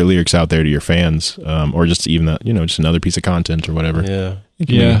trying to get your lyrics out there to your fans, or just even that, just another piece of content or whatever. Yeah.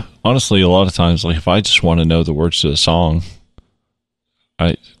 Yeah. Honestly, a lot of times, like if I just want to know the words to a song,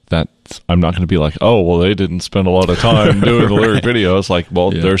 I'm not going to be like, oh, well, they didn't spend a lot of time doing the lyric video. It's like,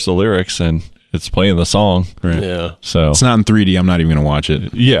 well, there's the lyrics and it's playing the song. Right. Yeah. So it's not in 3D. I'm not even going to watch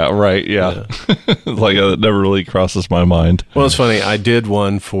it. Yeah. Right. Yeah. Like it never really crosses my mind. Well, it's funny. I did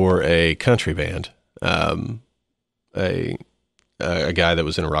one for a country band, a guy that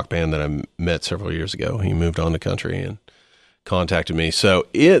was in a rock band that I met several years ago. He moved on to country and contacted me. So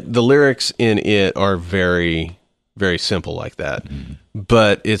the lyrics in it are very, very simple like that. Mm-hmm.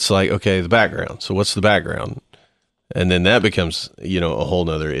 But it's like, okay, the background. So what's the background? And then that becomes, a whole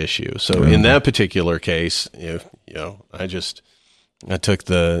nother issue. So in that particular case, I took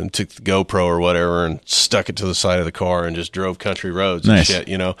the GoPro or whatever and stuck it to the side of the car and just drove country roads and shit,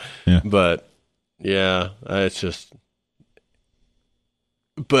 Yeah. But yeah, it's just,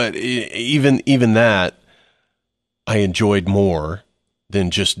 but even that I enjoyed more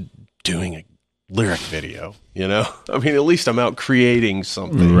than just doing a lyric video, I mean, at least I'm out creating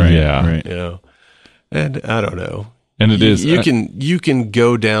something, right? Yeah, right. And I don't know, and it is you can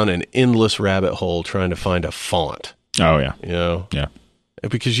go down an endless rabbit hole trying to find a font. Oh yeah, yeah,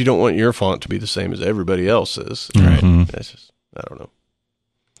 because you don't want your font to be the same as everybody else's, right? Mm-hmm. That's just, I don't know.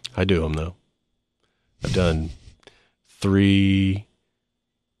 I do them though. I've done three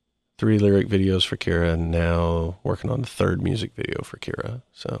lyric videos for Kira, and now working on the 3rd music video for Kira.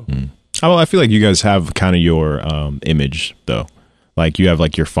 So. Oh, well, I feel like you guys have kind of your image though. Like you have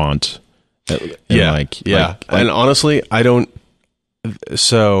like your font. And and honestly, I don't.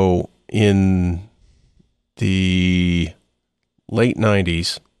 So in the late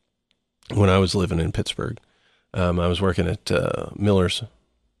 90s, when I was living in Pittsburgh, I was working at Miller's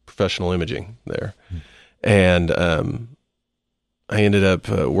Professional Imaging there, and I ended up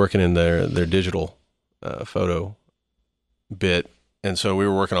working in their digital photo bit. And so we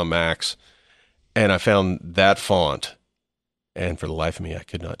were working on Macs, and I found that font, and for the life of me, I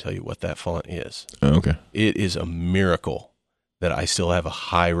could not tell you what that font is. Oh, okay. It is a miracle that I still have a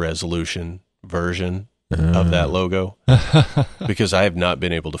high-resolution version of that logo, because I have not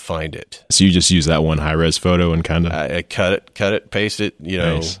been able to find it. So you just use that one high-res photo and kind of... I cut it, paste it,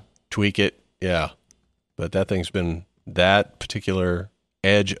 Nice. tweak it, yeah. But that thing's been, that particular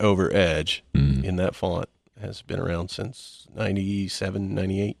Edge Over Edge in that font has been around since 97,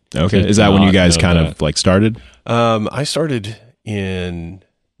 98. Okay. Is that when you guys kind of like started? I started in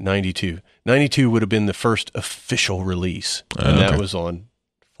 92. 92 would have been the first official release, and that was on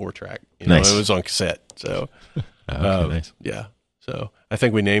 4-track. Nice. It was on cassette. So, Nice. yeah. So I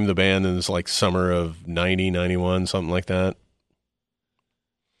think we named the band in this like summer of 90, 91, something like that.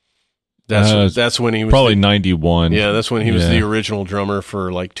 That's when he was probably 91. Yeah, that's when he was the original drummer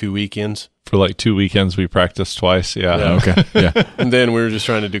for like 2 weekends. For like 2 weekends, we practiced twice. Yeah. Okay. Yeah. And then we were just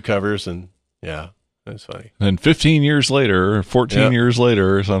trying to do covers, and yeah, that's funny. And 15 years later, or 14 years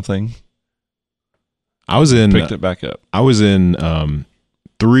later, or something, picked it back up. I was in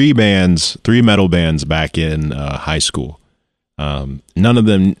 3 metal bands back in high school. None of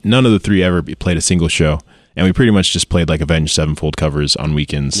the 3 ever played a single show. And we pretty much just played like Avenged Sevenfold covers on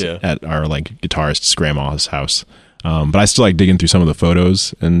weekends at our like guitarist's grandma's house. But I still like digging through some of the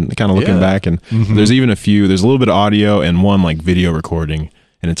photos and kind of looking back. And there's even there's a little bit of audio and one like video recording.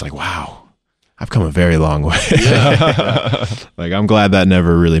 And it's like, wow, I've come a very long way. Like, I'm glad that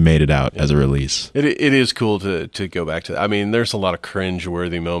never really made it out as a release. It is cool to go back to that. I mean, there's a lot of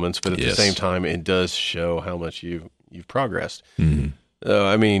cringe-worthy moments, but at the same time, it does show how much you've progressed.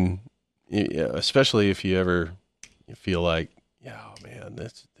 I mean, especially if you ever feel like, oh man,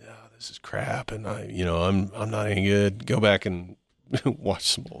 this is crap, and I'm not any good. Go back and watch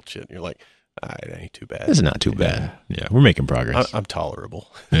some old shit, and you're like, it ain't too bad. It's not too bad. Yeah, we're making progress. I'm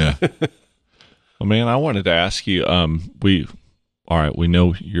tolerable. Yeah. Well, man, I wanted to ask you. We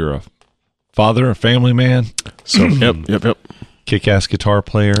know you're a father, a family man. So yep. Kick-ass guitar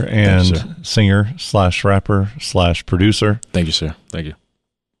player and singer/rapper/producer. Thank you, sir. Thank you.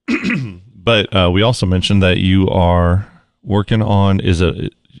 But we also mentioned that you are working on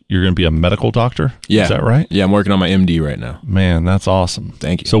you're going to be a medical doctor? Yeah. Is that right? Yeah, I'm working on my MD right now. Man, that's awesome.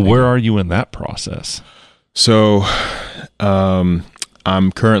 Thank you. So where are you in that process? So I'm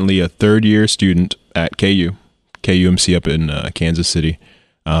currently a 3rd-year student at KUMC up in Kansas City.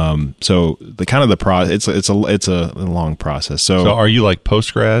 So the process, it's a long process. So are you like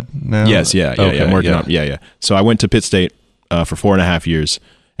post-grad now? Yes. Yeah. I'm working on. Yeah. So I went to Pitt State for 4.5 years.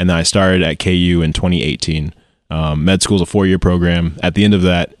 And then I started at KU in 2018. Med school is a 4-year program. At the end of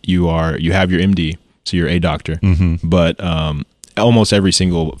that, you have your MD, so you're a doctor. But almost every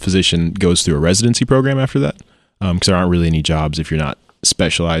single physician goes through a residency program after that, because there aren't really any jobs if you're not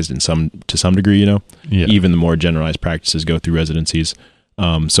specialized to some degree. Even the more generalized practices go through residencies.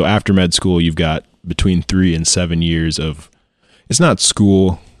 So after med school, you've got between 3 and 7 years of, it's not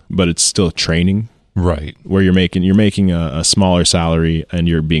school, but it's still training. Right. Where you're making a smaller salary and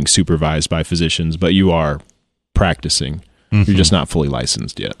you're being supervised by physicians, but you are practicing. You're just not fully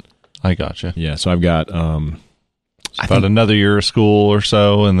licensed yet. I gotcha. Yeah. So I've got about another year of school or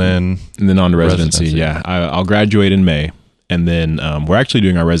so, and then on to residency. Yeah. I'll graduate in May, and then we're actually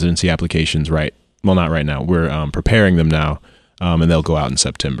doing our residency applications right. Well, not right now. We're preparing them now, and they'll go out in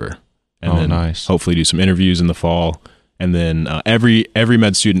September. And then nice. Hopefully do some interviews in the fall. And then every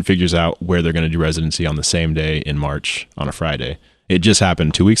med student figures out where they're going to do residency on the same day in March on a Friday. It just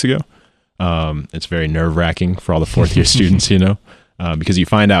happened 2 weeks ago. It's very nerve-wracking for all the 4th-year students, because you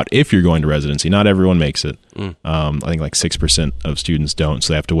find out if you're going to residency. Not everyone makes it. I think like 6% of students don't,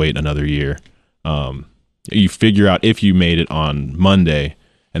 so they have to wait another year. You figure out if you made it on Monday,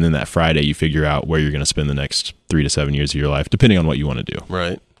 and then that Friday you figure out where you're going to spend the next 3 to 7 years of your life, depending on what you want to do.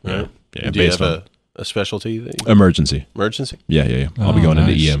 Right. Yeah. Do you have a specialty? Emergency. Yeah. I'll be going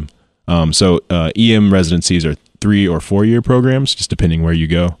into EM. So EM residencies are 3 or 4 year programs, just depending where you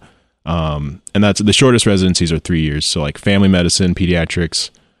go. And that's the shortest residencies are 3 years. So like family medicine,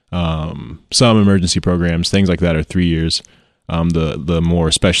 pediatrics, some emergency programs, things like that are 3 years. The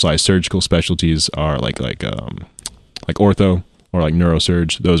more specialized surgical specialties are like ortho or like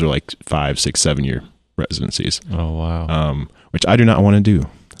neurosurge. Those are like 5, 6, 7 year residencies. Oh wow. Which I do not want to do.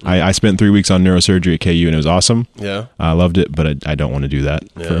 I spent 3 weeks on neurosurgery at KU and it was awesome. Yeah. I loved it, but I don't want to do that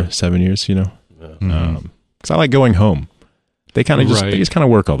for 7 years, because I like going home. They kind of just kind of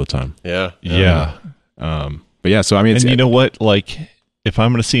work all the time. Yeah. But yeah, so I mean, and you know what? Like, if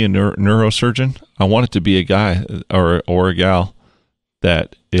I'm going to see a neurosurgeon, I want it to be a guy or a gal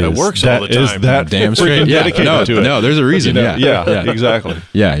that works all the time. Is that damn straight. Yeah. Dedicated to it. No, there's a reason. Yeah, exactly.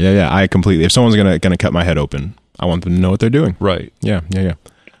 Yeah. I completely. If someone's gonna cut my head open, I want them to know what they're doing. Right. Yeah.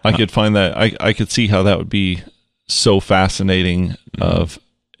 I could find that. I could see how that would be so fascinating of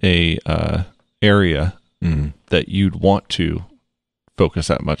a area that you'd want to focus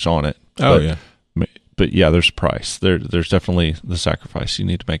that much on it. But yeah, there's a price. There's definitely the sacrifice you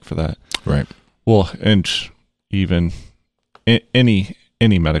need to make for that. Right. Well, and even any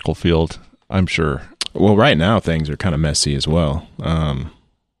any medical field, I'm sure. Well, right now things are kind of messy as well.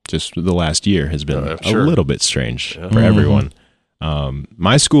 Just the last year has been a little bit strange for everyone.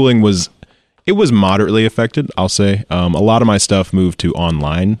 My schooling was moderately affected, I'll say. A lot of my stuff moved to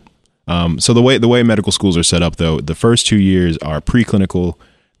online. So the way medical schools are set up, though, the first 2 years are preclinical.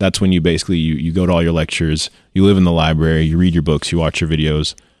 That's when you basically you go to all your lectures, you live in the library, you read your books, you watch your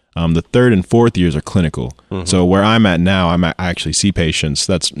videos. The third and fourth years are clinical. So where I'm at now, I actually see patients.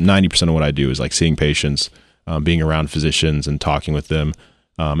 That's 90% of what I do is like seeing patients, being around physicians and talking with them.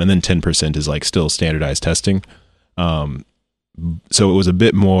 And then 10% is like still standardized testing. So it was a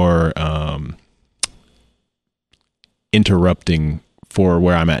bit more interrupting for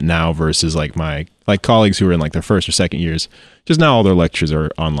where I'm at now versus like my colleagues who are in like their first or second years. Just now all their lectures are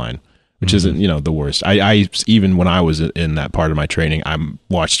online, which isn't, the worst. I even when I was in that part of my training, I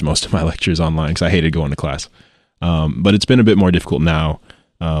watched most of my lectures online because I hated going to class. But it's been a bit more difficult now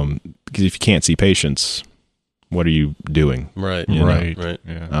because if you can't see patients, what are you doing? Right. Right.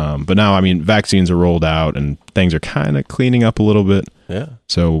 Yeah. But now, I mean, vaccines are rolled out and things are kind of cleaning up a little bit. Yeah.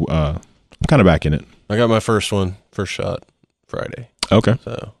 So I'm kind of back in it. I got my first shot Friday. Okay.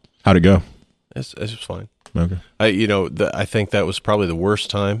 So how'd it go? it's just fine. Okay. I think that was probably the worst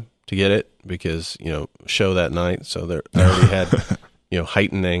time to get it because, show that night. So I already had,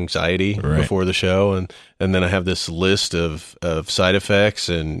 heightened anxiety before the show. And then I have this list of side effects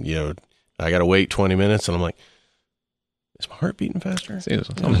and, I got to wait 20 minutes and I'm like, is my heart beating faster? It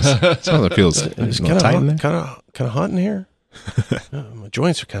feels It's kind of hot in here. My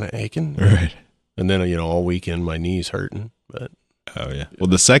joints are kind of aching. Right. And then, all weekend, my knee's hurting, but. Oh yeah. Well,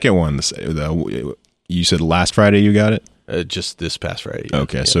 the second one, you said last Friday you got it? Just this past Friday. Yeah.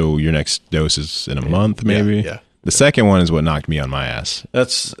 Okay. Yeah. So your next dose is in a month, maybe? Yeah. The second one is what knocked me on my ass.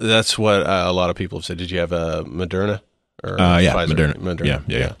 That's what a lot of people have said. Did you have a Moderna? Or yeah, Pfizer? Moderna.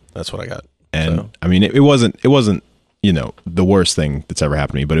 Yeah. That's what I got. And I mean, it wasn't, the worst thing that's ever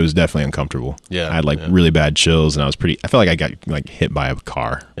happened to me, but it was definitely uncomfortable. Yeah. I had really bad chills and I felt like I got hit by a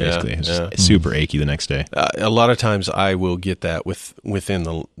car, basically. It was just super achy the next day. A lot of times I will get that within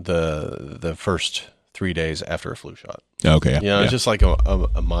the first 3 days after a flu shot. Okay. Yeah. It's just like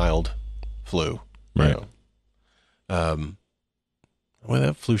a mild flu. Right.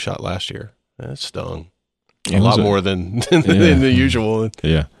 That flu shot last year, it stung. It a lot more than the usual.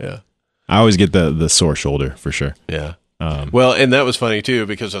 Yeah. Yeah. I always get the sore shoulder for sure. Yeah. Well, and that was funny too,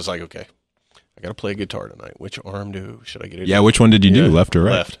 because I was like, okay, I got to play guitar tonight. Which arm should I get it? Yeah. Which one did you do? Left or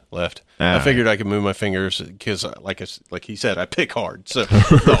right? Left. I figured I could move my fingers because like he said, I pick hard. So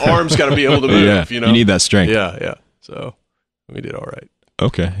the arm's got to be able to move, You need that strength. Yeah. So we did all right.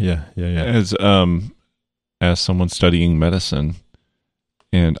 Okay. Yeah. As someone studying medicine,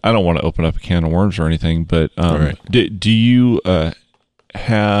 and I don't want to open up a can of worms or anything, but do you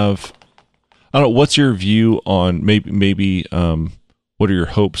have, I don't know, what's your view on maybe what are your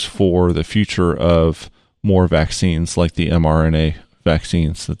hopes for the future of more vaccines like the mRNA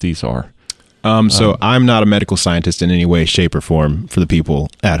vaccines that these are? So I'm not a medical scientist in any way, shape, or form for the people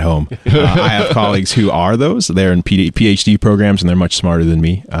at home. I have colleagues who are those. They're in PhD programs, and they're much smarter than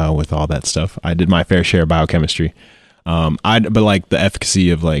me with all that stuff. I did my fair share of biochemistry. But like the efficacy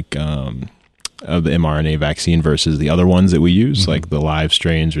of of the mRNA vaccine versus the other ones that we use, like the live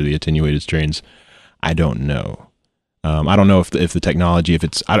strains or the attenuated strains, I don't know. I don't know if the technology, if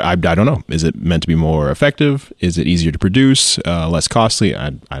it's, I don't know. Is it meant to be more effective? Is it easier to produce? Less costly?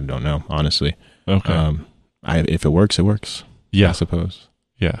 I don't know, honestly. Okay. If it works, it works. Yeah. I suppose.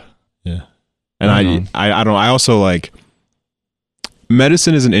 Yeah. Yeah. And I don't know. I also like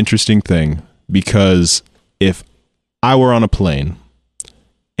medicine is an interesting thing because if I were on a plane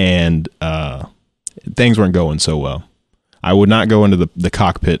and things weren't going so well, I would not go into the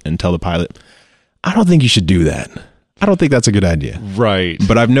cockpit and tell the pilot, I don't think you should do that. I don't think that's a good idea. Right.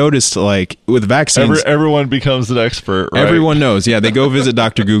 But I've noticed, like, with vaccines... everyone becomes an expert, right? Everyone knows. Yeah, they go visit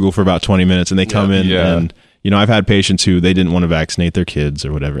Dr. Google for about 20 minutes, and they come in, and, I've had patients who they didn't want to vaccinate their kids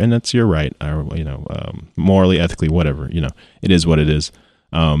or whatever, and that's your right, or, morally, ethically, whatever, it is what it is.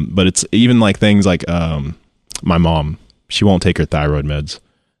 But it's even like things like my mom, she won't take her thyroid meds.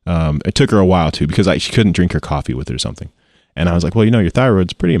 It took her a while, too, because she couldn't drink her coffee with it or something. And I was like, well, your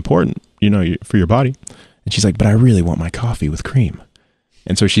thyroid's pretty important, for your body. And she's like, but I really want my coffee with cream.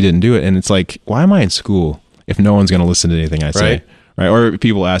 And so she didn't do it. And it's like, why am I in school if no one's going to listen to anything I say? Right. Or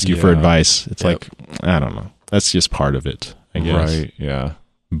people ask you for advice. It's like, I don't know. That's just part of it, I guess. Right. Yeah.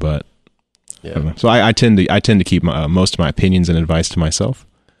 But I don't know. So I tend to keep most of my opinions and advice to myself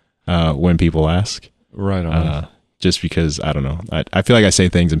when people ask. Right on. Just because, I don't know. I feel like I say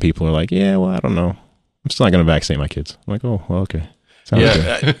things and people are like, yeah, well, I don't know. I'm still not going to vaccinate my kids. I'm like, oh, well, okay. Sounds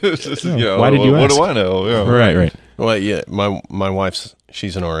Yeah. good. You know, Why did you what ask? do I know? Yeah. Right. Well, yeah. My wife's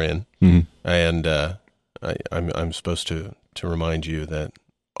she's an RN, Mhm. and I'm supposed to remind you that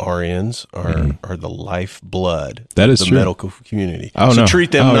RNs are the lifeblood That is of the true. medical community. Oh, so no.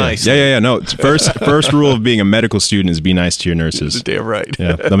 treat them Oh, nice. Yeah. No, it's first rule of being a medical student is be nice to your nurses. Damn right.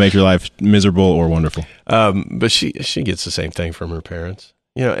 Yeah, they'll make your life miserable or wonderful. But she gets the same thing from her parents,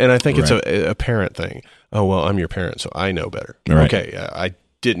 and I think it's a parent thing. Oh, well, I'm your parent, so I know better. Right. Okay, I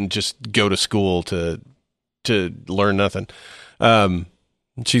didn't just go to school to learn nothing.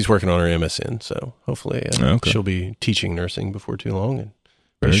 She's working on her MSN, so hopefully she'll be teaching nursing before too long and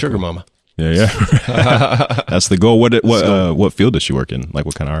be a Very sugar cool. mama. Yeah. That's the goal. What field does she work in? Like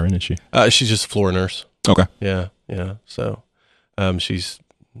what kind of RN is she? She's just a floor nurse. Okay. Yeah. So, she's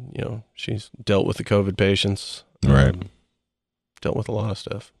dealt with the COVID patients. Right. Dealt with a lot of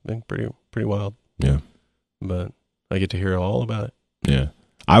stuff. Been pretty wild. Yeah. But I get to hear all about it. Yeah.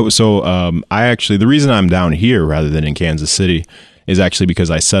 I actually, the reason I'm down here rather than in Kansas City is actually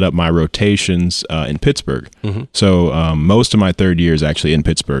because I set up my rotations in Pittsburgh. Mm-hmm. So most of my third year is actually in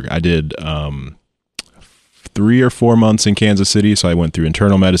Pittsburgh. I did 3 or 4 months in Kansas City. So I went through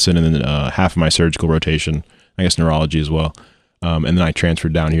internal medicine and then half of my surgical rotation, I guess neurology as well. And then I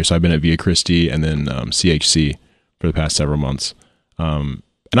transferred down here. So I've been at Via Christi and then CHC for the past several months. And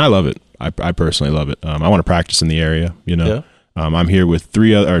I love it. I personally love it. I want to practice in the area, Yeah. I'm here with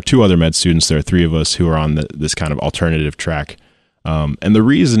 2 other med students. There are 3 of us who are on this kind of alternative track. And the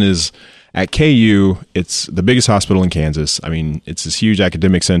reason is at KU, it's the biggest hospital in Kansas. I mean, it's this huge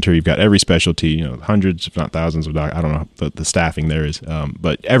academic center. You've got every specialty, hundreds, if not thousands of doctors. I don't know the staffing there is,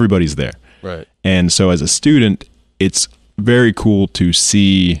 but everybody's there. Right. And so as a student, it's very cool to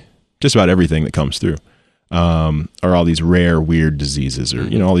see just about everything that comes through. Or all these rare, weird diseases, or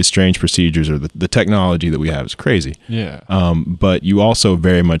all these strange procedures, or the technology that we have is crazy. Yeah. But you also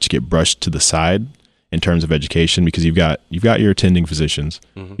very much get brushed to the side in terms of education because you've got your attending physicians.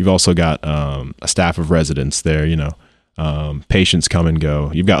 Mm-hmm. You've also got a staff of residents there. Patients come and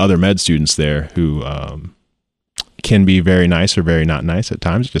go. You've got other med students there who can be very nice or very not nice at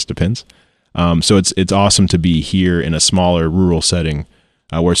times. It just depends. So it's awesome to be here in a smaller rural setting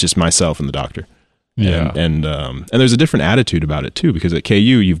where it's just myself and the doctor. Yeah. And there's a different attitude about it too, because at KU,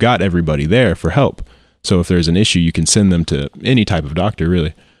 you've got everybody there for help. So if there's an issue, you can send them to any type of doctor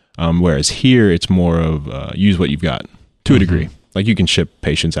really. Whereas here it's more of, use what you've got to a degree. Like you can ship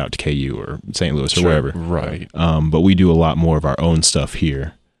patients out to KU or St. Louis or wherever. Right. But we do a lot more of our own stuff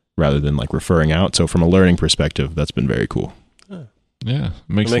here rather than like referring out. So from a learning perspective, that's been very cool. Yeah.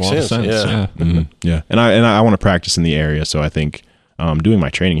 Makes a lot sense. of sense. Yeah. Mm-hmm. Yeah. And I want to practice in the area. So I think, doing my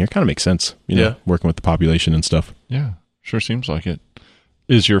training here kind of makes sense, working with the population and stuff. Yeah, sure seems like it.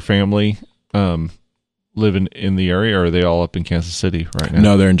 Is your family living in the area, or are they all up in Kansas City right now?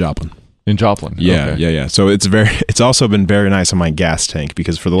 No, they're in Joplin. In Joplin. Yeah, Okay. yeah. So it's also been very nice on my gas tank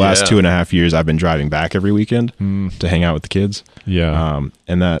because for the last 2.5 years, I've been driving back every weekend to hang out with the kids. Yeah.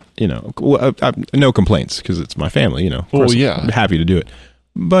 And that, no complaints because it's my family, Of course, yeah. I'm happy to do it.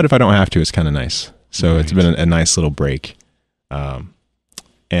 But if I don't have to, it's kind of nice. So it's been a nice little break.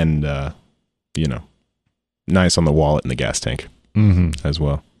 And nice on the wallet and the gas tank as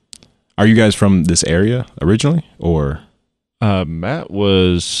well. Are you guys from this area originally, or? Matt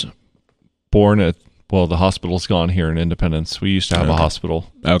was born at, the hospital's gone here in Independence. We used to have a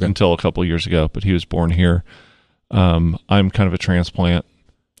hospital until a couple of years ago, but he was born here. I'm kind of a transplant.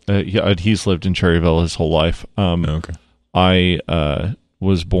 He's lived in Cherryville his whole life. I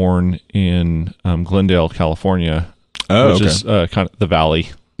was born in Glendale, California, which is kind of the valley.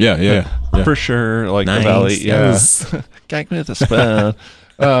 Yeah. For sure. Like nice. the valley. Yeah. Yes. Gag me with a spoon.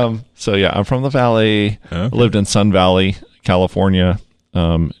 So yeah, I'm from the valley. Okay. Lived in Sun Valley, California,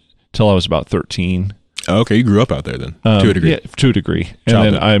 till I was about 13. Okay, you grew up out there then, to a degree. Yeah, to a degree. And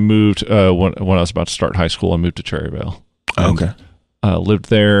Childhood. then I moved, when I was about to start high school, I moved to Cherryville. Okay. Lived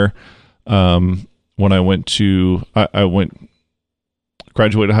there. When I went to,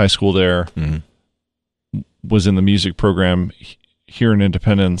 graduated high school there, was in the music program here in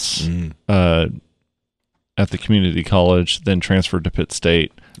Independence, at the community college, then transferred to Pitt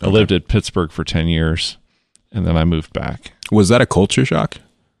State. I lived at Pittsburgh for 10 years, and then I moved back. Was that a culture shock?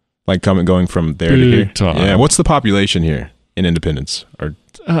 Like going from there to here? Time. Yeah. What's the population here in Independence? Or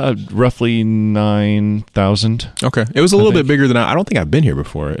roughly 9,000. okay, it was a little bit bigger than I don't think I've been here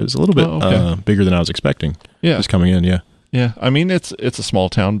before. It was a little bit bigger than I was expecting. Yeah, just coming in. Yeah. Yeah. I mean, it's a small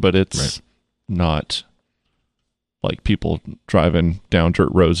town, but it's not like people driving down dirt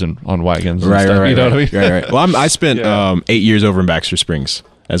roads and on wagons. And stuff, you know what I mean? Right. Well, I spent 8 years over in Baxter Springs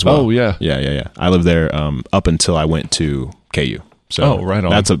as well. Oh yeah. Yeah. I lived there up until I went to KU. So Oh, right on.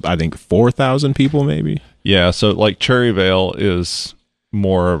 That's I think 4,000 people maybe. Yeah, so like Cherryvale is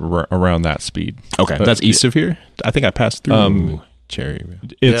more around that speed. Okay, that's east of here. I think I passed through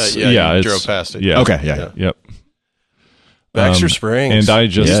Cherryvale. It's you it's drove past it. Yeah. Okay, yeah. Yep. Baxter Springs. And I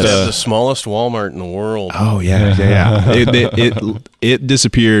just used to have the smallest Walmart in the world. Oh yeah. It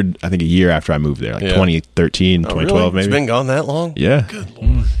disappeared. I think a year after I moved there, like 2013, 2012 Really? maybe. It's been gone that long? Yeah. Good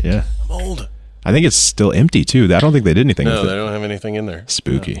Lord. Yeah. I'm old. I think it's still empty too. I don't think they did anything No, with they it. don't have anything in there.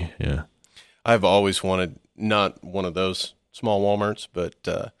 Spooky. Yeah. I've always wanted not one of those small Walmarts, but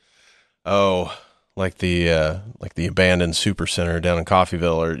like the abandoned super center down in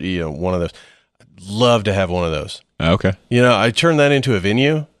Coffeyville, or one of those. I'd love to have one of those. Okay. I turned that into a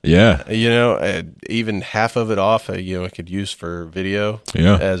venue. Yeah. Even half of it off, I could use for video.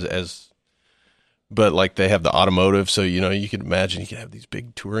 Yeah. But like they have the automotive, so you could imagine you could have these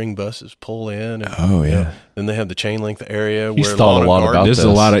big touring buses pull in. And, Oh yeah. Then they have the chain link area He's where thought lawn a lot and about garden. This is a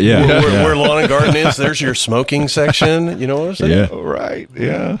lot of Where lawn and garden is. There's your smoking section. You know what I'm saying? Yeah. Oh, right.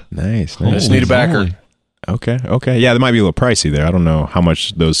 Yeah. Nice. I just need a backer. Okay. Yeah, that might be a little pricey there. I don't know how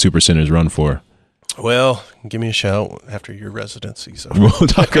much those super centers run for. Well, give me a shout after your residency. So We'll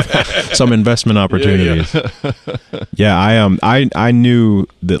talk about some investment opportunities. Yeah, I knew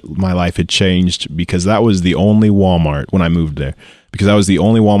that my life had changed because that was the only Walmart when I moved there. Because that was the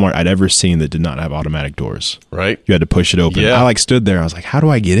only Walmart I'd ever seen that did not have automatic doors. right. You had to push it open. Yeah. I stood there. I was like, how do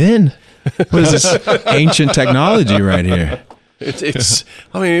I get in? What is this ancient technology right here? It's.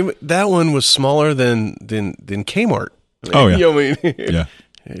 I mean, that one was smaller than Kmart. Oh, yeah. I mean, Yeah.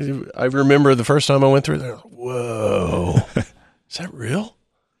 I remember the first time I went through there. Whoa, is that real?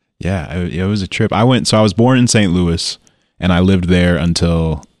 Yeah, it was a trip. I was born in St. Louis, and I lived there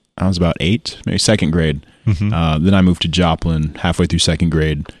until I was about 8, maybe second grade. Then I moved to Joplin halfway through second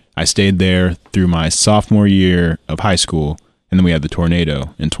grade. I stayed there through my sophomore year of high school, and then we had the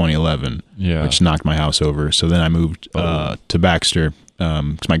tornado in 2011, which knocked my house over. So then I moved to Baxter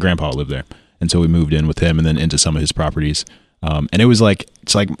because my grandpa lived there, and so we moved in with him, and then into some of his properties. And it was like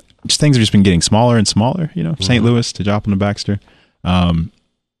things have just been getting smaller and smaller. St. Louis to Joplin to Baxter.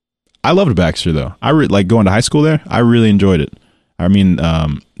 I loved Baxter though. I like going to high school there. I really enjoyed it. I mean,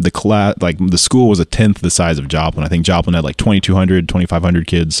 the school was a tenth the size of Joplin. I think Joplin had like 2,200, 2,500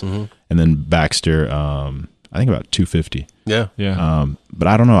 kids, and then Baxter, I think about 250. Yeah. Yeah. But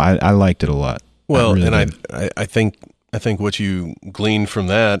I don't know. I liked it a lot. Well, really and did. I think what you glean from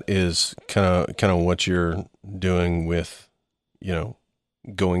that is kind of what you're doing with,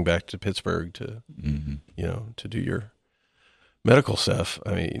 going back to Pittsburgh to, to do your medical stuff.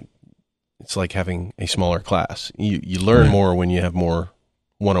 I mean, it's like having a smaller class. You learn more when you have more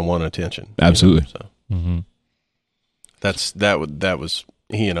one-on-one attention. Absolutely. So that was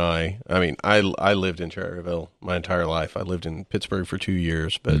he and I. I mean, I lived in Cherryville my entire life. I lived in Pittsburgh for 2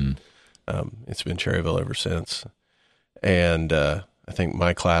 years, but it's been Cherryville ever since. And I think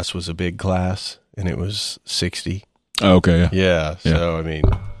my class was a big class, and it was 60. Oh, okay. Yeah. So I mean,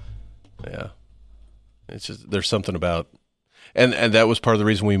 yeah, it's just there's something about, and that was part of the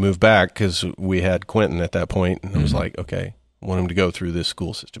reason we moved back, because we had Quentin at that point, and I was like, okay, I want him to go through this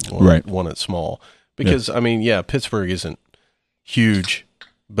school system, one that's small, because I mean, Pittsburgh isn't huge,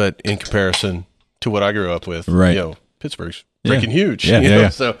 but in comparison to what I grew up with, Pittsburgh's freaking huge. Yeah.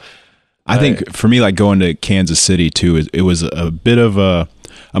 So I think for me, like going to Kansas City too, it was a bit of a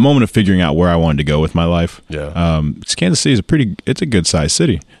moment of figuring out where I wanted to go with my life. Yeah. Kansas City is it's a good sized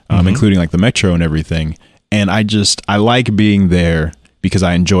city, including like the metro and everything. And I like being there because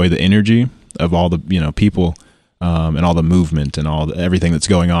I enjoy the energy of all the, people, and all the movement and everything that's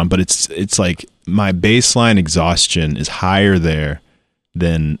going on. But it's like my baseline exhaustion is higher there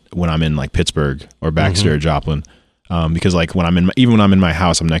than when I'm in like Pittsburgh or Baxter or Joplin. Because like when I'm in my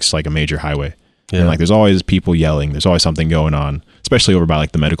house, I'm next to like a major highway. Yeah. And like there's always people yelling. There's always something going on, especially over by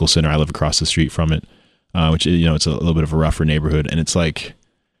like the medical center. I live across the street from it, which it's a little bit of a rougher neighborhood. And it's like,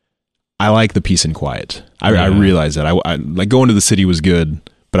 I like the peace and quiet. I realized that I like going to the city was good,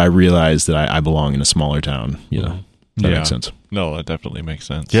 but I realized that I belong in a smaller town. That makes sense. No, that definitely makes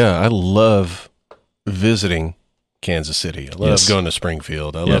sense. Yeah, I love visiting Kansas City. I love going to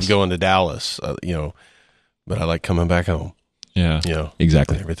Springfield. I love going to Dallas. But I like coming back home. Yeah.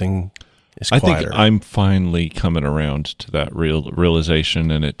 Exactly. Everything is I quieter. think I'm finally coming around to that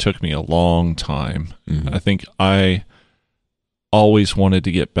realization, and it took me a long time. I think I always wanted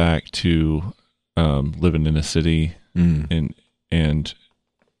to get back to living in a city, and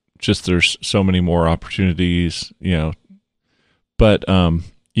just there's so many more opportunities, but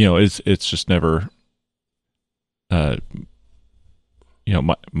it's just never. My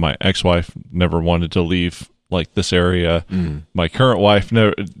ex-wife never wanted to leave like this area. My current wife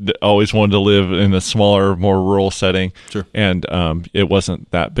always wanted to live in a smaller, more rural setting. Sure. And it wasn't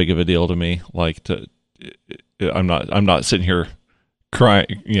that big of a deal to me. Like I'm not sitting here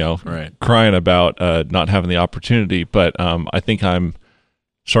crying, crying about not having the opportunity. But I think I'm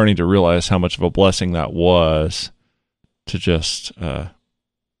starting to realize how much of a blessing that was to just kind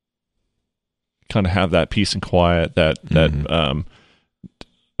of have that peace and quiet.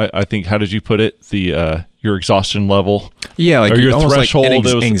 I think, how did you put it? Your exhaustion level, like or your almost threshold,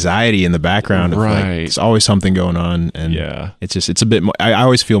 like anxiety in the background. Right. Of like, it's always something going on, and it's a bit more. I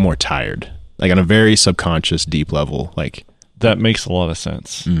always feel more tired, like on a very subconscious, deep level. Like that makes a lot of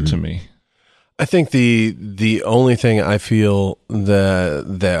sense to me. I think the only thing I feel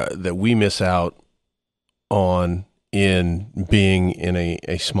that we miss out on in being in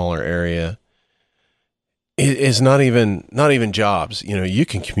a smaller area is not even jobs. You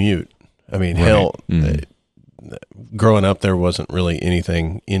can commute. I mean, hell, growing up there wasn't really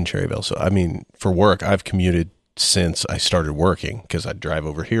anything in Cherryville. So I mean, for work, I've commuted since I started working because I drive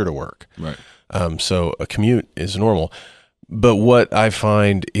over here to work. Right. So a commute is normal. But what I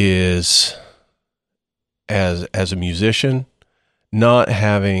find is, as a musician, not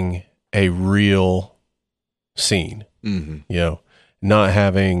having a real scene, not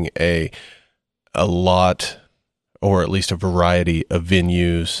having a lot, or at least a variety of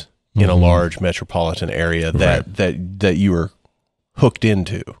venues in a large metropolitan area that you are hooked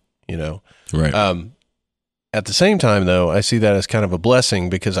into, Right. At the same time, though, I see that as kind of a blessing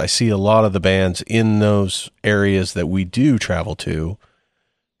because I see a lot of the bands in those areas that we do travel to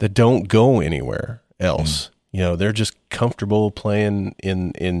that don't go anywhere else. They're just comfortable playing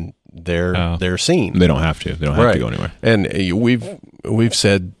in their scene. They don't have to. They don't have to go anywhere. And we've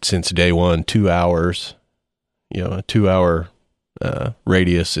said since day one, 2 hours. A 2 hour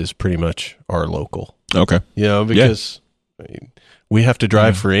radius is pretty much our local. Okay. Because I mean, we have to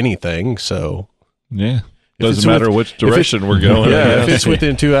drive for anything. So doesn't matter which direction we're going. If it's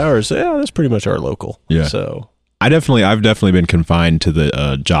within 2 hours, that's pretty much our local. Yeah. So I've definitely been confined to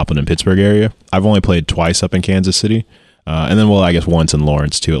the Joplin and Pittsburgh area. I've only played twice up in Kansas City, and then I guess once in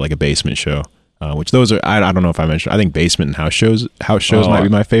Lawrence too, at like a basement show. Which those are, I don't know if I mentioned. I think basement and house shows might be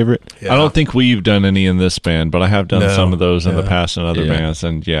my favorite. Yeah. I don't think we've done any in this band, but I have done some of those in the past in other bands,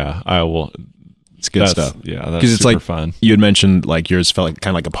 and I will. It's good stuff. Yeah, that's super fun. You had mentioned like yours felt like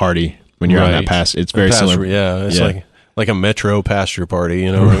kind of like a party when you're on that pass. It's very similar. Yeah, it's like a metro pasture party.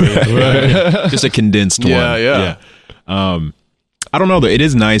 You know what I mean? Right. Just a condensed one. Yeah. I don't know though. It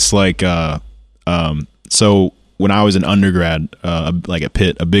is nice. Like so. When I was an undergrad, like at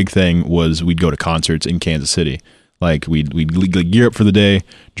Pitt, a big thing was we'd go to concerts in Kansas City. Like we'd gear up for the day,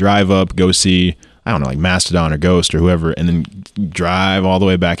 drive up, go see, I don't know, like Mastodon or Ghost or whoever, and then drive all the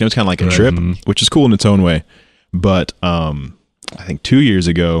way back. And it was kind of like a trip, which is cool in its own way. But I think 2 years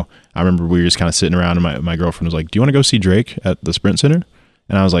ago, I remember we were just kind of sitting around, and my girlfriend was like, "Do you want to go see Drake at the Sprint Center?"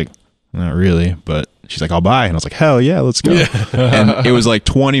 And I was like, "Not really," but she's like, "I'll buy." And I was like, "Hell yeah, let's go." And it was like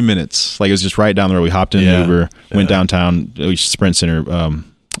 20 minutes. Like it was just right down the road. We hopped in an Uber, went downtown, Sprint Center.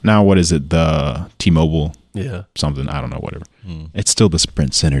 Now what is it? The T-Mobile something. I don't know, whatever. It's still the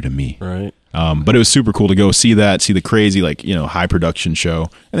Sprint Center to me. Right. But it was super cool to go see the crazy, high production show,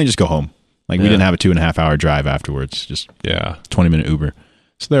 and then just go home. Like we didn't have a 2.5 hour drive afterwards. Just 20-minute Uber.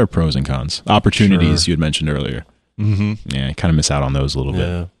 So there are pros and cons. Opportunities you had mentioned earlier. Mm-hmm. Yeah, I kind of miss out on those a little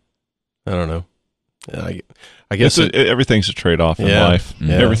bit. I don't know. I guess everything's a trade-off in life.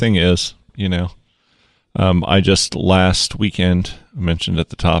 Yeah. Everything is, I just last weekend mentioned at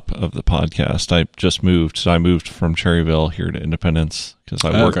the top of the podcast, I just moved. So I moved from Cherryville here to Independence because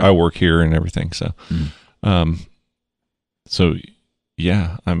I work here and everything. So, I'm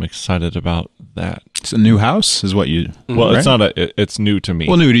excited about that. It's a new house, is what you? Well, right? It's not it's new to me.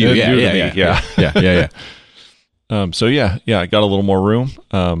 Well, new to you. Yeah. I got a little more room.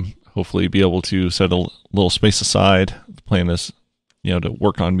 Hopefully be able to set a little space aside. The plan is, to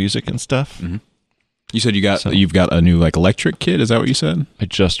work on music and stuff. Mm-hmm. You said you've got a new electric kit. Is that what you said? I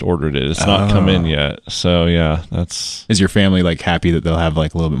just ordered it. It's not come in yet. So that's. Is your family happy that they'll have a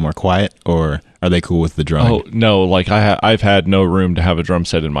little bit more quiet, or are they cool with the drumming? Oh no! I've had no room to have a drum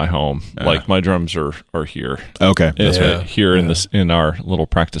set in my home. My drums are here. Okay, that's right. Here in our little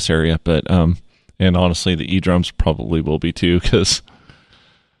practice area, but and honestly, the drums probably will be too because.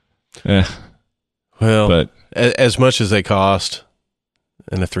 But as much as they cost,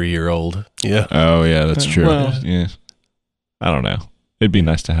 and a 3-year-old, Oh yeah, that's true. Well, I don't know. It'd be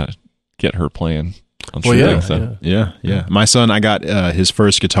nice to get her playing on strings. Yeah. My son, I got his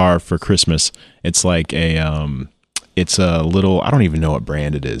first guitar for Christmas. It's like a It's a little, I don't even know what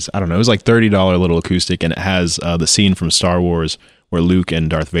brand it is. I don't know. It was like $30 little acoustic, and it has the scene from Star Wars where Luke and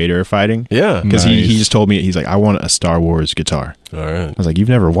Darth Vader are fighting. Yeah. Because Nice. he just told me, he's like, I want a Star Wars guitar. All right. I was like, you've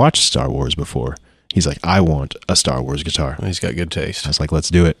never watched Star Wars before. He's like, I want a Star Wars guitar. He's got good taste. I was like, let's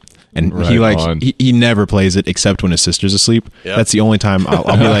do it. And Right on. he never plays it except when his sister's asleep. Yep. That's the only time I'll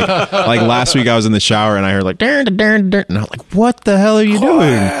be like last week I was in the shower and I heard like, darn, darn, darn, and I'm like, what the hell are you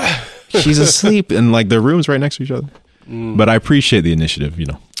doing? She's asleep, and like their rooms right next to each other. But I appreciate the initiative, you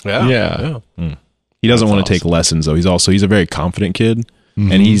know. Yeah. Yeah. He doesn't That's want to take lessons though. He's a very confident kid,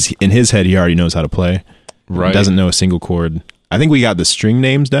 and he's in his head he already knows how to play. Right. He doesn't know a single chord. I think we got the string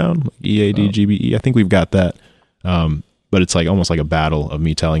names down, like E A D G B E. I think we've got that. But it's like almost like a battle of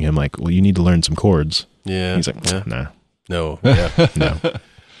me telling him like, well, you need to learn some chords. Yeah. He's like, yeah. nah, No. Yeah. no.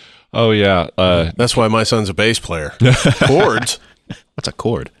 Oh yeah. That's why my son's a bass player. Chords. What's a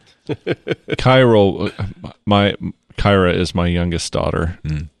chord? Kyra is my youngest daughter,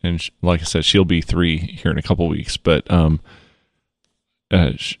 and like I said, she'll be 3 here in a couple weeks. But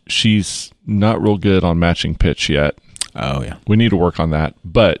she's not real good on matching pitch yet. Oh yeah, We need to work on that.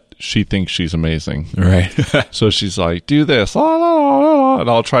 But she thinks she's amazing, right. so she's like, "Do this," la, la, la, la, la, and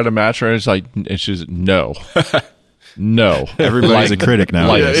I'll try to match her. And she's no, no. Everybody's a critic now.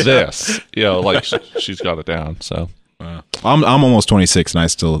 Like this, like she's got it down. So, I'm almost 26 and I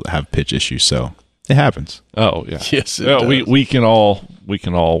still have pitch issues, so it happens. oh yeah, Yes, it yeah. does. We can all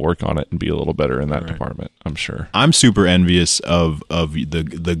work on it and be a little better in that department. I'm sure. I'm super envious of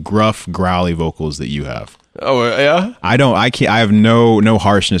the gruff, growly vocals that you have. Oh, yeah? I have no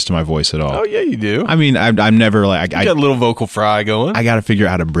harshness to my voice at all. Oh, yeah, you do. I mean, I'm never like, You got a little vocal fry going. I got to figure out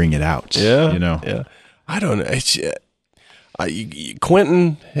how to bring it out. Yeah. You know? Yeah. I don't know. It's,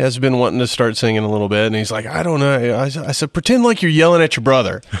 Quentin has been wanting to start singing a little bit, and he's like, I don't know. I said, pretend like you're yelling at your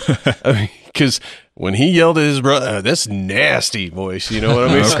brother. Because when he yelled at his brother, this nasty voice, you know what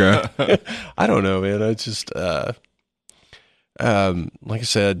I mean? Okay. I don't know, man. It's just, like I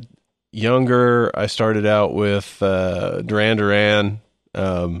said, younger, I started out with Duran Duran.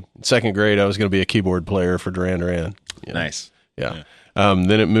 Second grade, I was going to be a keyboard player for Duran Duran. You know? Nice. Yeah. Then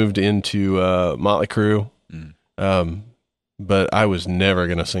it moved into Motley Crue. But I was never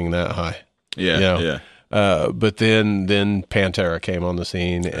going to sing that high. Yeah. You know? Yeah. But then Pantera came on the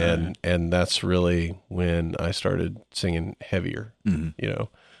scene, and that's really when I started singing heavier, you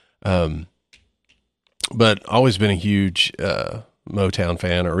know. But always been a huge Motown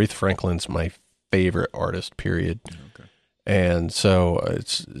fan. Aretha Franklin's my favorite artist, period. Okay. And so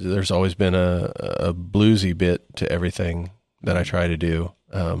there's always been a bluesy bit to everything that I try to do.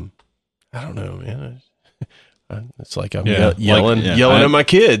 I don't know, man. It's like I'm yelling at my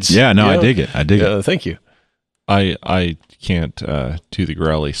kids. Yeah. No, you I know? dig it. I dig it. Thank you. I can't do the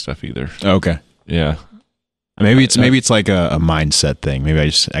growly stuff either. Okay. Yeah. Maybe it's like a mindset thing.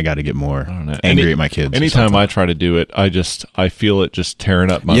 Maybe I got to get more I don't know. angry at my kids. or Anytime something. I try to do it, I feel it just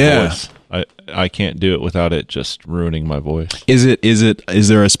tearing up my Yeah. voice. I can't do it without it just ruining my voice. Is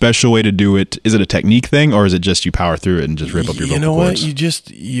there a special way to do it? Is it a technique thing, or is it just you power through it and just rip up your vocal You know cords? what? You just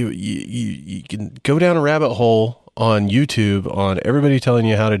you can go down a rabbit hole on YouTube on everybody telling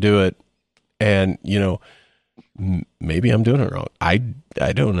you how to do it, and you know maybe I'm doing it wrong. I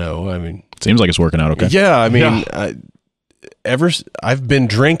don't know. I mean, Seems like it's working out okay. yeah. I mean, Yeah. I've been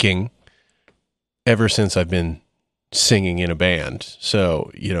drinking ever since I've been singing in a band. So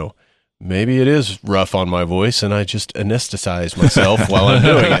you know. Maybe it is rough on my voice, and I just anesthetize myself while I'm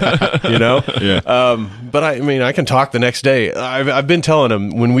doing it. You know, Yeah. But I mean, I can talk the next day. I've been telling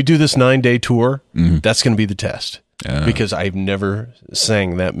them when we do this 9-day tour, that's going to be the test because I've never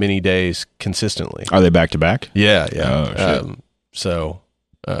sang that many days consistently. Are they back to back? Yeah. Oh,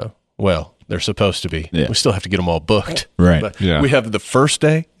 shit. Well, they're supposed to be. Yeah. We still have to get them all booked. Right. But Yeah. we have the first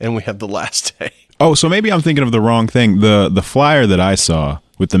day and we have the last day. Oh, so maybe I'm thinking of the wrong thing. The flyer that I saw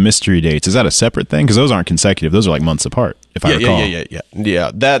with the mystery dates, is that a separate thing? Because those aren't consecutive. Those are like months apart, if I recall.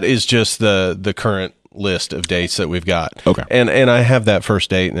 Yeah. That is just the current list of dates that we've got. Okay. And I have that first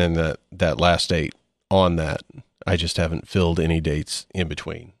date and then that last date on that. I just haven't filled any dates in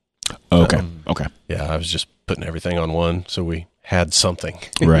between. Okay. Okay. Yeah, I was just putting everything on one, so we had something.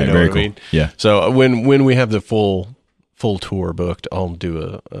 Right. You know Very what I cool. mean? Yeah. So when we have the full tour booked, I'll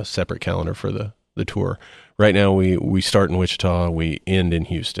do a separate calendar for the tour. Right now we start in Wichita, we end in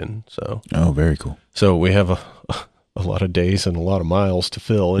Houston. So Oh, very cool. we have a lot of days and a lot of miles to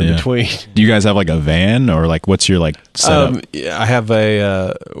fill in Yeah. between. Do you guys have like a van, or like what's your like setup? I have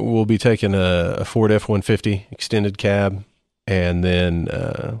we'll be taking a Ford F-150 extended cab, and then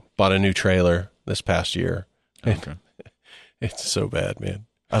bought a new trailer this past year. Okay. It's so bad, man.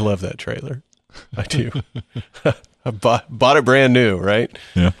 I love that trailer. I do. I bought it brand new, right?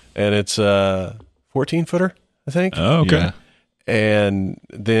 Yeah. And it's a 14-footer, I think. Oh, okay. Yeah. And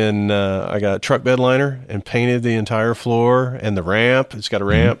then I got a truck bed liner and painted the entire floor and the ramp. It's got a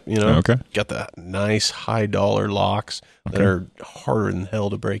ramp, Okay. Got the nice $high locks that are harder than hell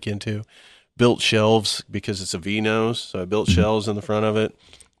to break into. Built shelves because it's a V-nose, so I built shelves in the front of it.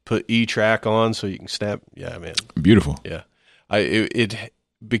 Put E-track on so you can snap. Yeah, man. Beautiful. Yeah. It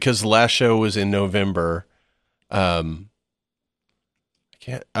because the last show was in November. I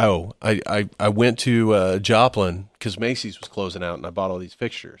went to Joplin because Macy's was closing out, and I bought all these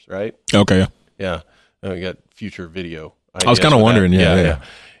fixtures. Right? Okay. Yeah. I got future video. I was kind of wondering. Yeah.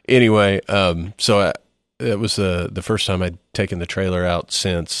 Anyway, so it was the first time I'd taken the trailer out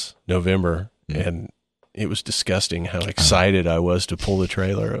since November, and it was disgusting how excited I was to pull the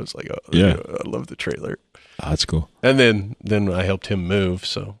trailer. I was like, oh, yeah, I love the trailer. Oh, that's cool. And then I helped him move,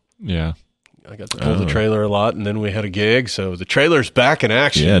 so Yeah. I got to pull the trailer a lot, and then we had a gig, so the trailer's back in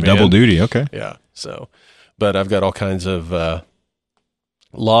action. Yeah, man. double duty. Okay. Yeah. So, but I've got all kinds of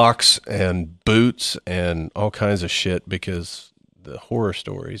locks and boots and all kinds of shit because the horror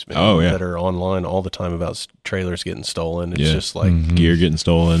stories, man, that are online all the time about trailers getting stolen. It's just like gear getting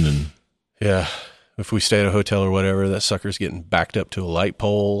stolen and if we stay at a hotel or whatever, that sucker's getting backed up to a light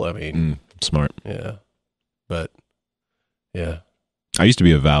pole. I mean, smart. Yeah. But yeah. I used to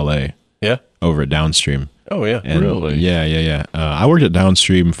be a valet. Yeah. Over at Downstream. Oh yeah. And really? Yeah. I worked at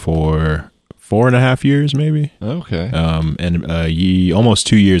Downstream for 4.5 years, maybe. Okay. And almost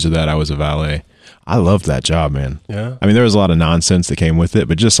 2 years of that, I was a valet. I loved that job, man. Yeah. I mean, there was a lot of nonsense that came with it,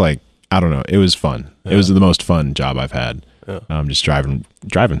 but just like, I don't know, it was fun. Yeah. It was the most fun job I've had. Yeah. Just driving,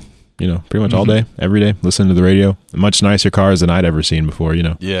 pretty much all day, every day, listening to the radio. Much nicer cars than I'd ever seen before,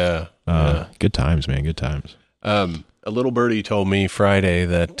 Yeah. Good times, man. Good times. A little birdie told me Friday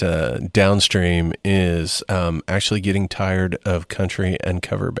that Downstream is actually getting tired of country and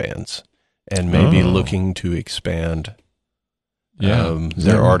cover bands and maybe looking to expand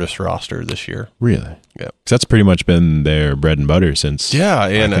their artist roster this year. Really? Yeah. That's pretty much been their bread and butter since. Yeah,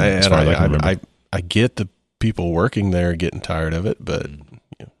 and I get the people working there getting tired of it, but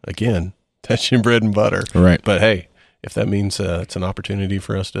again, that's your bread and butter. Right. But hey, if that means it's an opportunity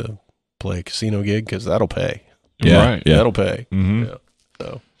for us to play a casino gig, because that'll pay. Yeah, right. Yeah. That'll pay. Mm-hmm. Yeah.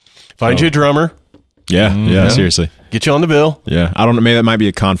 So find you a drummer. Yeah, seriously. Get you on the bill. Yeah, I don't know. Maybe that might be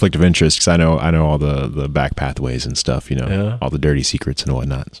a conflict of interest because I know all the back pathways and stuff. All the dirty secrets and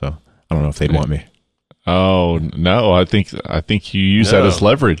whatnot. So I don't know if they'd want me. Oh no, I think you use that as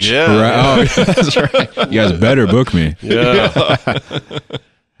leverage. Yeah, right. Oh, that's right. You guys better book me. Yeah.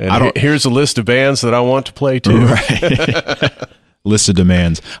 And here's a list of bands that I want to play too. Right. List of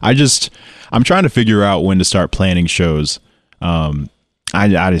demands. I'm trying to figure out when to start planning shows. I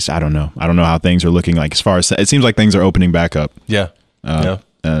don't know. I don't know how things are looking like as far as it seems like things are opening back up. Yeah.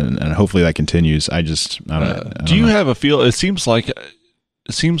 And hopefully that continues. I don't know. Do you have a feel? It seems like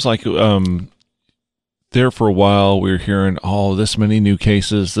there for a while we were hearing, this many new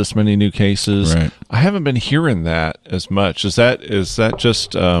cases. Right. I haven't been hearing that as much. Is that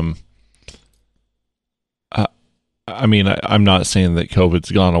just? I mean, I'm not saying that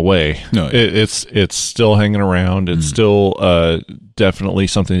COVID's gone away. No, it's still hanging around. It's still definitely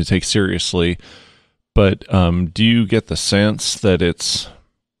something to take seriously. But do you get the sense that it's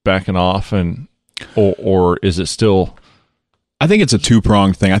backing off, or is it still? I think it's a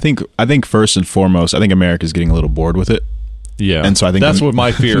two-pronged thing. I think first and foremost, I think America's getting a little bored with it. Yeah, and so I think that's what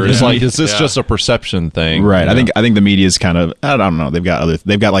my fear is. Like, is this just a perception thing? Right. Yeah. I think the media's kind of, I don't know. They've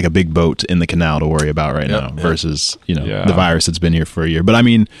got like a big boat in the canal to worry about right now versus the virus that's been here for a year. But I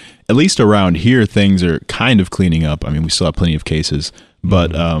mean, at least around here, things are kind of cleaning up. I mean, we still have plenty of cases.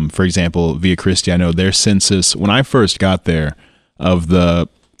 But for example, Via Christi, I know their census when I first got there of the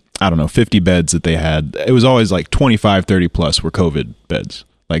 50 beds that they had, it was always like 25, 30 plus were COVID beds.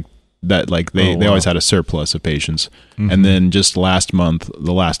 They always had a surplus of patients. Mm-hmm. And then just last month,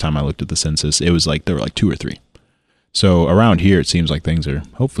 the last time I looked at the census, it was like there were like 2 or 3. So around here, it seems like things are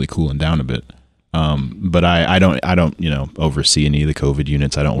hopefully cooling down a bit. But I don't oversee any of the COVID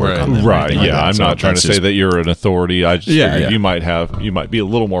units. I don't work on them. Right. Like I'm not trying to say that you're an authority. I just figured you might be a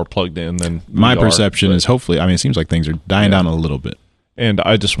little more plugged in than my perception is. Hopefully, I mean, it seems like things are dying down a little bit. And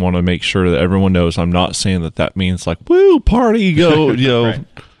I just want to make sure that everyone knows I'm not saying that means like, woo, party, go, right.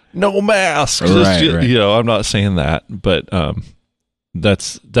 No masks. Right. I'm not saying that, but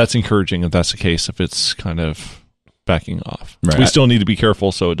that's encouraging if that's the case, if it's kind of backing off. Right. We still need to be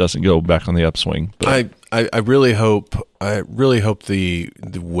careful so it doesn't go back on the upswing. But I really hope the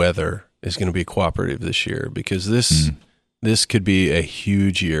weather is going to be cooperative this year, because this could be a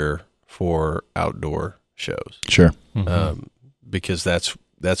huge year for outdoor shows. Sure. Because that's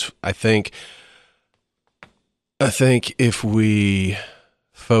I think if we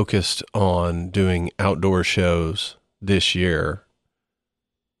focused on doing outdoor shows this year,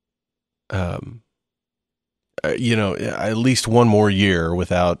 at least one more year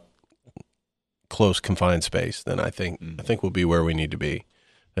without close confined space, then I think we'll be where we need to be,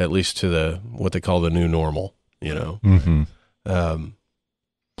 at least to what they call the new normal. I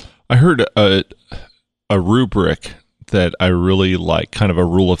heard a rubric that I really like, kind of a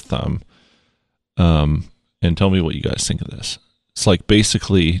rule of thumb. And tell me what you guys think of this. It's like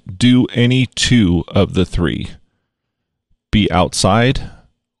basically do any two of the three: be outside,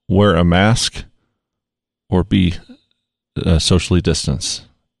 wear a mask, or be socially distanced.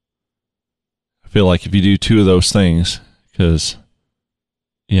 I feel like if you do two of those things, because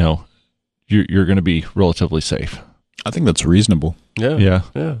you're going to be relatively safe. I think that's reasonable. Yeah.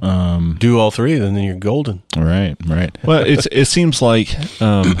 Do all three, then you're golden. Right. Well, it seems like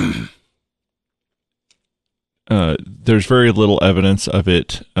there's very little evidence of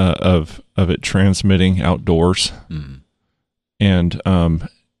it of it transmitting outdoors, and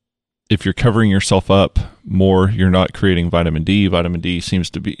if you're covering yourself up more, you're not creating vitamin D. Vitamin D seems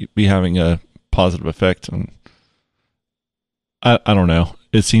to be having a positive effect, and I don't know.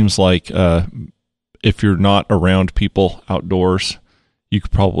 It seems like if you're not around people outdoors, you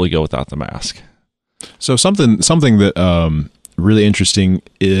could probably go without the mask. So something that really interesting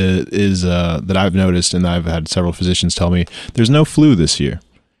is that I've noticed, and I've had several physicians tell me, there's no flu this year.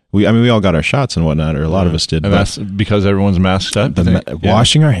 We all got our shots and whatnot, or a lot of us did. And that's because everyone's masked up.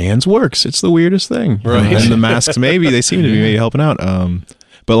 Washing our hands works. It's the weirdest thing. Right. And the masks, they seem to be maybe helping out.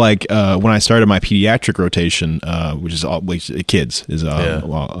 But like when I started my pediatric rotation, which is always kids, is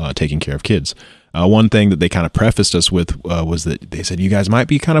taking care of kids. One thing that they kind of prefaced us with was that they said, you guys might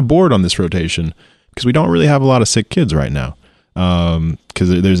be kind of bored on this rotation because we don't really have a lot of sick kids right now.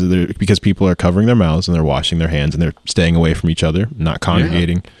 Because people are covering their mouths and they're washing their hands and they're staying away from each other, not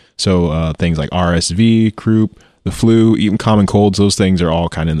congregating. Yeah. So things like RSV, croup, the flu, even common colds, those things are all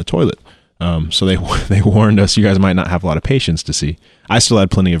kind of in the toilet. So they warned us, you guys might not have a lot of patients to see. I still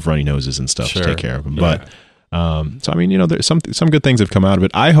had plenty of runny noses and stuff to take care of them. Yeah. But so I mean, there's some good things have come out of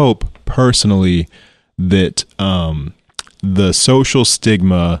it. I hope personally that the social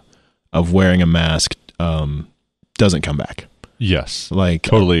stigma of wearing a mask doesn't come back. Yes, like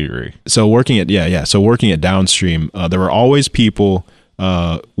totally agree. So working at Downstream, there were always people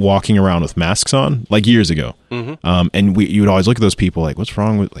walking around with masks on, like years ago. And you would always look at those people like, what's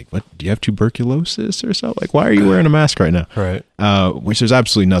wrong with, like, what, do you have tuberculosis or something? Like, why are you wearing a mask right now? Right. Which there's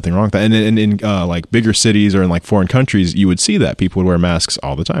absolutely nothing wrong with that. And in like bigger cities or in like foreign countries, you would see that people would wear masks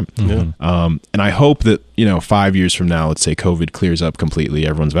all the time. And I hope that, 5 years from now, let's say COVID clears up completely,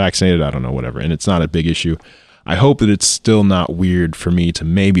 everyone's vaccinated, I don't know, whatever, and it's not a big issue. I hope that it's still not weird for me to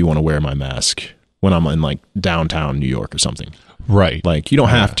maybe want to wear my mask when I'm in like downtown New York or something. Right. Like you don't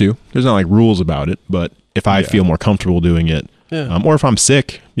have to. There's not like rules about it, but if I feel more comfortable doing it, or if I'm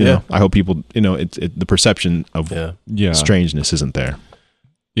sick, you know, I hope people, the perception of strangeness isn't there.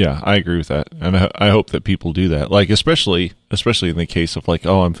 Yeah, I agree with that, and I hope that people do that. Like especially in the case of like,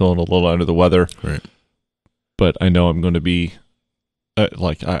 oh, I'm feeling a little under the weather, right? But I know I'm going to be I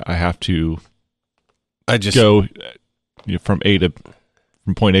have to. I just go from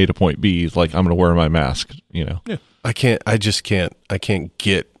point A to point B. Like I'm going to wear my mask. Yeah. I can't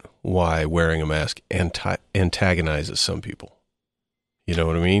get why wearing a mask antagonizes some people. You know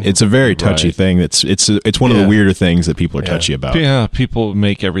what I mean? It's a very touchy thing. It's one of the weirder things that people are touchy about. Yeah, people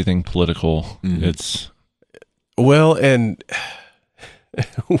make everything political. It's and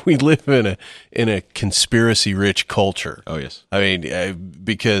we live in a conspiracy rich culture. Oh yes. I mean,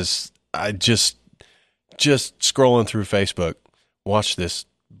 because I just scrolling through Facebook, watch this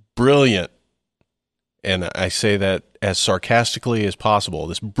brilliant, and I say that as sarcastically as possible,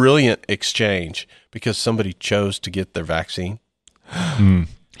 this brilliant exchange because somebody chose to get their vaccine. How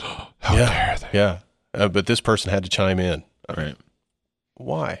dare they? Yeah. But this person had to chime in. Right.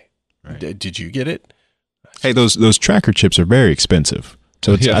 Why? Right. Did you get it? Hey, those tracker chips are very expensive.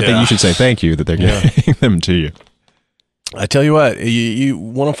 So I think you should say thank you that they're getting them to you. I tell you what, you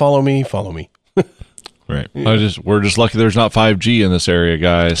want to follow me? Follow me. Right. We're just lucky there's not 5G in this area,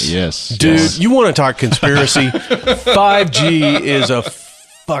 guys. Yes. Dude, you want to talk conspiracy? 5G is a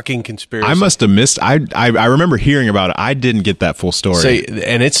fucking conspiracy. I must have missed. I remember hearing about it. I didn't get that full story.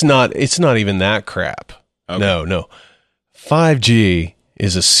 And it's not even that crap. Okay. No. 5G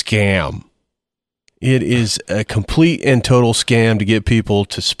is a scam. It is a complete and total scam to get people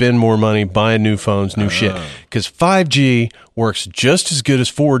to spend more money buying new phones, new shit. Because 5G works just as good as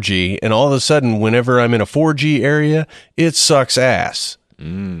 4G, and all of a sudden, whenever I'm in a 4G area, it sucks ass.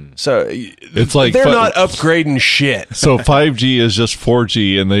 So It's like they're not upgrading shit. So 5G is just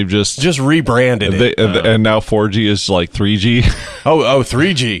 4G, and they've just rebranded it. and now 4G is like 3G.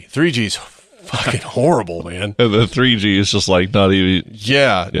 3G. 3G's fucking horrible, man. And the 3G is just like not even.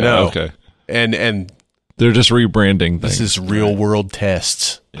 Yeah, no. Okay. And They're just rebranding things. this is real world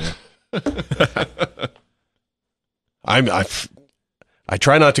tests. Yeah. I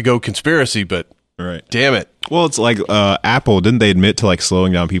try not to go conspiracy, but Right. damn it, Well, it's like Apple. Didn't they admit to like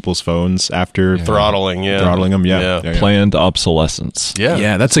slowing down people's phones after throttling them? Yeah. planned obsolescence. Yeah,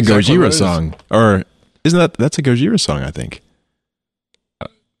 Yeah, that's a exactly what Gojira it is. song. Or isn't that's a Gojira song, I think.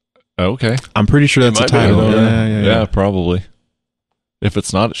 Okay. I'm pretty sure that's the might be. title. Yeah, probably. If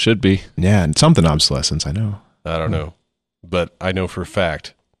it's not, it should be. Yeah, and something obsolescence, I know. I don't know, but I know for a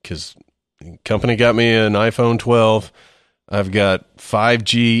fact because company got me an iPhone 12. I've got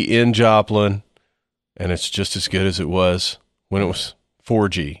 5G in Joplin, and it's just as good as it was when it was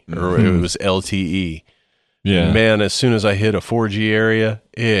 4G or it was LTE. Yeah. Man, as soon as I hit a 4G area,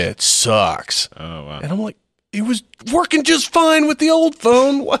 it sucks. Oh, wow. And I'm like, it was working just fine with the old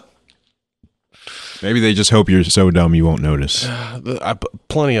phone. What? Maybe they just hope you're so dumb you won't notice.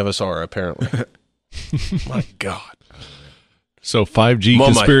 Plenty of us are, apparently. My God. So 5G Well,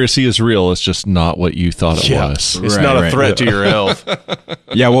 conspiracy is real. It's just not what you thought it was. It's Right, not a right. threat to your health.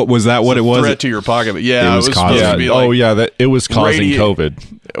 Yeah, what was that? What it was? Threat to your pocket. But yeah, It it was was causing- supposed Yeah. to be like, That it was causing COVID.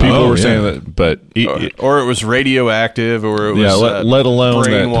 People Oh, were yeah. saying that, but or it was radioactive, or it was yeah, let alone that,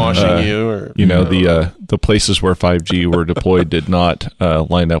 brainwashing you. Or the places where 5G were deployed did not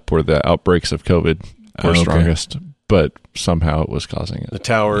line up where the outbreaks of COVID were Okay. strongest, but somehow it was causing the it.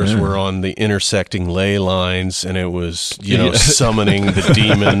 towers were on the intersecting ley lines, and it was Yeah. summoning the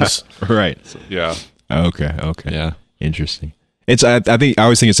demons. Right. Yeah. Okay. Yeah. Interesting. I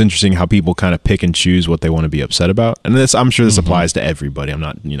always think it's interesting how people kind of pick and choose what they want to be upset about. And I'm sure this applies to everybody. I'm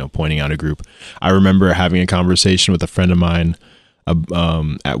not, pointing out a group. I remember having a conversation with a friend of mine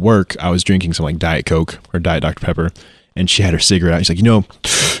at work. I was drinking some like Diet Coke or Diet Dr. Pepper, and she had her cigarette out. She's like, you know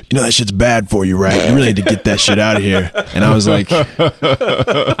that shit's bad for you, right? You really need to get that shit out of here. And I was like,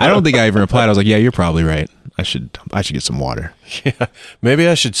 I don't think I even replied. I was like, yeah, you're probably right. I should get some water. Yeah, maybe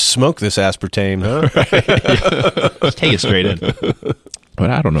I should smoke this aspartame, huh? Take it straight in. But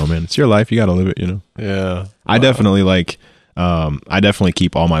I don't know, man. It's your life. You got to live it, Yeah. I definitely I definitely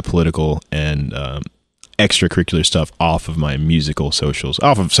keep all my political and extracurricular stuff off of my musical socials,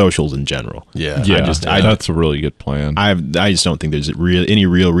 off of socials in general. Yeah. Yeah. I that's a really good plan. I just don't think there's any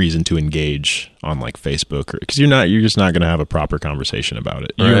real reason to engage on like Facebook because you're just not going to have a proper conversation about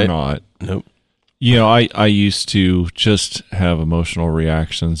it. You're Right. not. Nope. I used to just have emotional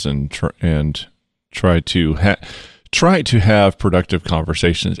reactions and try to have productive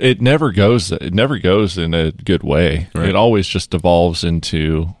conversations. It never goes in a good way. Right. It always just devolves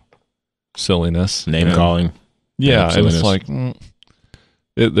into silliness, Name And- calling. Yeah, and silliness. it's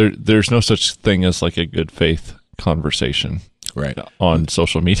like there's no such thing as like a good faith conversation Right. on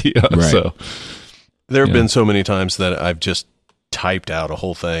social media. Right. So There have Yeah. been so many times that I've just typed out a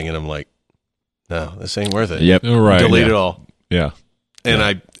whole thing, and I'm like, no, this ain't worth it. Yep. right, Delete yeah. it all. Yeah,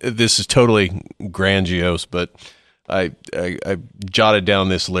 And this is totally grandiose, but I jotted down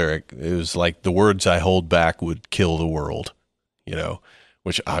this lyric. It was like, the words I hold back would kill the world,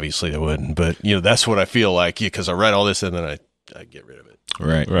 which obviously they wouldn't, but that's what I feel like, because I write all this and then I get rid of it.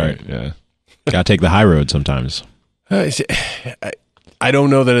 Right. yeah. Got to take the high road sometimes. I don't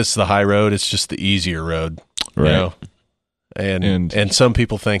know that it's the high road. It's just the easier road, Right. And some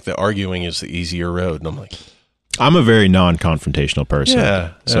people think that arguing is the easier road. And I'm like, I'm a very non-confrontational person.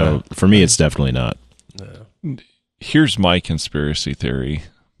 Yeah, So for me, it's definitely not. Here's my conspiracy theory.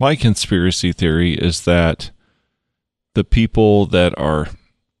 My conspiracy theory is that the people that are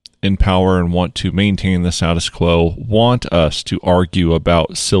in power and want to maintain the status quo want us to argue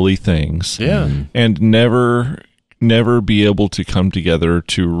about silly things yeah, and never be able to come together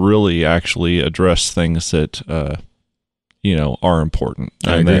to really actually address things that are important.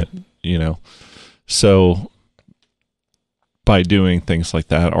 I And agree. that, so by doing things like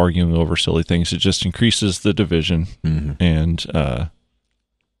that, arguing over silly things, it just increases the division Mhm. and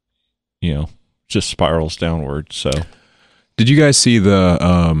just spirals downward. So Did you guys see the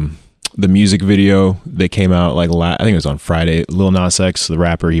the music video that came out like I think it was on Friday. Lil Nas X, the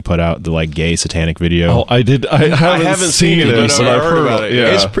rapper, he put out the like gay satanic video. Oh, I did. I haven't seen it, but I've heard about it.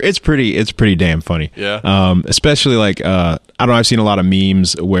 Yeah. It's pretty damn funny. Yeah. Especially like I don't know. I've seen a lot of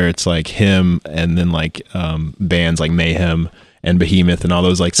memes where it's like him and then like bands like Mayhem and Behemoth and all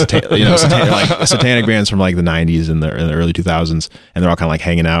those like satanic bands from like the 90s and the early 2000s, and they're all kind of like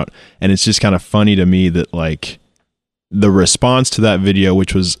hanging out, and it's just kind of funny to me that like the response to that video,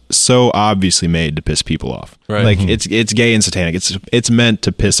 which was so obviously made to piss people off, Right. like it's gay and satanic. It's meant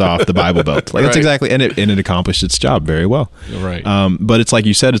to piss off the Bible Belt. Like that's Right. exactly, and it accomplished its job very well. Right. But it's like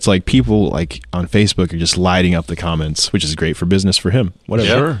you said, it's like people like on Facebook are just lighting up the comments, which is great for business for him.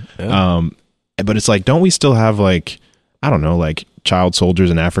 Whatever. Sure. Yeah. But it's like, don't we still have like, I don't know, like child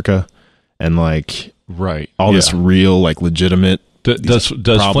soldiers in Africa and like Right. all this real like legitimate. Does Flint,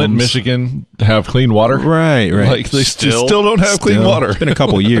 problems. Michigan have clean water? Right. Like they still don't have clean Still, water. It's been a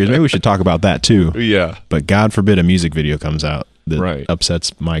couple of years. Maybe we should talk about that too. Yeah. But God forbid a music video comes out that Right.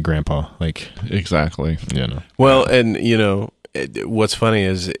 upsets my grandpa. Like, Exactly. you know. Well, and what's funny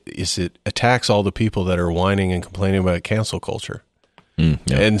is it attacks all the people that are whining and complaining about cancel culture. Yeah.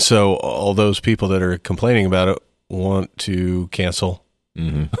 And so all those people that are complaining about it want to cancel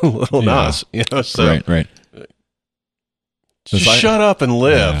Little Nas, so Right. just shut up and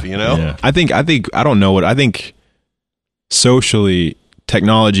live, Yeah. I think I don't know what I think socially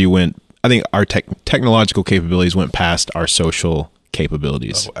technology went. I think our technological capabilities went past our social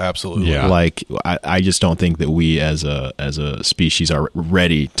capabilities. Oh, absolutely. Yeah. Like I just don't think that we as a species are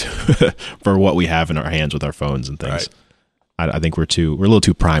ready for what we have in our hands with our phones and things. Right. I think we're a little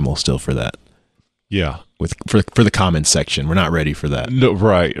too primal still for that. Yeah. For the comments section, we're not ready for that. No,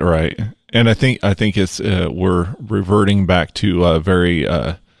 right. And I think it's we're reverting back to a very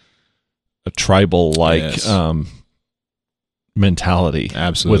a tribal like Yes. Mentality.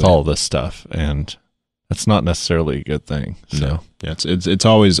 Absolutely. With all this stuff, and that's not necessarily a good thing. So No, yeah, it's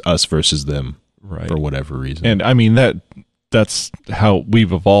always us versus them right. for whatever reason. And I mean that's how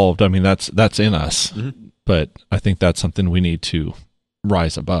we've evolved. I mean that's in us. But I think that's something we need to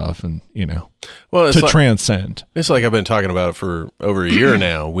rise above and Well, it's to like, transcend. it's like I've been talking about it for over a year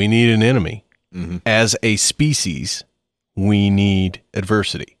now. We need an enemy. As a species, we need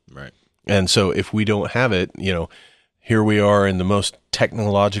adversity. Right. And so if we don't have it, here we are in the most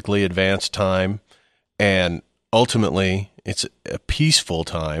technologically advanced time, and ultimately it's a peaceful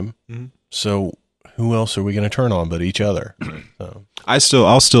time. So who else are we going to turn on but each other? So,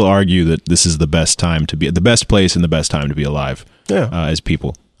 I'll still argue that this is the best time to be the best place and the best time to be alive. Yeah. As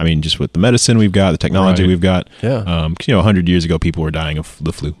people. I mean, just with the medicine we've got, the technology Right. we've got. Yeah. 100 years ago, people were dying of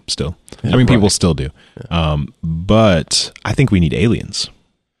the flu still. I mean, people still do. But I think we need aliens.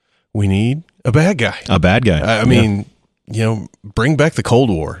 we need a bad guy. A bad guy. I mean, bring back the Cold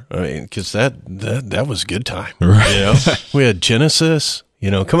War. I mean, because that was a good time. Right. We had Genesis.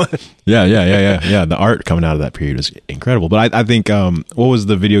 Come on. Yeah. The art coming out of that period was incredible. But I think what was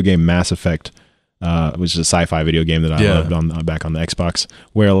the video game Mass Effect, which is a sci-fi video game that I loved back on the Xbox,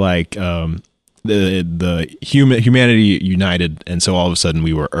 where like the humanity united, and so all of a sudden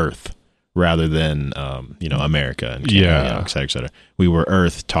we were Earth rather than America and Canada, et cetera, et cetera. We were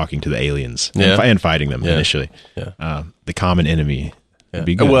Earth talking to the aliens and fighting them initially. Yeah. The common enemy would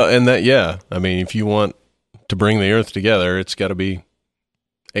be good. Well, and I mean, if you want to bring the Earth together, it's got to be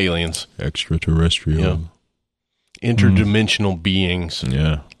aliens, extraterrestrial. interdimensional beings.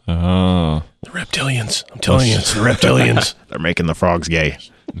 Yeah. Oh. The reptilians. I'm telling you, it's the reptilians. They're making the frogs gay.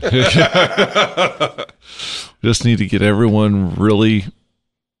 Just need to get everyone really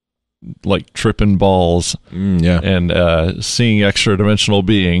like tripping balls and seeing extra dimensional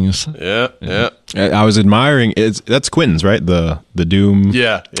beings. Yeah. I was admiring that's Quentin's, right? The Doom.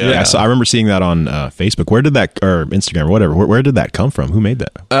 Yeah. So I remember seeing that on Facebook. Where did that, or Instagram or whatever, where did that come from? Who made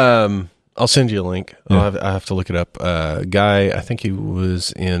that? I'll send you a link. I have to look it up. Guy, I think he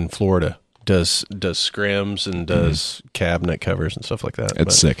was in Florida, does scrims and does cabinet covers and stuff like that.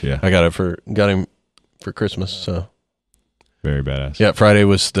 It's sick, yeah. I got him for Christmas. So Very badass. yeah, Friday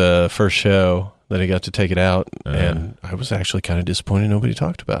was the first show that he got to take it out, and I was actually kind of disappointed nobody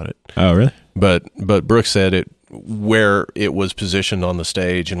talked about it. Oh, really? But Brooks said where it was positioned on the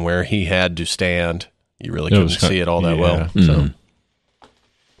stage and where he had to stand, you really couldn't see it all that well. So.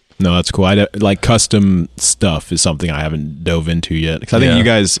 No, that's cool. Like custom stuff is something I haven't dove into yet. Because I think you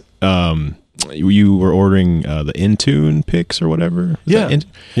guys, you were ordering the Intune picks or whatever. Yeah.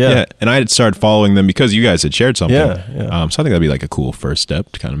 And I had started following them because you guys had shared something. Yeah. So I think that'd be like a cool first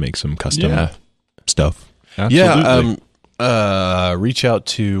step to kind of make some custom stuff. Absolutely. Yeah. Reach out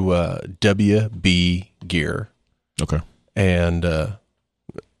to WB Gear. Okay. And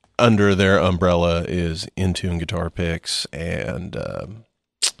under their umbrella is Intune guitar picks and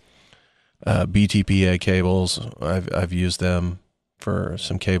BTPA cables. I've used them for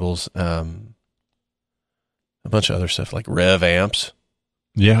some cables. A bunch of other stuff like Rev amps.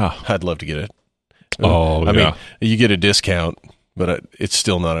 Yeah. I'd love to get it. Oh, I yeah. mean, you get a discount, but it's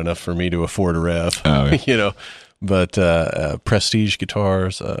still not enough for me to afford a Rev. Oh, yeah. You know, but Prestige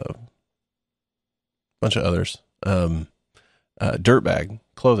guitars, bunch of others. Dirtbag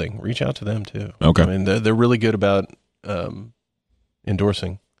clothing, reach out to them too. Okay. I mean, they're really good about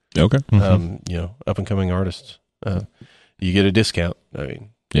endorsing, Okay. you know, up and coming artists. You get a discount. I mean,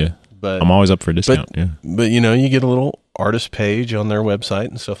 Yeah. but I'm always up for a discount. Yeah. but you know, you get a little artist page on their website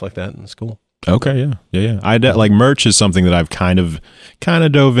and stuff like that, and it's cool. Okay, yeah. Like merch is something that I've kind of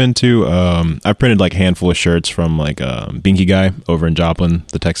dove into. I printed like a handful of shirts from like Binky Guy over in Joplin,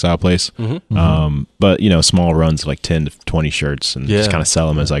 the textile place. But you know, small runs like 10 to 20 shirts, and just kind of sell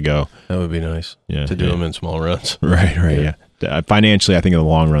them as I go. That would be nice. Yeah, to do them in small runs. Right. Yeah. Financially, I think in the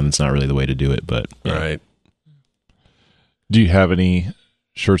long run, it's not really the way to do it. But yeah. Right. Do you have any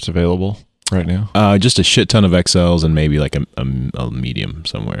shirts available right now? Just a shit ton of XLs and maybe like a medium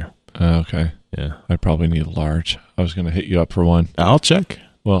somewhere. Okay. Yeah, I probably need a large. I was going to hit you up for one. I'll check.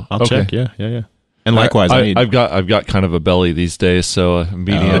 Well, I'll check. Yeah. And likewise, I've got kind of a belly these days, so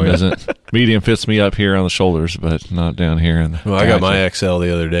medium isn't. Medium fits me up here on the shoulders, but not down here. Well, I got my XL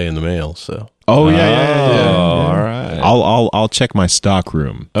the other day in the mail, so. Oh yeah. All right. I'll check my stock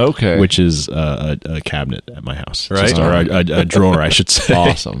room. Okay. Which is a cabinet at my house, Right? Or a drawer, I should say.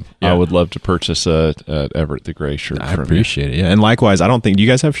 Awesome. Yeah. I would love to purchase a Everett the Gray shirt. I from appreciate it. Yeah, and likewise, I don't think. Do you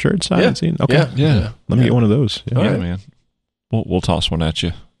guys have shirts? I haven't seen. Okay. Yeah. Yeah. Let me get one of those. You. Yeah. Yeah, man. We'll toss one at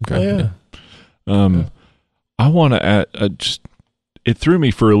you. Okay. Oh, yeah. I want to add. It threw me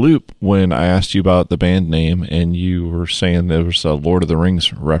for a loop when I asked you about the band name, and you were saying there was a Lord of the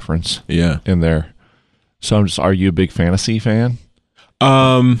Rings reference Yeah. in there. So are you a big fantasy fan?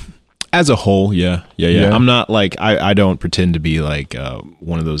 As a whole, yeah. Yeah. I'm not like I don't pretend to be like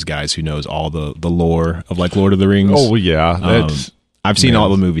one of those guys who knows all the lore of like Lord of the Rings. Oh yeah, I've seen all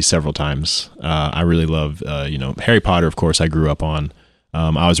the movies several times. I really love Harry Potter. Of course, I grew up on.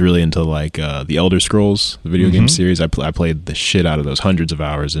 I was really into like the Elder Scrolls, the video game series. I played the shit out of those, hundreds of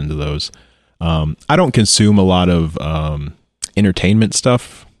hours into those. I don't consume a lot of entertainment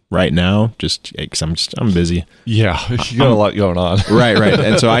stuff right now, just because I'm busy. Yeah, you got a lot going on. right.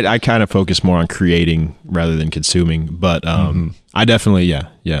 And so I kind of focus more on creating rather than consuming. But I definitely,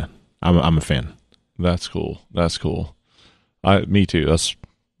 yeah, I'm a fan. That's cool. Me too. That's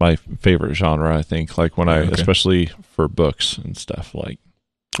my favorite genre, I think. Like when especially for books and stuff. Like,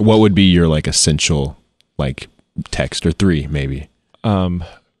 what would be your like essential like text or three maybe?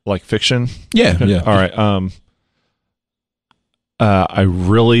 Like fiction. Yeah. All right. I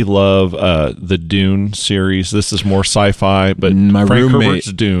really love the Dune series. This is more sci-fi, but Frank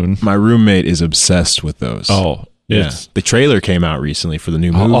Herbert's Dune. My roommate is obsessed with those. Oh, yeah. The trailer came out recently for the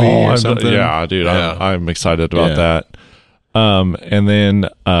new movie or something. Yeah, dude. Yeah. I'm excited about that. And then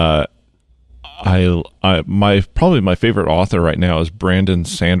probably my favorite author right now is Brandon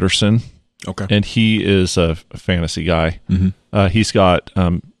Sanderson. Okay. And he is a fantasy guy. He's got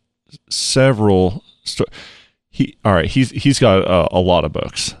several he's got a lot of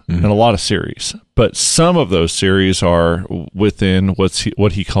books and a lot of series, but some of those series are within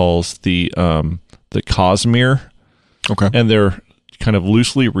what he calls the Cosmere. Okay. And they're kind of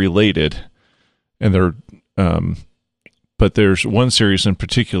loosely related, and they're but there's one series in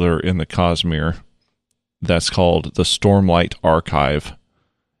particular in the Cosmere that's called the Stormlight Archive,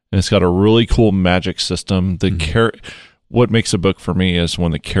 and it's got a really cool magic system. What makes a book for me is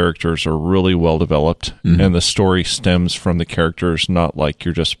when the characters are really well developed and the story stems from the characters, not like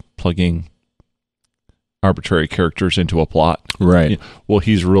you're just plugging arbitrary characters into a plot. Right. Well,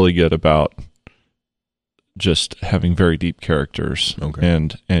 he's really good about just having very deep characters,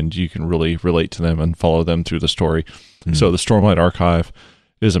 and you can really relate to them and follow them through the story. So the Stormlight Archive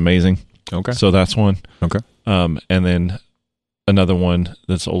is amazing. Okay. So that's one. Okay. And then another one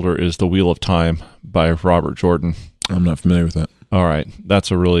that's older is The Wheel of Time by Robert Jordan. I'm not familiar with that. All right. That's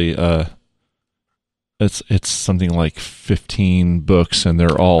a really it's something like 15 books, and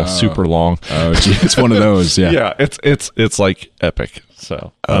they're all super long. Oh, gee, it's one of those. Yeah. Yeah, it's like epic.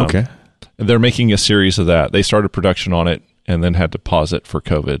 So okay. They're making a series of that. They started production on it and then had to pause it for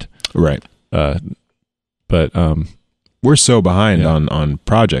COVID. Right. But we're so behind on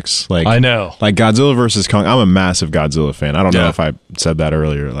projects. Like I know. Like Godzilla versus Kong. I'm a massive Godzilla fan. I don't know if I said that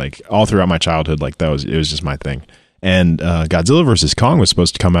earlier. Like all throughout my childhood, like it was just my thing. And Godzilla versus Kong was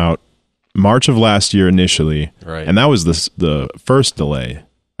supposed to come out March of last year initially. Right. And that was the first delay.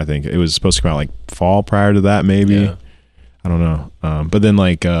 I think it was supposed to come out like fall prior to that, maybe. Yeah. I don't know. But then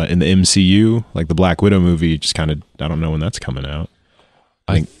like in the MCU, like the Black Widow movie, just kind of, I don't know when that's coming out.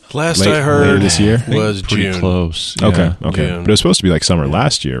 I think Last late- I heard later this year? was Pretty June. close. Okay, Yeah. okay. June. But it was supposed to be like summer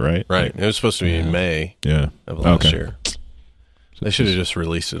last year, right? Right. It was supposed to be in May Yeah. of last Okay. year. They should have just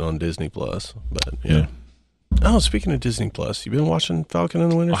released it on Disney Plus. But Yeah. Oh, speaking of Disney Plus, you been watching Falcon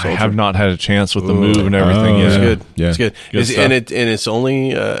and the Winter I Soldier? have not had a chance with the Ooh. move and everything Oh, yet. It's yeah. good. Yeah. It's good. Good It's, stuff. and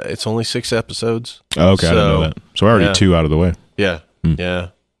it's only 6 episodes. Oh, okay, I didn't know So, that. So we're already yeah. 2 out of the way. Yeah. Hmm. Yeah.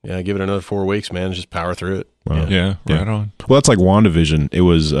 Yeah. Give it another 4 weeks, man. Just power through it. Wow. Yeah, Yeah. right on. Well, that's like WandaVision. It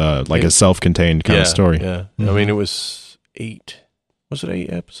was like a self-contained kind yeah, of story. Yeah. I mean, it was 8. Was it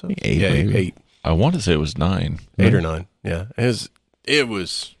 8 episodes? Eight, Yeah, maybe. 8. I want to say it was 9. 8 or 9. Yeah. It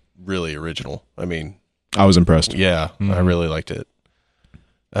was really original. I mean, I was impressed. yeah, I Mhm. really liked it.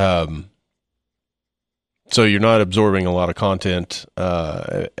 So you're not absorbing a lot of content,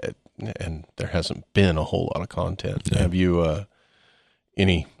 and there hasn't been a whole lot of content. Yeah. Have you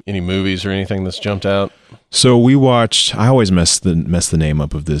any movies or anything that's jumped out? So we watched. I always mess the name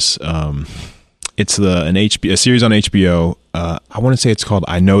up of this. It's a series on HBO. I want to say it's called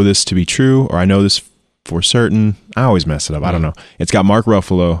 "I Know This to Be True" or "I Know This for Certain." I always mess it up. I don't know. It's got Mark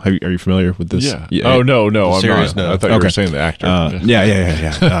Ruffalo. Are you familiar with this? Oh no, I'm series, not. no. I thought you Okay. were saying the actor.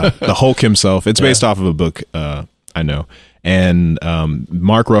 Yeah. The Hulk himself. It's based off of a book. I know. And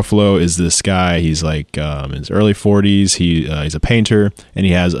Mark Ruffalo is this guy. He's like in his early 40s. He's a painter, and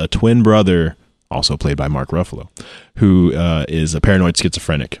he has a twin brother, also played by Mark Ruffalo, who is a paranoid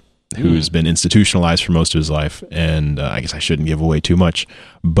schizophrenic who's been institutionalized for most of his life. And I guess I shouldn't give away too much,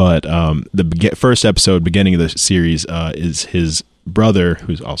 but the first episode, beginning of the series, is his brother,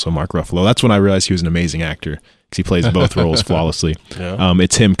 who's also Mark Ruffalo. That's when I realized he was an amazing actor because he plays both roles flawlessly. Yeah.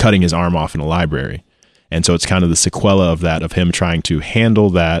 It's him cutting his arm off in a library. And so it's kind of the sequela of that, of him trying to handle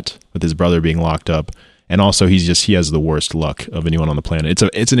that with his brother being locked up. And also he has the worst luck of anyone on the planet.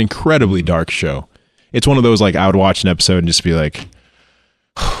 It's an incredibly dark show. It's one of those, like, I would watch an episode and just be like,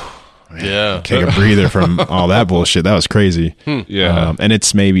 Yeah. take a breather from all that bullshit. That was crazy. yeah. And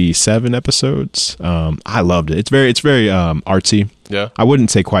it's maybe 7 episodes. I loved it. It's very artsy. Yeah. I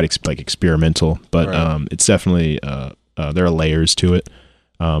wouldn't say quite experimental, but Right. it's definitely there are layers to it.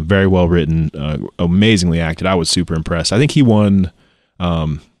 Very well written, amazingly acted. I was super impressed. I think he won.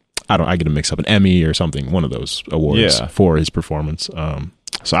 I get him mixed up, an Emmy or something, one of those awards Yeah. for his performance.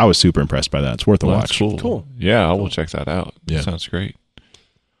 So I was super impressed by that. It's worth a Well, watch. that's cool. Cool. Yeah, I will check that out. Yeah. Sounds great.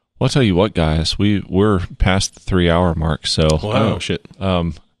 Well, I'll tell you what, guys, we're past the 3-hour mark, so Wow. Oh shit!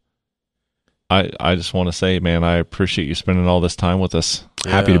 I just want to say, man, I appreciate you spending all this time with us.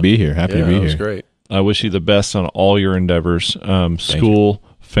 Happy to be here. Happy to be That was here. great. I wish you the best on all your endeavors, school,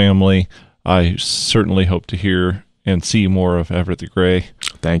 family. I certainly hope to hear and see more of Everett the Gray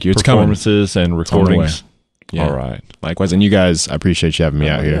Thank you. It's coming. performances and on the recordings. Yeah. All right. Likewise, and you guys, I appreciate you having me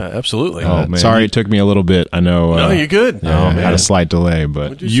out Yeah, here. absolutely. Oh, man. Sorry it took me a little bit. I know. No, you're good. Yeah, I had man. a slight delay,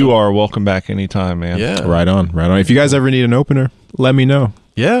 but You are welcome back anytime, man. Yeah. right on, right on. If you guys ever need an opener, let me know.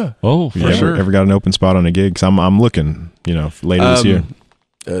 Yeah. Oh, If you for sure. ever got an open spot on a gig? 'Cause I'm looking, later this year.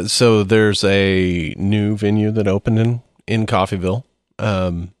 So there's a new venue that opened in Coffeyville,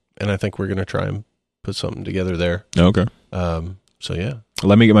 and I think we're going to try and put something together there. Okay. So yeah.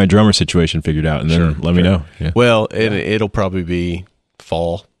 Let me get my drummer situation figured out, and then Sure, let me know. Yeah. Well, it'll probably be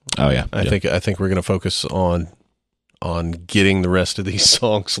fall. Oh yeah. I think we're going to focus on getting the rest of these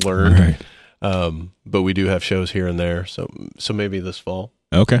songs learned. Right. But we do have shows here and there, so maybe this fall.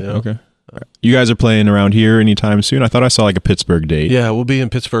 Okay. Yeah. Okay. You guys are playing around here anytime soon? I thought I saw like a Pittsburgh date. Yeah, we'll be in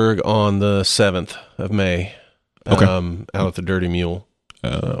Pittsburgh on the 7th of May. Okay. Out at the Dirty Mule.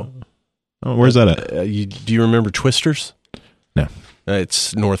 Oh, where's that at? Do you remember Twisters? No.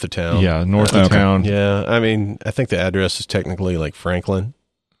 It's north of town. Yeah, north of Okay. town. Yeah, I mean, I think the address is technically like Franklin,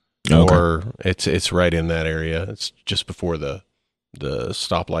 Okay. or it's right in that area. It's just before the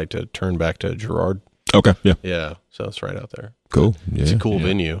stoplight to turn back to Girard. Okay. Yeah. Yeah, so it's right out there. Cool. Yeah. It's a cool Yeah.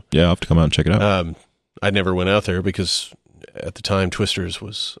 venue. Yeah. I'll have to come out and check it out. I never went out there because at the time Twisters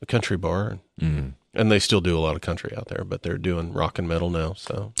was a country bar, and they still do a lot of country out there, but they're doing rock and metal now.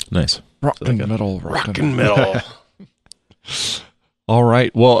 So Nice. Rock So they and got metal. rock and metal. All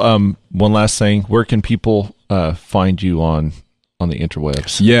right. Well, one last thing. Where can people find you on the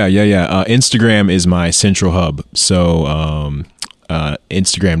interwebs? Yeah. Instagram is my central hub. So,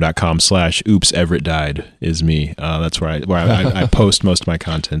 Instagram.com/oops Everett died is me. That's where I post most of my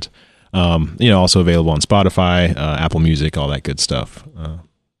content. Also available on Spotify, Apple Music, all that good stuff.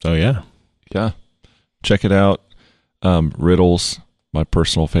 So yeah. Yeah. Check it out. Riddles, my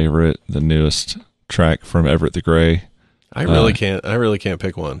personal favorite, the newest track from Everett the Gray. I really can't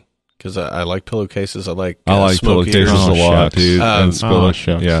pick one because I like pillowcases. I like smoke pillowcases eaters. a lot, dude. And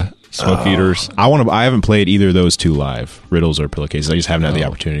shucks. smoke eaters. I haven't played either of those two live, riddles or pillowcases. I just haven't had the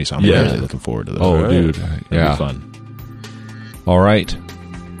opportunity, so I'm really looking forward to those. Oh, dude. That'd Yeah. be fun. All right.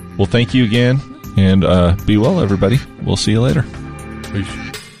 Well, thank you again, and be well, everybody. We'll see you later. Peace.